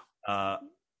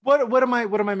 What am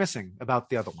I missing about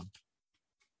the other one?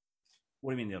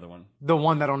 What do you mean the other one? The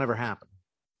one that'll never happen.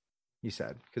 You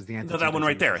said because the entity. No, that one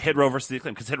right there, Hit Row versus the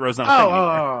Acclaimed, because Hit Row's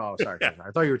not. Sorry.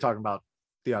 I thought you were talking about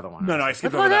the other one. No, I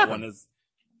skipped over that one.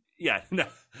 No,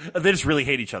 they just really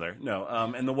hate each other. No,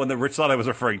 and the one that Rich thought I was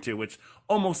referring to, which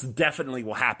almost definitely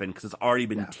will happen because it's already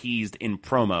been teased in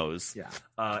promos,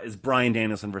 is Bryan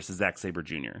Danielson versus Zack Sabre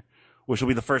Jr., which will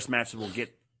be the first match that will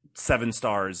get 7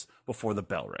 stars before the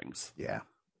bell rings. Yeah.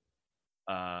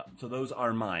 So those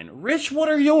are mine. Rich, what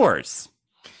are yours?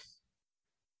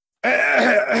 I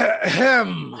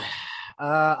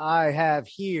have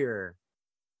here.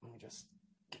 Let me just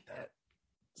get that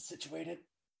situated.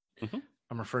 Mm-hmm.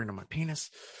 I'm referring to my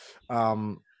penis.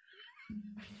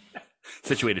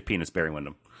 Situated penis, Barry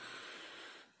Windham.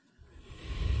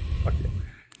 Fuck you.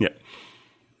 Yeah.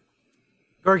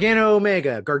 Gargano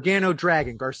Omega, Gargano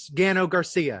Dragon, Gargano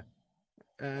Garcia,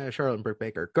 Charlotte and Britt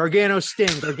Baker, Gargano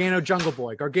Sting, Gargano Jungle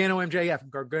Boy, Gargano MJF,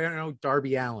 Gargano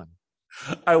Darby Allin.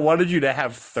 I wanted you to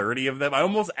have 30 of them. I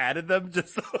almost added them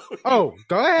just so. Oh,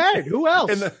 go ahead. Who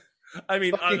else?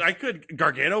 I could.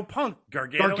 Gargano Punk,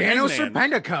 Gargano Hangman.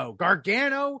 Serpentico,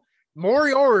 Gargano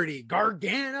Moriarty,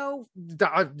 Gargano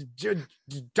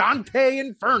Dante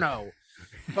Inferno.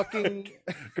 Fucking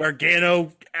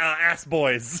Gargano ass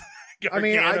boys.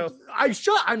 Gargano. I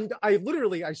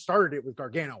started it with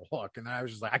Gargano Hook, and I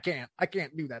was just like, I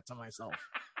can't do that to myself.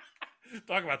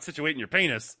 Talk about situating your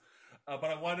penis. But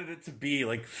I wanted it to be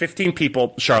like 15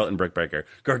 people, Charlotte and Britt Baker,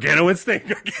 Gargano and Sting,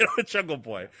 Gargano and Jungle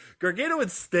Boy. Gargano and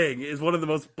Sting is one of the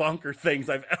most bonker things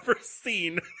I've ever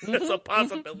seen. It's a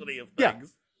possibility of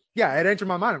things. Yeah, it entered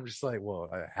my mind. I'm just like, well,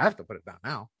 I have to put it down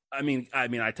now. I mean,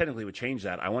 I technically would change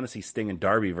that. I want to see Sting and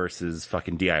Darby versus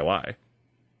fucking DIY.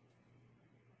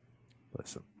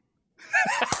 Listen.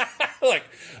 Look,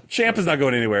 Ciampa not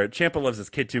going anywhere. Ciampa loves his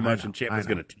kid too much, and Ciampa's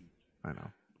going to. I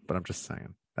know, but I'm just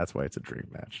saying. That's why it's a dream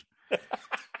match.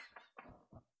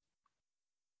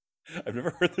 I've never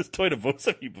heard this toy to both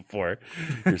of you before.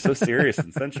 You're so serious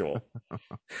and sensual.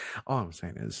 All I'm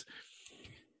saying is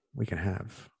we can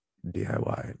have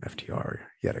DIY and FTR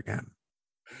yet again.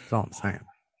 That's all I'm saying.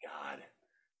 God.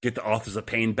 Get the Authors of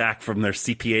Pain back from their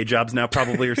CPA jobs now,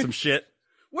 probably, or some shit.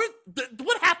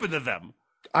 What happened to them?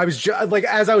 I was just like,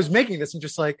 as I was making this, I'm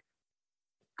just like,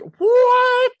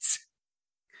 what?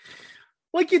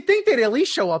 Like, you'd think they'd at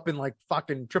least show up in like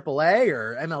fucking AAA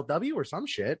or MLW or some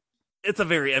shit. It's a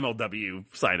very MLW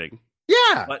signing.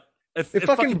 Yeah. But if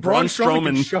fucking Braun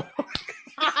Strowman can show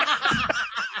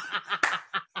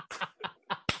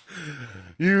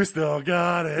you still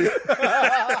got it.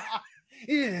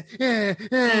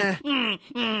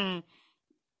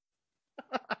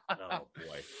 Oh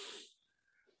boy.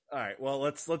 All right, well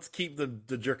let's keep the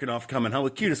jerking off coming. How the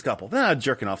cutest couple? Nah,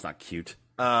 jerking off's not cute.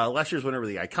 Last year's winner were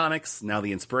the Iconics, now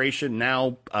the Inspiration,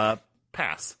 now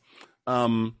pass.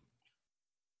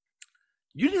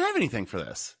 You didn't have anything for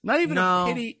this. Not even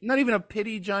a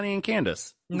pity Johnny and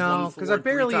Candace. No, because I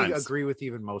barely agree with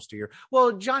even most of your.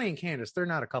 Well, Johnny and Candace, they're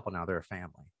not a couple now; they're a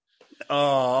family.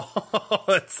 Oh,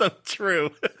 that's so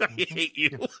true. I hate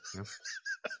you. Yeah.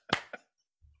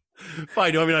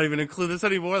 Fine, do you want me not even include this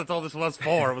anymore? That's all this was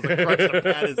for. It was a crush to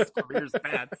pat his career's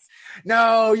pats.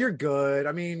 No, you're good.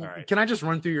 I mean, right. Can I just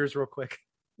run through yours real quick?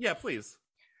 Yeah, please.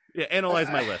 Yeah, analyze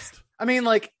my list. I mean,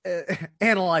 like,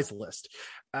 analyze the list.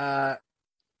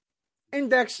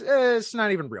 Index, it's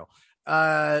not even real.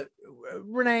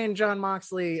 Renee and John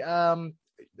Moxley,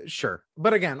 sure.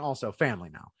 But again, also family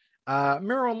now.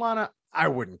 Miro and Lana, I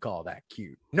wouldn't call that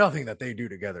cute. Nothing that they do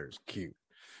together is cute.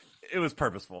 It was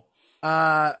purposeful.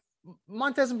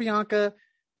 Montez and Bianca,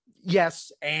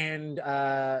 yes. And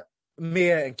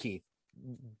Mia and Keith,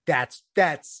 that's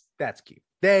cute.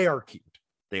 They are cute.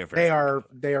 They are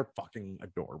fucking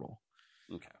adorable.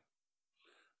 Okay.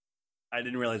 I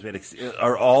didn't realize we had.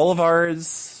 Are all of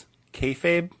ours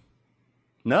kayfabe?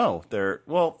 No, they're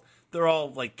all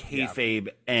like kayfabe,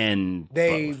 and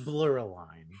they both. blur a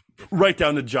line right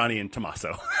down to Johnny and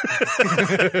Tommaso.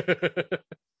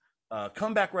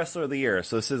 Comeback Wrestler of the Year.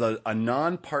 So this is a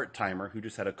non-part timer who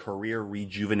just had a career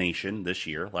rejuvenation this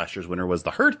year. Last year's winner was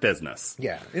the Hurt Business.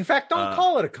 Yeah. In fact, don't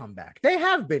call it a comeback. They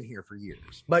have been here for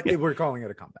years, but we're calling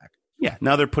it a comeback. Yeah.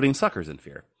 Now they're putting suckers in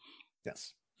fear.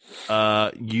 Yes.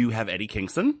 You have Eddie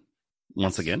Kingston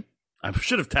once again. I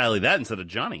should have tallied that instead of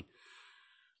Johnny.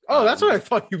 Oh, that's what I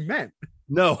thought you meant.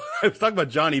 No, I was talking about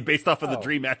Johnny based off of the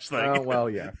dream match thing. Oh, well,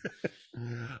 yeah.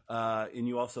 And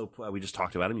you also, we just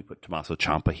talked about him. You put Tommaso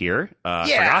Ciampa here. I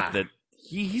forgot that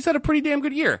he's had a pretty damn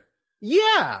good year.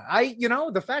 Yeah.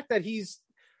 The fact that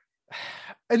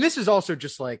and this is also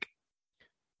just like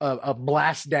a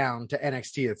blast down to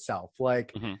NXT itself.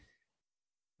 Like,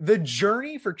 the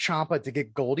journey for Ciampa to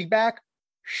get Goldie back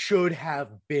should have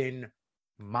been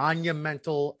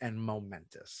monumental and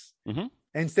momentous.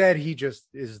 Instead, he just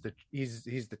is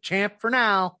he's the champ for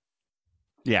now.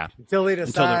 Yeah. Until they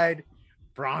decide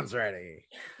Braun's ready.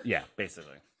 Yeah,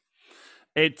 basically.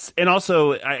 And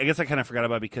also, I guess I kind of forgot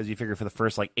about it because you figure for the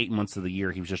first 8 months of the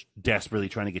year, he was just desperately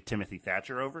trying to get Timothy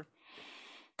Thatcher over.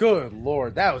 Good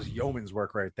Lord. That was yeoman's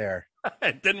work right there.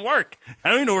 It didn't work. I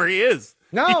don't even know where he is.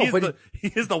 No, he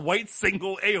is the white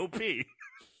single AOP.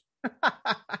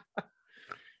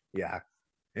 Yeah.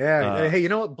 Hey, you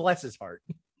know what? Bless his heart.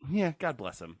 Yeah, God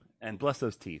bless him. And bless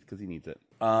those teeth, because he needs it.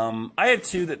 I have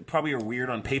two that probably are weird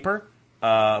on paper.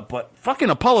 But fucking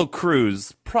Apollo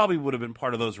Crews probably would have been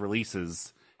part of those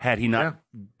releases had he not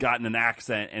gotten an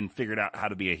accent and figured out how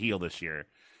to be a heel this year.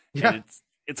 Yeah. And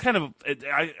it's kind of,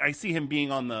 I see him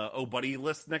being on the Oh Buddy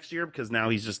list next year because now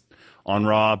he's just on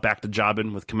Raw, back to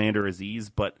jobbing with Commander Aziz.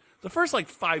 But the first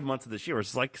 5 months of this year was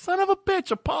just like, son of a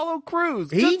bitch, Apollo Crews.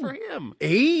 Good for him.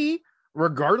 He,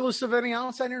 regardless of any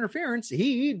outside interference,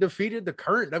 he defeated the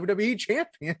current WWE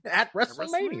champion at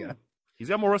WrestleMania. He's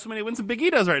got more WrestleMania wins than Big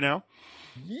E does right now.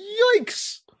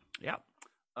 Yikes. Yeah.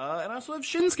 And I also have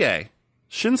Shinsuke.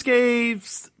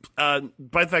 Shinsuke,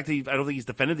 by the fact that I don't think he's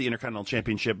defended the Intercontinental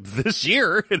Championship this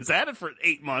year. It's had it for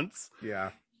 8 months.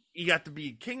 Yeah. He got to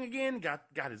be king again,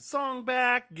 got his song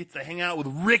back, gets to hang out with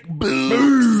Rick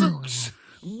Boogs.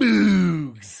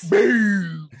 Boogs.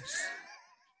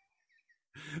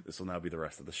 This will now be the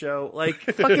rest of the show.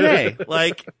 Fucking A.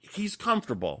 He's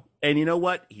comfortable. And you know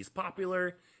what? He's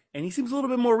popular, and he seems a little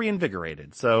bit more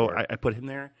reinvigorated. So sure. I put him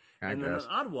there. And then an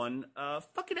odd one,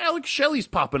 fucking Alex Shelley's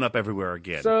popping up everywhere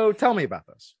again. So tell me about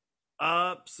this.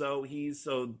 So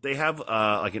they have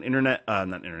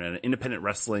an independent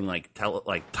wrestling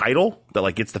title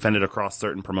that gets defended across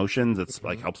certain promotions. It's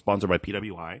helped sponsored by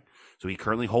PWI. So he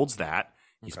currently holds that.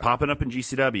 He's popping up in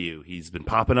GCW. He's been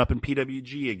popping up in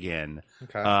PWG again.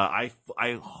 Okay.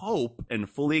 I hope and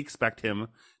fully expect him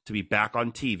to be back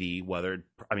on TV,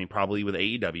 probably with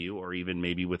AEW or even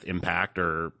maybe with Impact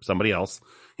or somebody else.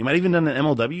 He might even done an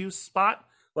MLW spot.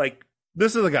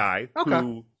 This is a guy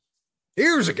who...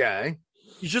 Here's a guy.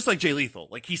 He's just like Jay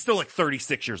Lethal. He's still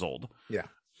 36 years old. Yeah.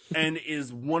 And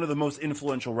is one of the most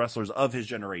influential wrestlers of his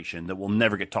generation that will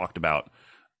never get talked about.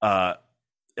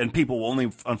 And people will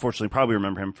only, unfortunately, probably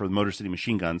remember him for the Motor City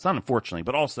Machine Guns. Not unfortunately,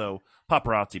 but also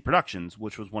Paparazzi Productions,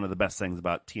 which was one of the best things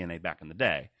about TNA back in the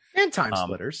day. And Time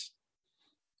Splitters.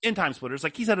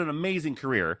 He's had an amazing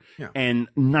career. Yeah. And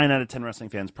 9 out of 10 wrestling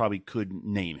fans probably could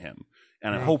name him.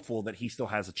 And I'm hopeful that he still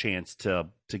has a chance to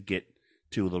get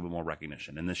to a little bit more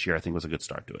recognition. And this year, I think, was a good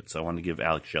start to it. So I wanted to give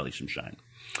Alex Shelley some shine.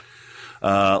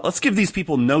 Let's give these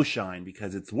people no shine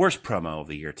because it's the worst promo of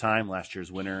the year time. Last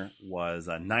year's winner was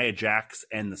Nia Jax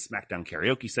and the SmackDown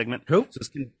Karaoke segment. Who?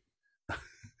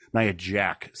 Nia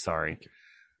Jax, sorry.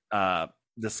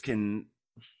 This can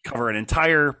cover an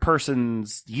entire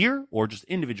person's year or just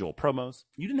individual promos.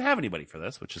 You didn't have anybody for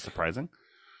this, which is surprising.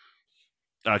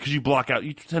 Because you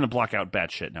tend to block out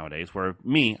bad shit nowadays, where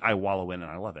me, I wallow in and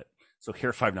I love it. So here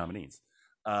are 5 nominees.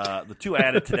 The 2 I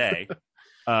added today,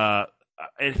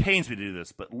 it pains me to do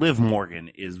this, but Liv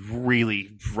Morgan is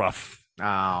really rough.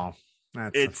 Oh,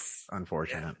 it's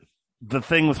unfortunate. The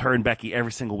thing with her and Becky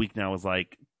every single week now is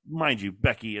mind you,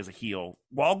 Becky as a heel,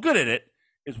 while good at it,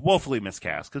 is woefully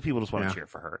miscast because people just want to cheer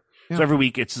for her. Yeah. So every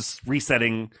week it's just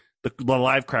resetting the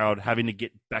live crowd having to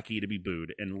get Becky to be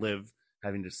booed and Liv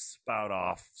having to spout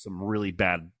off some really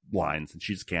bad lines, and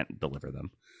she just can't deliver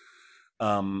them.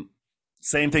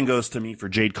 Same thing goes to me for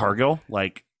Jade Cargill.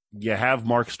 You have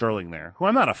Mark Sterling there, who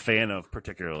I'm not a fan of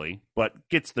particularly, but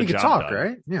gets the job done. He can talk,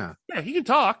 right? Yeah. Yeah, he can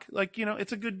talk.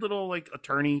 It's a good little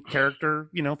attorney character,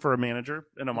 for a manager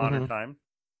in a modern time.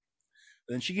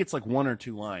 And then she gets 1 or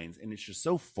 2 lines, and it's just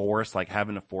so forced,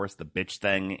 having to force the bitch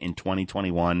thing in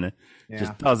 2021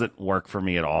 just doesn't work for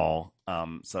me at all.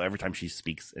 So every time she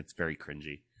speaks, it's very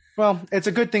cringy. Well, it's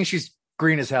a good thing she's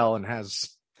green as hell and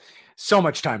has so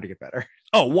much time to get better.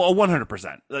 Oh, well,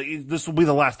 100%. This will be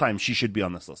the last time she should be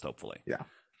on this list, hopefully. Yeah.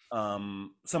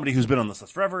 Somebody who's been on this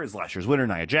list forever is last year's winner,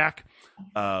 Nia Jax,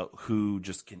 who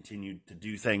just continued to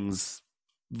do things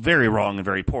very wrong and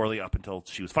very poorly up until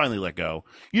she was finally let go.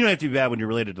 You don't have to be bad when you're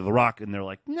related to The Rock, and they're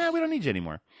like, nah, we don't need you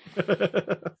anymore.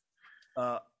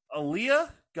 Aaliyah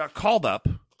got called up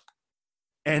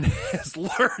and has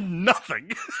learned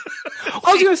nothing. I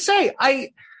was going to say,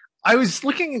 I was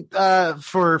looking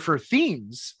for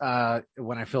themes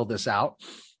when I filled this out.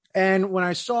 And when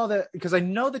I saw that, because I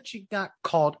know that she got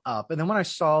called up. And then when I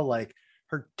saw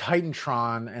her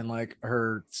Titantron and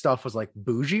her stuff was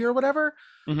bougie or whatever,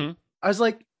 I was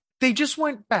like, they just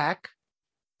went back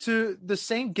to the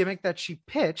same gimmick that she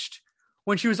pitched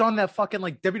when she was on that fucking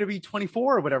WWE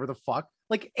 24 or whatever the fuck,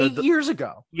 8 years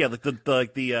ago. Yeah, the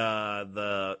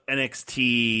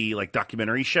NXT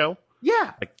documentary show.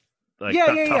 Yeah. Tough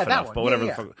that enough, one. But whatever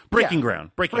the fuck. Breaking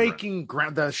Ground,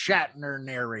 the Shatner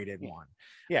narrated one.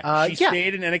 Yeah, she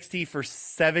stayed in NXT for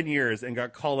 7 years and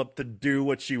got called up to do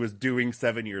what she was doing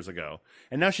 7 years ago.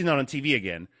 And now she's not on TV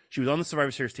again. She was on the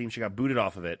Survivor Series team. She got booted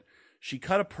off of it. she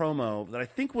cut a promo that I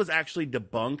think was actually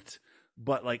debunked,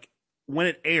 but like when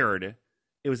it aired,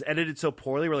 it was edited so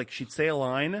poorly where like she'd say a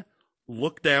line,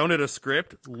 look down at a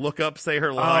script, look up, say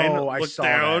her line, Oh, I look saw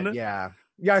down. that. Yeah.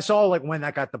 Yeah, I saw like when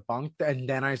that got debunked, and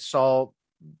then I saw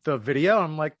the video.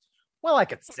 I'm like, well, I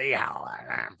could see how that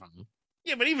happened.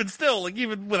 Yeah, but even still, like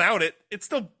even without it,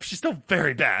 she's still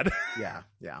very bad. Yeah,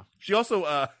 yeah. She also,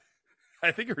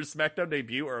 I think her SmackDown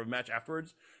debut or a match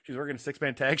afterwards, she's working a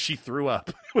 6-man tag. She threw up.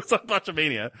 It was on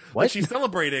Botchamania. What? Like she's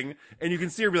celebrating, and you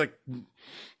can see her be like,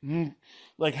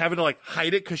 like having to like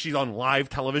hide it because she's on live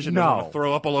television. No. Doesn't want to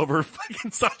throw up all over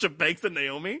fucking Sasha Banks and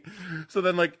Naomi. So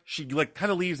then like she like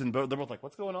kind of leaves, and they're both like,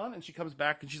 "What's going on?" And she comes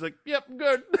back, and she's like, "Yep,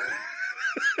 good."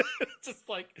 It's just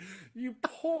like, you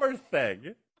poor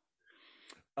thing.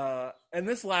 And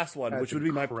this last one, That's which would be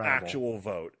my incredible. actual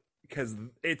vote, because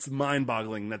it's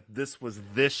mind-boggling that this was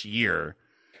this year.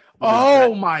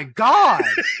 Oh my God.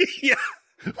 Yeah,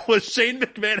 was Shane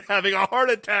McMahon having a heart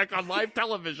attack on live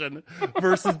television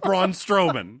versus Braun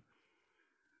Strowman.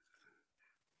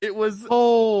 It was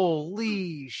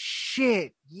Holy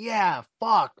shit. Yeah.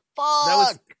 Fuck. that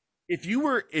was if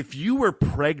you were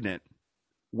pregnant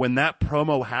when that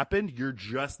promo happened, you're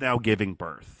just now giving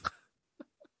birth.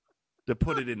 To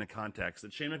put it into context,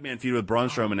 that Shane McMahon feuded with Braun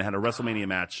Strowman and had a WrestleMania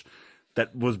match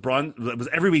that was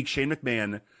every week Shane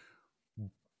McMahon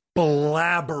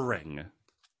blabbering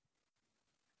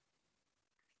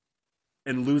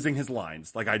and losing his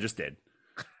lines like I just did.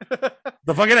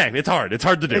 The fucking name. It's hard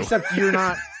to do. Except you're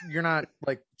not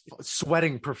like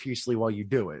sweating profusely while you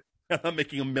do it. I'm not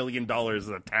making $1 million as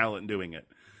a talent doing it.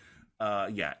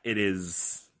 Yeah, it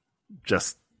is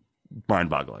just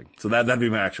mind-boggling. So that'd be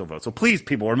my actual vote. So please,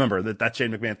 people, remember that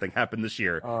Shane McMahon thing happened this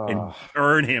year and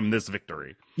earn him this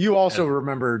victory. You also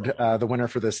remembered the winner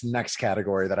for this next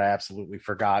category that I absolutely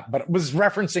forgot, but was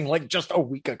referencing like just a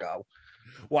week ago.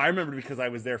 Well, I remember because I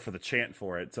was there for the chant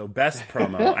for it. So best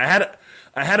promo.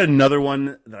 I had another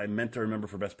one that I meant to remember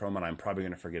for best promo, and I'm probably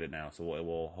going to forget it now. So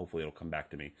hopefully it'll come back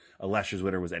to me. Last year's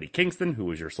winner was Eddie Kingston, who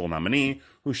was your sole nominee,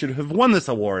 who should have won this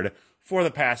award for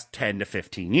the past 10 to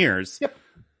 15 years. Yep.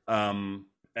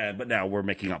 But now we're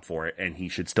making up for it, and he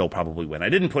should still probably win. I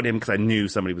didn't put him because I knew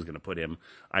somebody was going to put him.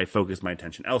 I focused my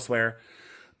attention elsewhere,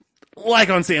 like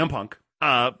on CM Punk,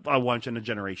 a once in a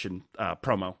generation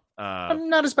promo.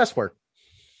 Not his best work.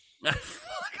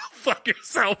 Fuck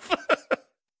yourself.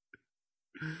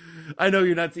 I know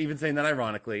you're not even saying that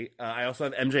ironically. I also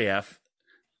have MJF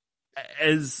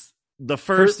as the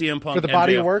first CM Punk for the MJF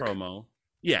body of work? promo.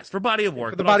 Yes, for body of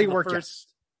work. For the but body also of work,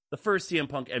 First, The first CM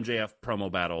Punk MJF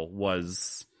promo battle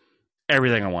was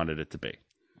everything I wanted it to be.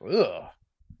 Ugh.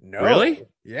 No. Really?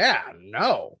 Yeah,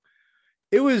 no.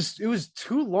 It was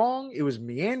too long. It was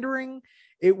meandering.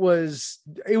 It was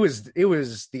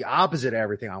the opposite of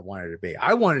everything I wanted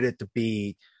it to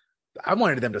be. I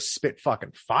wanted them to spit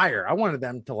fucking fire. I wanted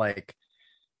them to like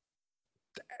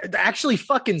actually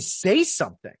fucking say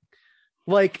something.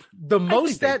 Like the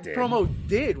most that promo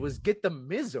did was get the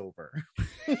Miz over.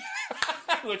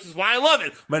 Which is why I love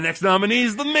it. My next nominee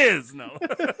is The Miz. No.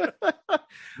 The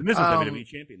Miz was WWE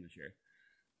champion this year.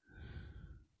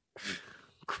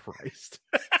 Christ.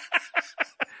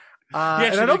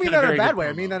 And I don't mean that in a bad way.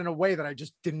 I mean that in a way that I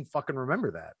just didn't fucking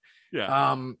remember that.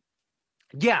 Yeah.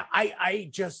 Yeah, I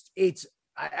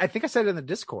think I said it in the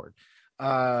Discord.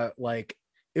 Like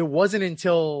it wasn't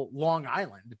until Long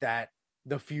Island that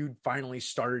the feud finally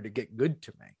started to get good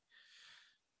to me.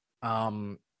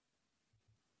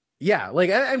 Yeah, like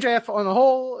MJF on the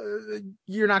whole,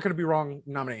 you're not going to be wrong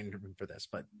nominating him for this,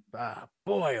 but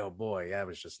boy, oh boy, that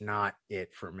was just not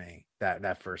it for me.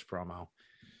 That first promo.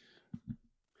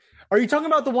 Are you talking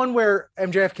about the one where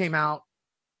MJF came out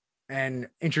and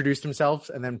introduced himself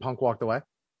and then Punk walked away?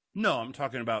 No, I'm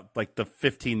talking about like the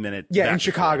 15-minute. Yeah, in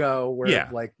Chicago, where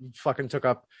it like fucking took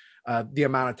up the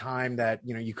amount of time that,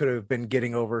 you know, you could have been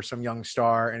getting over some young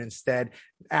star. And instead,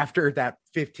 after that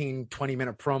 15-20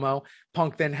 minute promo,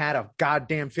 Punk then had a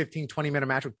goddamn 15-20 minute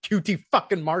match with QT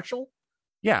fucking Marshall.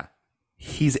 Yeah.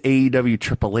 He's AEW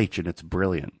Triple H and it's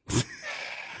brilliant.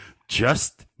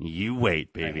 Just you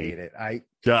wait, baby. I hate it.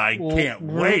 I can't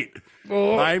wait.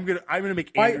 I'm gonna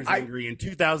make Andrews Angry in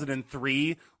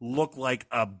 2003 look like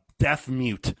a deaf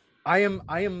mute.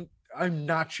 I'm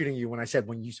not shooting you when I said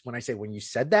when you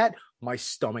said that, my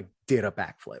stomach did a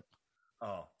backflip.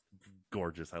 Oh,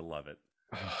 gorgeous. I love it.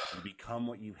 You become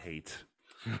what you hate.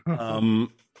 So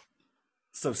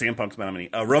CM Punk's my nominee.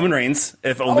 Roman Reigns,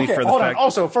 if only for the fact.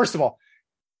 Also, first of all,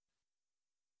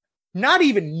 not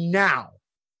even now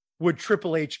would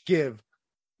Triple H give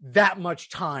that much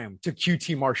time to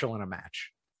QT Marshall in a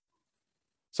match.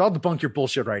 So I'll debunk your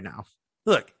bullshit right now.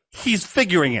 Look, He's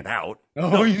figuring it out. Oh,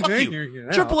 No, he's fuck you. figuring it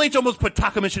out. Triple H almost put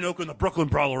Taka Michinoku in the Brooklyn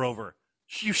Brawler over.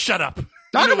 You shut up. You know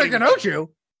Taka what he was Michinoku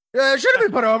should have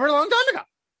been put over a long time ago.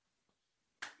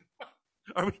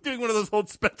 Are we doing one of those old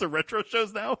Spencer retro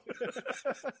shows now?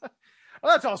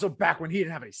 Well, that's also back when he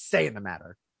didn't have any say in the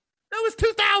matter. That was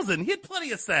 2000. He had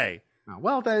plenty of say. Oh,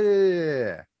 well, All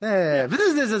right,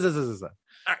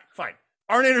 fine.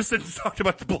 Arn Anderson talked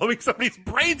about blowing somebody's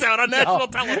brains out on national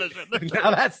television.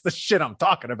 Now that's the shit I'm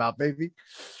talking about, baby.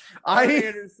 I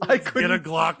couldn't get a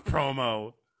Glock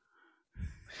promo.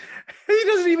 He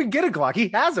doesn't even get a Glock. He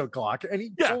has a Glock and he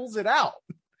pulls it out.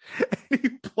 And he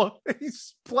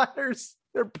splatters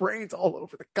their brains all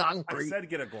over the concrete. I said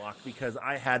get a Glock because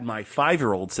I had my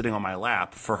 5-year-old sitting on my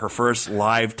lap for her first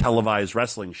live televised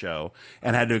wrestling show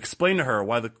and had to explain to her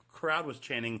why the crowd was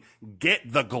chanting, "Get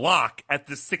the Glock" at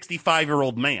this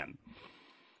 65-year-old man.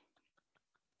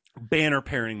 Banner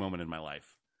parenting moment in my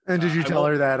life. And did you tell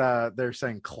her that they're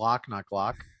saying clock, not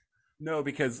Glock? No,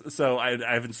 because I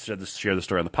haven't shared the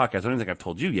story on the podcast. I don't think I've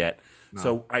told you yet. No.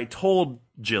 So I told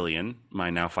Jillian,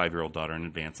 my now 5-year-old daughter, in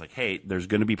advance, like, hey, there's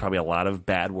going to be probably a lot of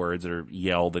bad words that are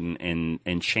yelled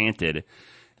and chanted.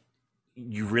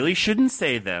 You really shouldn't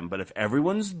say them, but if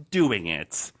everyone's doing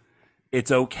it,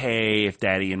 it's okay if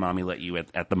daddy and mommy let you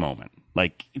at the moment.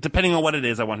 Like, depending on what it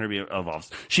is, I want her to be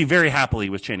involved. She very happily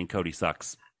was chanting Cody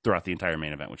sucks throughout the entire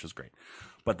main event, which was great.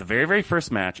 But the very, very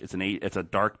first match, it's a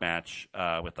dark match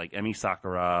with like Emi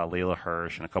Sakura, Layla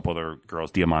Hirsch, and a couple other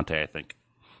girls, Diamante, I think.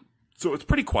 So it's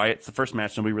pretty quiet. It's the first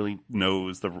match. Nobody really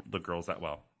knows the girls that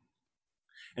well.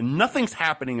 And nothing's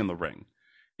happening in the ring.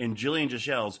 And Jillian just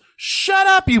yells, "Shut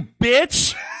up, you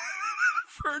bitch!"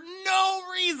 for no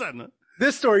reason.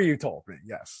 This story you told me,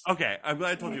 yes. Okay, I'm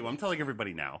glad I told you. I'm telling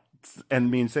everybody now. And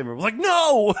me and Sam were like,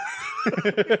 no!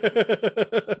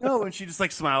 No, and she just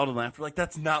like smiled and laughed. We're like,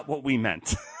 that's not what we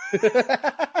meant.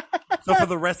 So for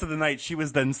the rest of the night, she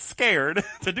was then scared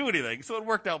to do anything. So it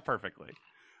worked out perfectly.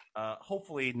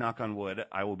 Hopefully, knock on wood,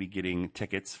 I will be getting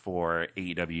tickets for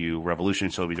AEW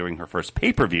Revolution. She'll be doing her first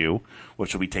pay-per-view,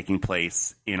 which will be taking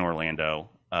place in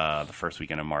Orlando the first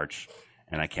weekend of March.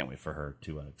 And I can't wait for her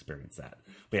to experience that.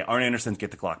 But yeah, Arn Anderson's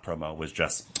Get the Clock promo was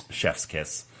just chef's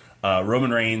kiss.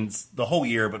 Roman Reigns, the whole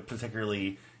year, but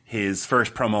particularly his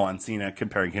first promo on Cena,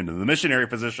 comparing him to the missionary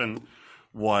position,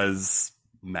 was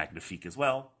magnifique as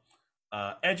well.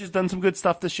 Edge has done some good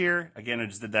stuff this year. Again, I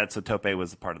just did that so Tope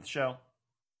was a part of the show.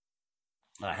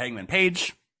 Hangman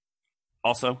Page,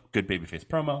 also good babyface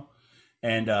promo.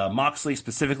 And Moxley,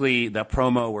 specifically that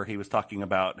promo where he was talking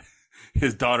about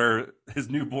his daughter, his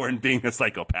newborn, being a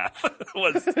psychopath.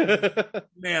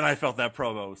 Man, I felt that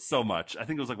promo so much. I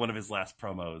think it was like one of his last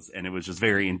promos, and it was just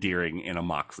very endearing in a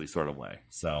Moxley sort of way.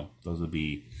 So those would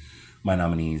be my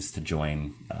nominees to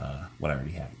join what I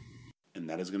already have. And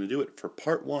that is going to do it for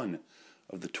part 1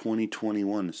 of the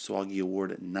 2021 Swaggy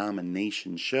Award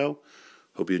nomination show.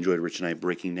 Hope you enjoyed Rich and I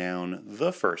breaking down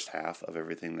the first half of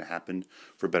everything that happened,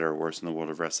 for better or worse, in the world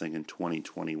of wrestling in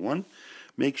 2021.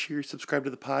 Make sure you subscribe to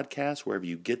the podcast wherever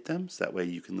you get them, so that way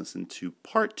you can listen to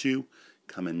part 2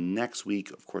 coming next week.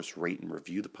 Of course, rate and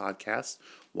review the podcast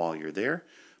while you're there.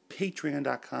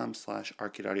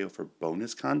 Patreon.com/Arcade Audio for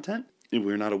bonus content.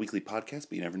 We're not a weekly podcast,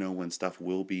 but you never know when stuff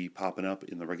will be popping up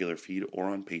in the regular feed or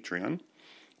on Patreon.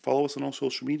 Follow us on all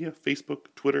social media: Facebook,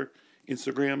 Twitter,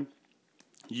 Instagram,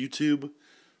 YouTube.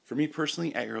 For me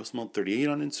personally, at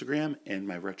Eurosmelt38 on Instagram, and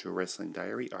my retro wrestling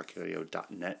diary,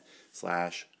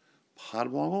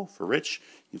 arcadeaudio.net/podwoggle. For Rich,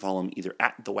 you can follow him either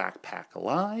at The Whack Pack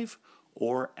Live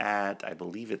or at, I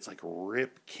believe it's like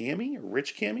Rip Cammy or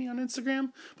Rich Cammy on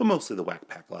Instagram, but mostly The Whack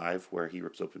Pack Live, where he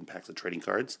rips open packs of trading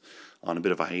cards on a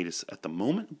bit of a hiatus at the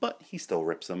moment, but he still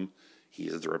rips them. He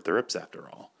is the Rip the Rips after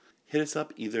all. Hit us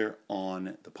up either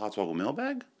on the Podswoggle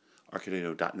mailbag,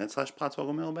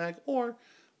 arcadeaudio.net/Podswoggle mailbag, or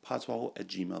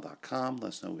podswoggle@gmail.com. Let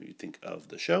us know what you think of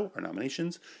the show, our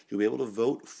nominations. You'll be able to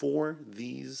vote for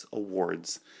these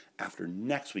awards after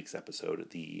next week's episode.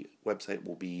 The website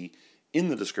will be in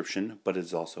the description, but it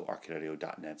is also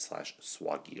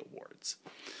arcadeaudio.net/Swaggy Awards.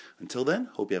 Until then,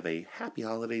 hope you have a happy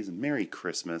holidays, Merry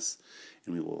Christmas,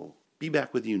 and we will be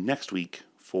back with you next week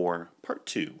for part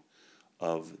 2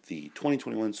 of the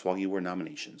 2021 Swaggy Award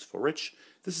nominations. For Rich,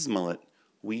 this is Mullet.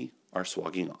 We are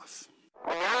swagging off.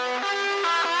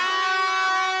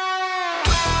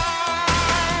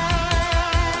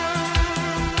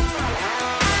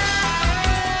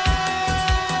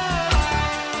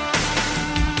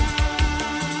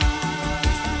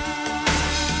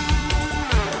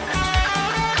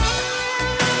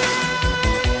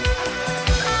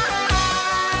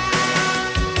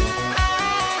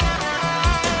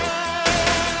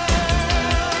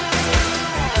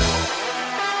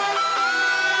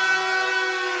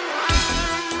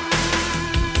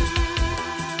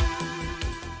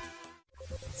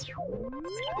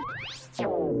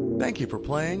 Thank you for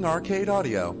playing Arcade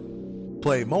Audio.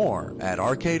 Play more at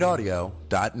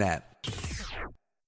arcadeaudio.net.